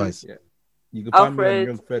 2 Mhm. eyes. You can find me Alfred. on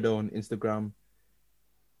Young Fredo on Instagram.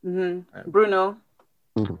 Mhm. Bruno.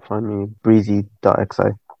 You can find me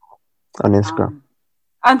breezy.xi on Instagram.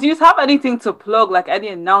 And do you have anything to plug, like any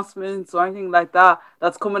announcements or anything like that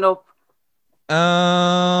that's coming up?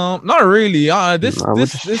 Not really. We're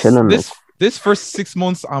just chilling, This first 6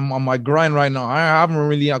 months, I'm on my grind right now. I haven't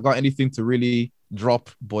really got anything to really drop,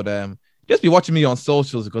 but just be watching me on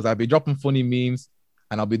socials because I'll be dropping funny memes,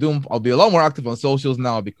 and I'll be a lot more active on socials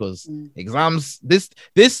now because exams. This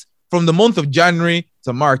from the month of January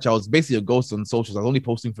to March, I was basically a ghost on socials. I was only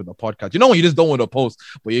posting for the podcast. You know when you just don't want to post,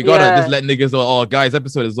 but you gotta just let niggas know, oh guys,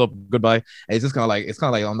 episode is up, goodbye. And it's just kind of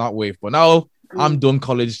like on that wave. But now I'm done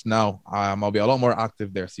college now. I'll be a lot more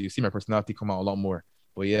active there. So you see my personality come out a lot more.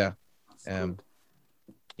 But yeah. I'm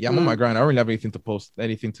on my grind. I don't really have anything to post,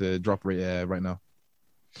 anything to drop right now.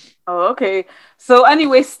 Oh, okay. So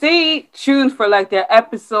anyway, stay tuned for like their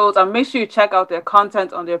episodes and make sure you check out their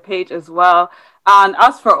content on their page as well. And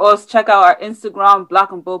as for us, check out our Instagram,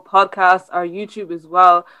 Black and Bold Podcast, our YouTube as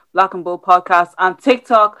well, Black and Bold Podcast, and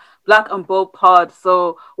TikTok, Black and Bold Pod.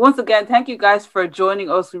 So once again, thank you guys for joining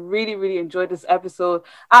us. We really, really enjoyed this episode.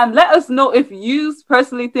 And let us know if you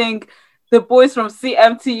personally think the boys from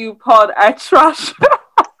CMTU Pod are trash.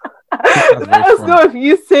 Let us know if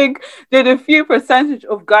you think there are a few percentage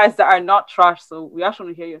of guys that are not trash. So we actually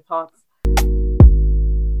want to hear your thoughts.